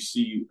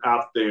HBCU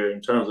out there in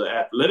terms of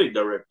athletic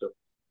director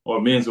or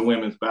men's and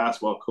women's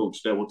basketball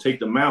coach that will take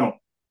the mantle,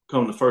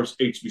 become the first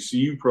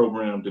HBCU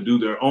program to do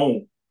their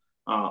own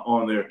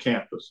on their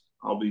campus.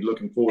 I'll be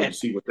looking forward to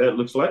see what that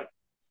looks like.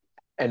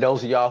 And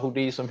those of y'all who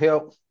need some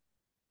help,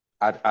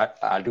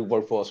 I do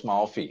work for a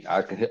small fee.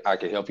 I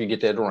can help you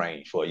get that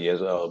arranged for you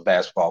as a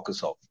basketball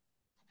consultant.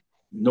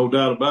 No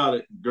doubt about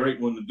it. Great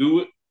one to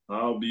do it.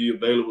 I'll be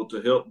available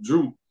to help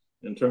Drew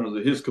in terms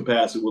of his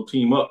capacity. We'll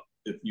team up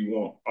if you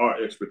want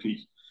our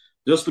expertise.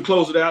 Just to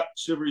close it out,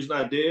 Chivalry's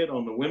not dead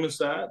on the women's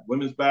side.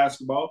 Women's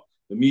basketball,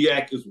 the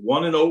MEAC is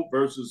 1-0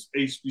 versus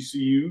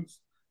HBCUs.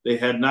 They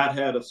had not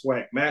had a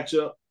SWAC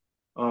matchup.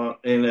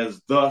 And as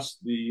thus,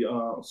 the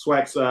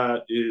SWAC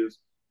side is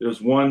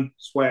there's one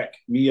SWAC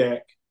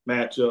MEAC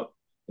matchup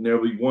and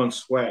there'll be one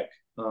SWAC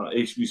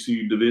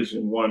HBCU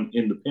Division I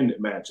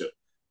independent matchup.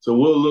 So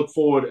we'll look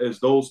forward as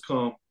those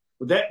come.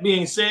 With that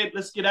being said,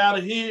 let's get out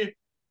of here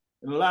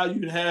and allow you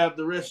to have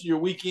the rest of your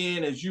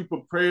weekend as you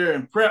prepare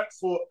and prep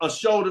for a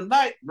show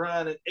tonight.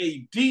 Brian and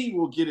AD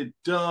will get it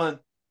done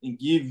and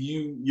give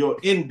you your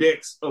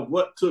index of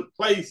what took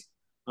place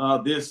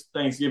this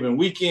Thanksgiving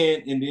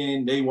weekend, and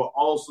then they will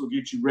also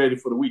get you ready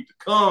for the week to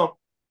come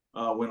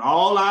when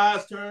all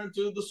eyes turn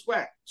to the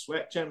SWAC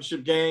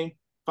championship game.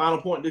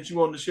 Final point that you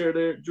wanted to share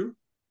there, Drew?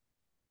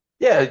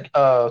 Yeah,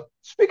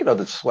 speaking of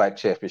the SWAC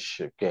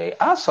championship game,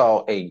 I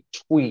saw a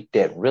tweet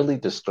that really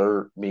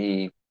disturbed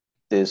me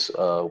this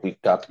week,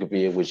 Dr.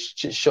 Cavil, which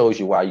just shows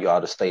you why you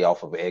ought to stay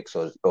off of X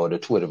or the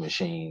Twitter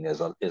machine,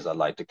 as I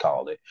like to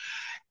call it.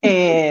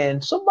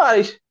 And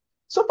somebody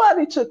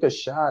took a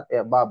shot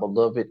at my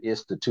beloved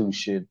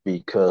institution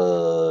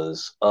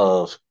because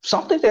of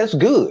something that's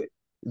good.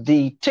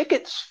 The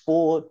tickets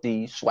for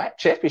the SWAC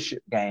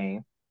championship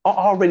game are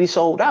already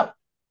sold out.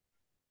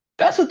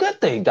 That's a good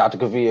thing, Dr.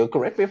 Cavil.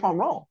 Correct me if I'm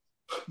wrong.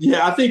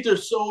 Yeah, I think they're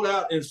sold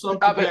out in some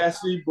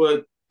capacity,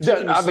 but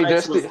I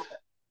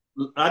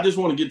just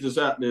want to get this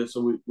out there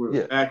so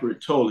we're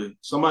accurate totally.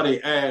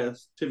 Somebody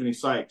asked Tiffany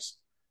Sykes,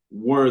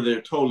 were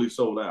they totally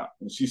sold out?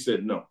 And she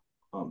said no.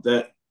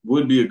 That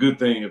would be a good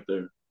thing if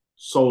they're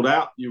sold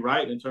out. You're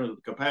right in terms of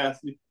the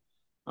capacity.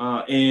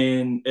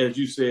 And as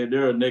you said,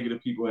 there are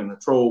negative people in the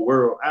troll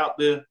world out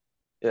there.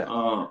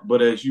 Yeah.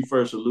 But as you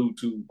first allude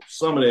to,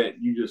 some of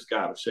that you just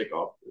got to shake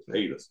off the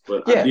haters.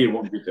 But I did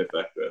want to get that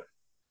fact there.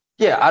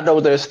 Yeah, I know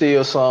there's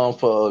still some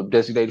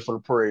designated for the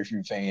Prairie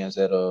View fans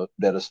that are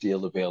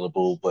still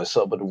available, but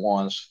some of the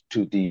ones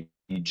to the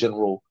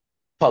general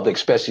public,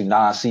 especially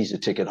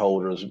non-season ticket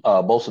holders,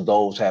 most of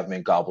those have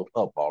been gobbled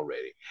up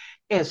already.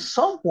 And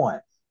someone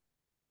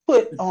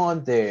put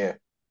on there,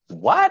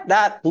 why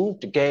not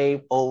move the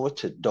game over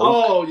to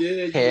Doak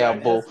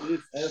Campbell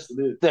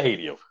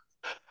Stadium?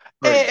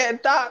 Right. And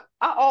I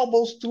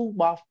almost threw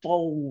my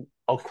phone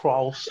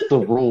across the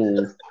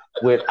room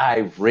when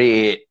I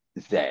read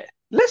that.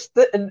 Let's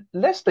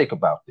think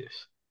about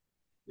this.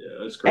 Yeah,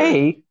 that's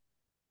great.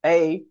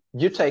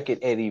 You're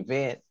taking an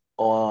event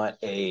on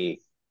a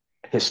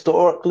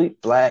historically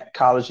Black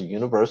college and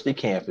university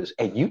campus,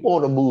 and you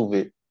want to move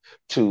it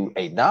to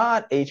a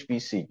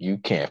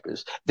non-HBCU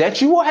campus that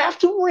you will have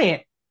to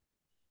rent,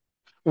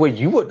 where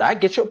you will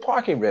not get your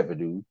parking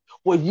revenue,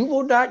 where you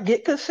will not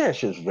get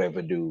concessions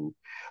revenue,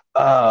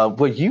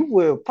 where you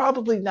will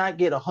probably not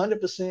get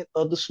 100%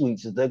 of the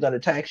suites. They're going to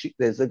tax you.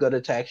 They're going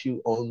to tax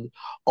you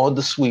on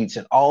the suites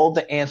and all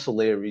the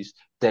ancillaries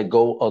that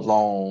go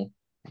along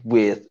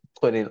with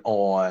putting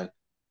on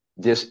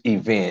this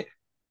event,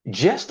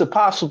 just to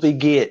possibly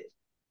get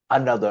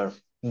another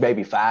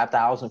maybe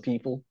 5,000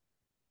 people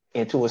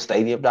into a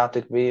stadium,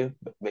 Dr. Cavil,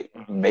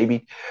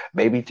 maybe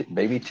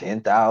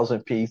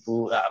 10,000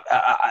 people,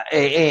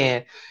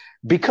 and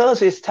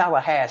because it's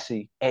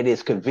Tallahassee and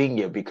it's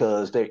convenient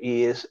because there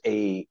is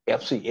a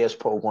FCS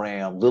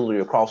program literally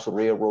across the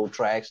railroad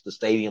tracks. The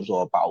stadiums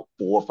are about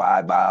 4 or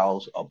 5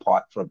 miles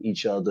apart from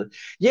each other.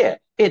 Yeah,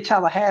 in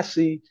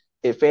Tallahassee,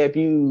 in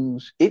Fairview,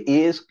 it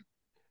is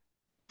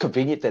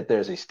convenient that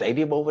there's a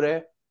stadium over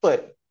there,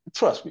 but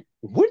trust me,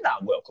 we're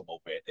not welcome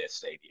over at that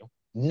stadium.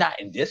 Not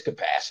in this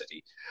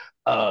capacity.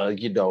 We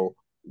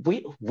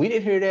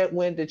didn't hear that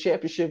when the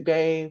championship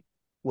game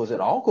was at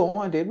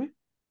Alcorn, did we?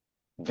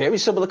 Very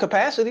similar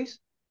capacities.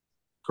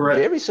 Correct.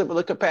 Very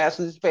similar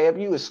capacities.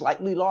 Fairview is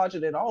slightly larger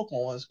than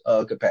Alcorn's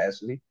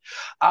capacity.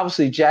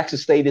 Obviously, Jackson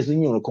State is a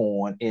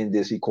unicorn in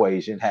this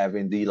equation,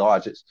 having the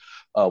largest,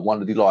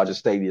 one of the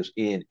largest stadiums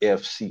in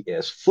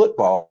FCS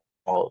football.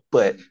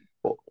 But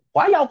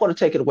why y'all want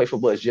to take it away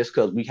from us just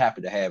because we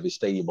happen to have a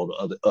stadium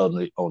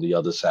on the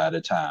other side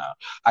of town?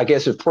 I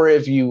guess if Prairie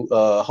View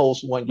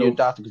hosts one year,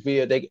 Dr.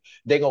 Cavil,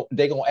 they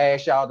gonna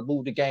ask y'all to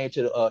move the game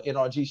to the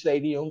NRG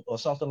Stadium or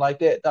something like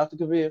that, Dr.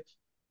 Cavil.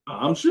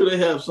 I'm sure they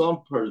have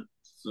some person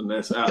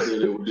that's out there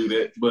that will do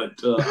that, but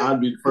I'd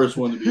be the first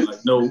one to be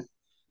like, no,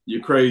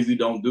 you're crazy,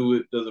 don't do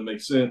it, doesn't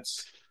make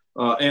sense.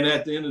 And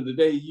at the end of the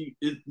day,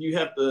 you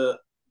have to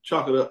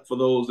chalk it up for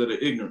those that are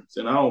ignorant.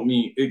 And I don't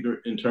mean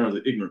ignorant in terms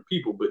of ignorant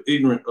people, but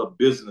ignorant of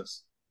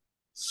business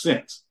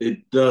sense.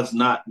 It does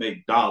not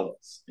make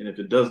dollars. And if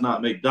it does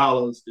not make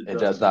dollars, it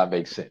does not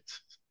make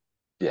sense.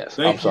 Yes,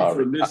 Thank you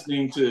for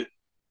listening to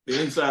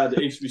the Inside the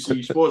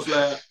HBCU Sports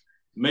Lab.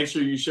 Make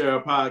sure you share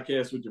our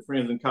podcast with your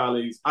friends and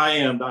colleagues. I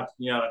am Dr.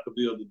 Kenyatta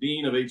Cavil, the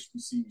Dean of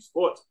HBCU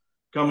Sports,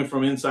 coming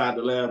from inside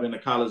the lab in the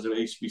College of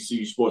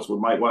HBCU Sports with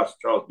Mike Watson,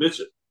 Charles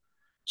Bishop.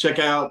 Check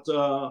out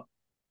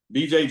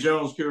BJ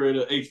Jones,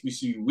 curator,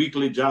 HBCU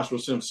Weekly, Joshua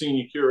Sims,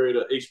 senior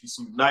curator,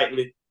 HBCU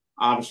Nightly.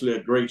 Obviously,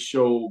 a great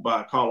show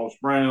by Carlos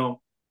Brown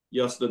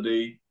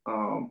yesterday.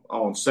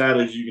 On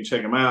Saturdays, you can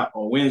check them out.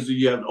 On Wednesday,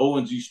 you have an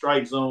ONG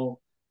Strike Zone.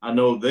 I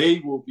know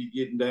they will be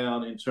getting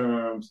down in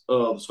terms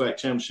of the SWAC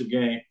championship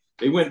game.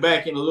 They went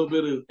back in a little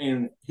bit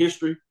in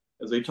history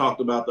as they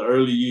talked about the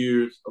early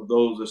years of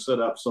those that set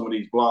up some of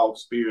these blog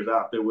spears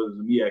out there, whether it's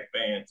the MEAC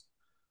fans,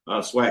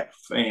 SWAC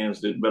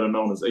fans, that better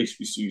known as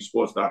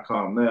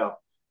HBCUsports.com now.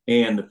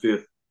 and the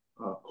fifth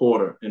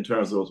quarter in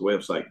terms of those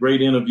websites.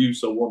 Great interview,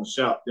 so I want to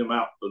shout them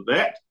out for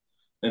that.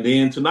 And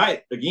then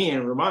tonight,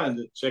 again,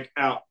 reminder, check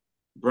out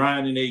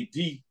Brian and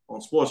AD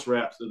on Sports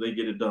Wraps so they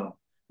get it done.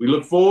 We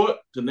look forward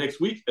to next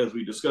week as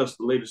we discuss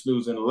the latest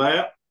news in the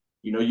lab.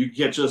 You know, you can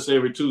catch us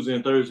every Tuesday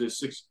and Thursday at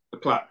 6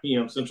 o'clock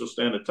p.m. Central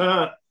Standard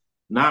Time,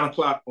 9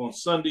 o'clock on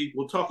Sunday.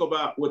 We'll talk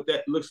about what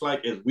that looks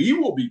like as we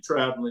will be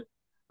traveling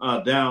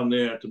down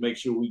there to make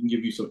sure we can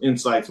give you some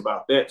insights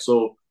about that.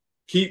 So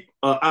keep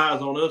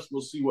eyes on us.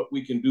 We'll see what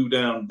we can do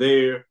down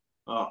there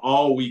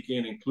all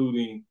weekend,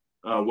 including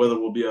whether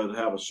we'll be able to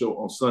have a show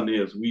on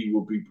Sunday as we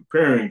will be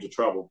preparing to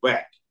travel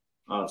back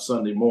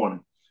Sunday morning.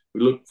 We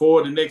look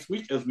forward to next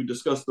week as we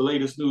discuss the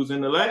latest news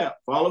in the lab.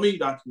 Follow me,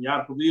 Dr.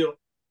 Kenyatta Cavil,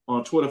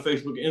 on Twitter,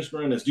 Facebook, and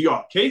Instagram. That's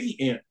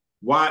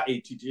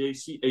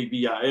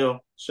DrKenYattacavil.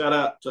 Shout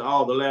out to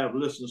all the lab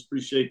listeners.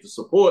 Appreciate the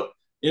support.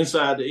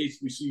 Inside the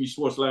HBCU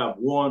Sports Lab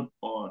 1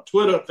 on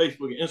Twitter,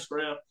 Facebook, and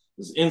Instagram.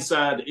 It's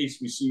Inside the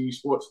HBCU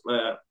Sports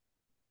Lab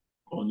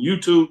on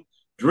YouTube.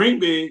 Dream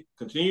big.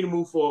 Continue to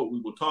move forward.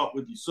 We will talk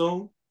with you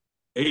soon.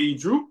 Hey,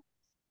 Drew.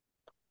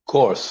 Of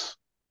course.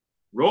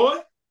 Roy.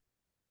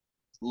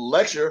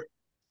 Lecture.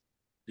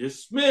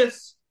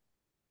 Dismiss.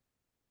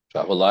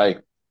 Travel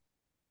light.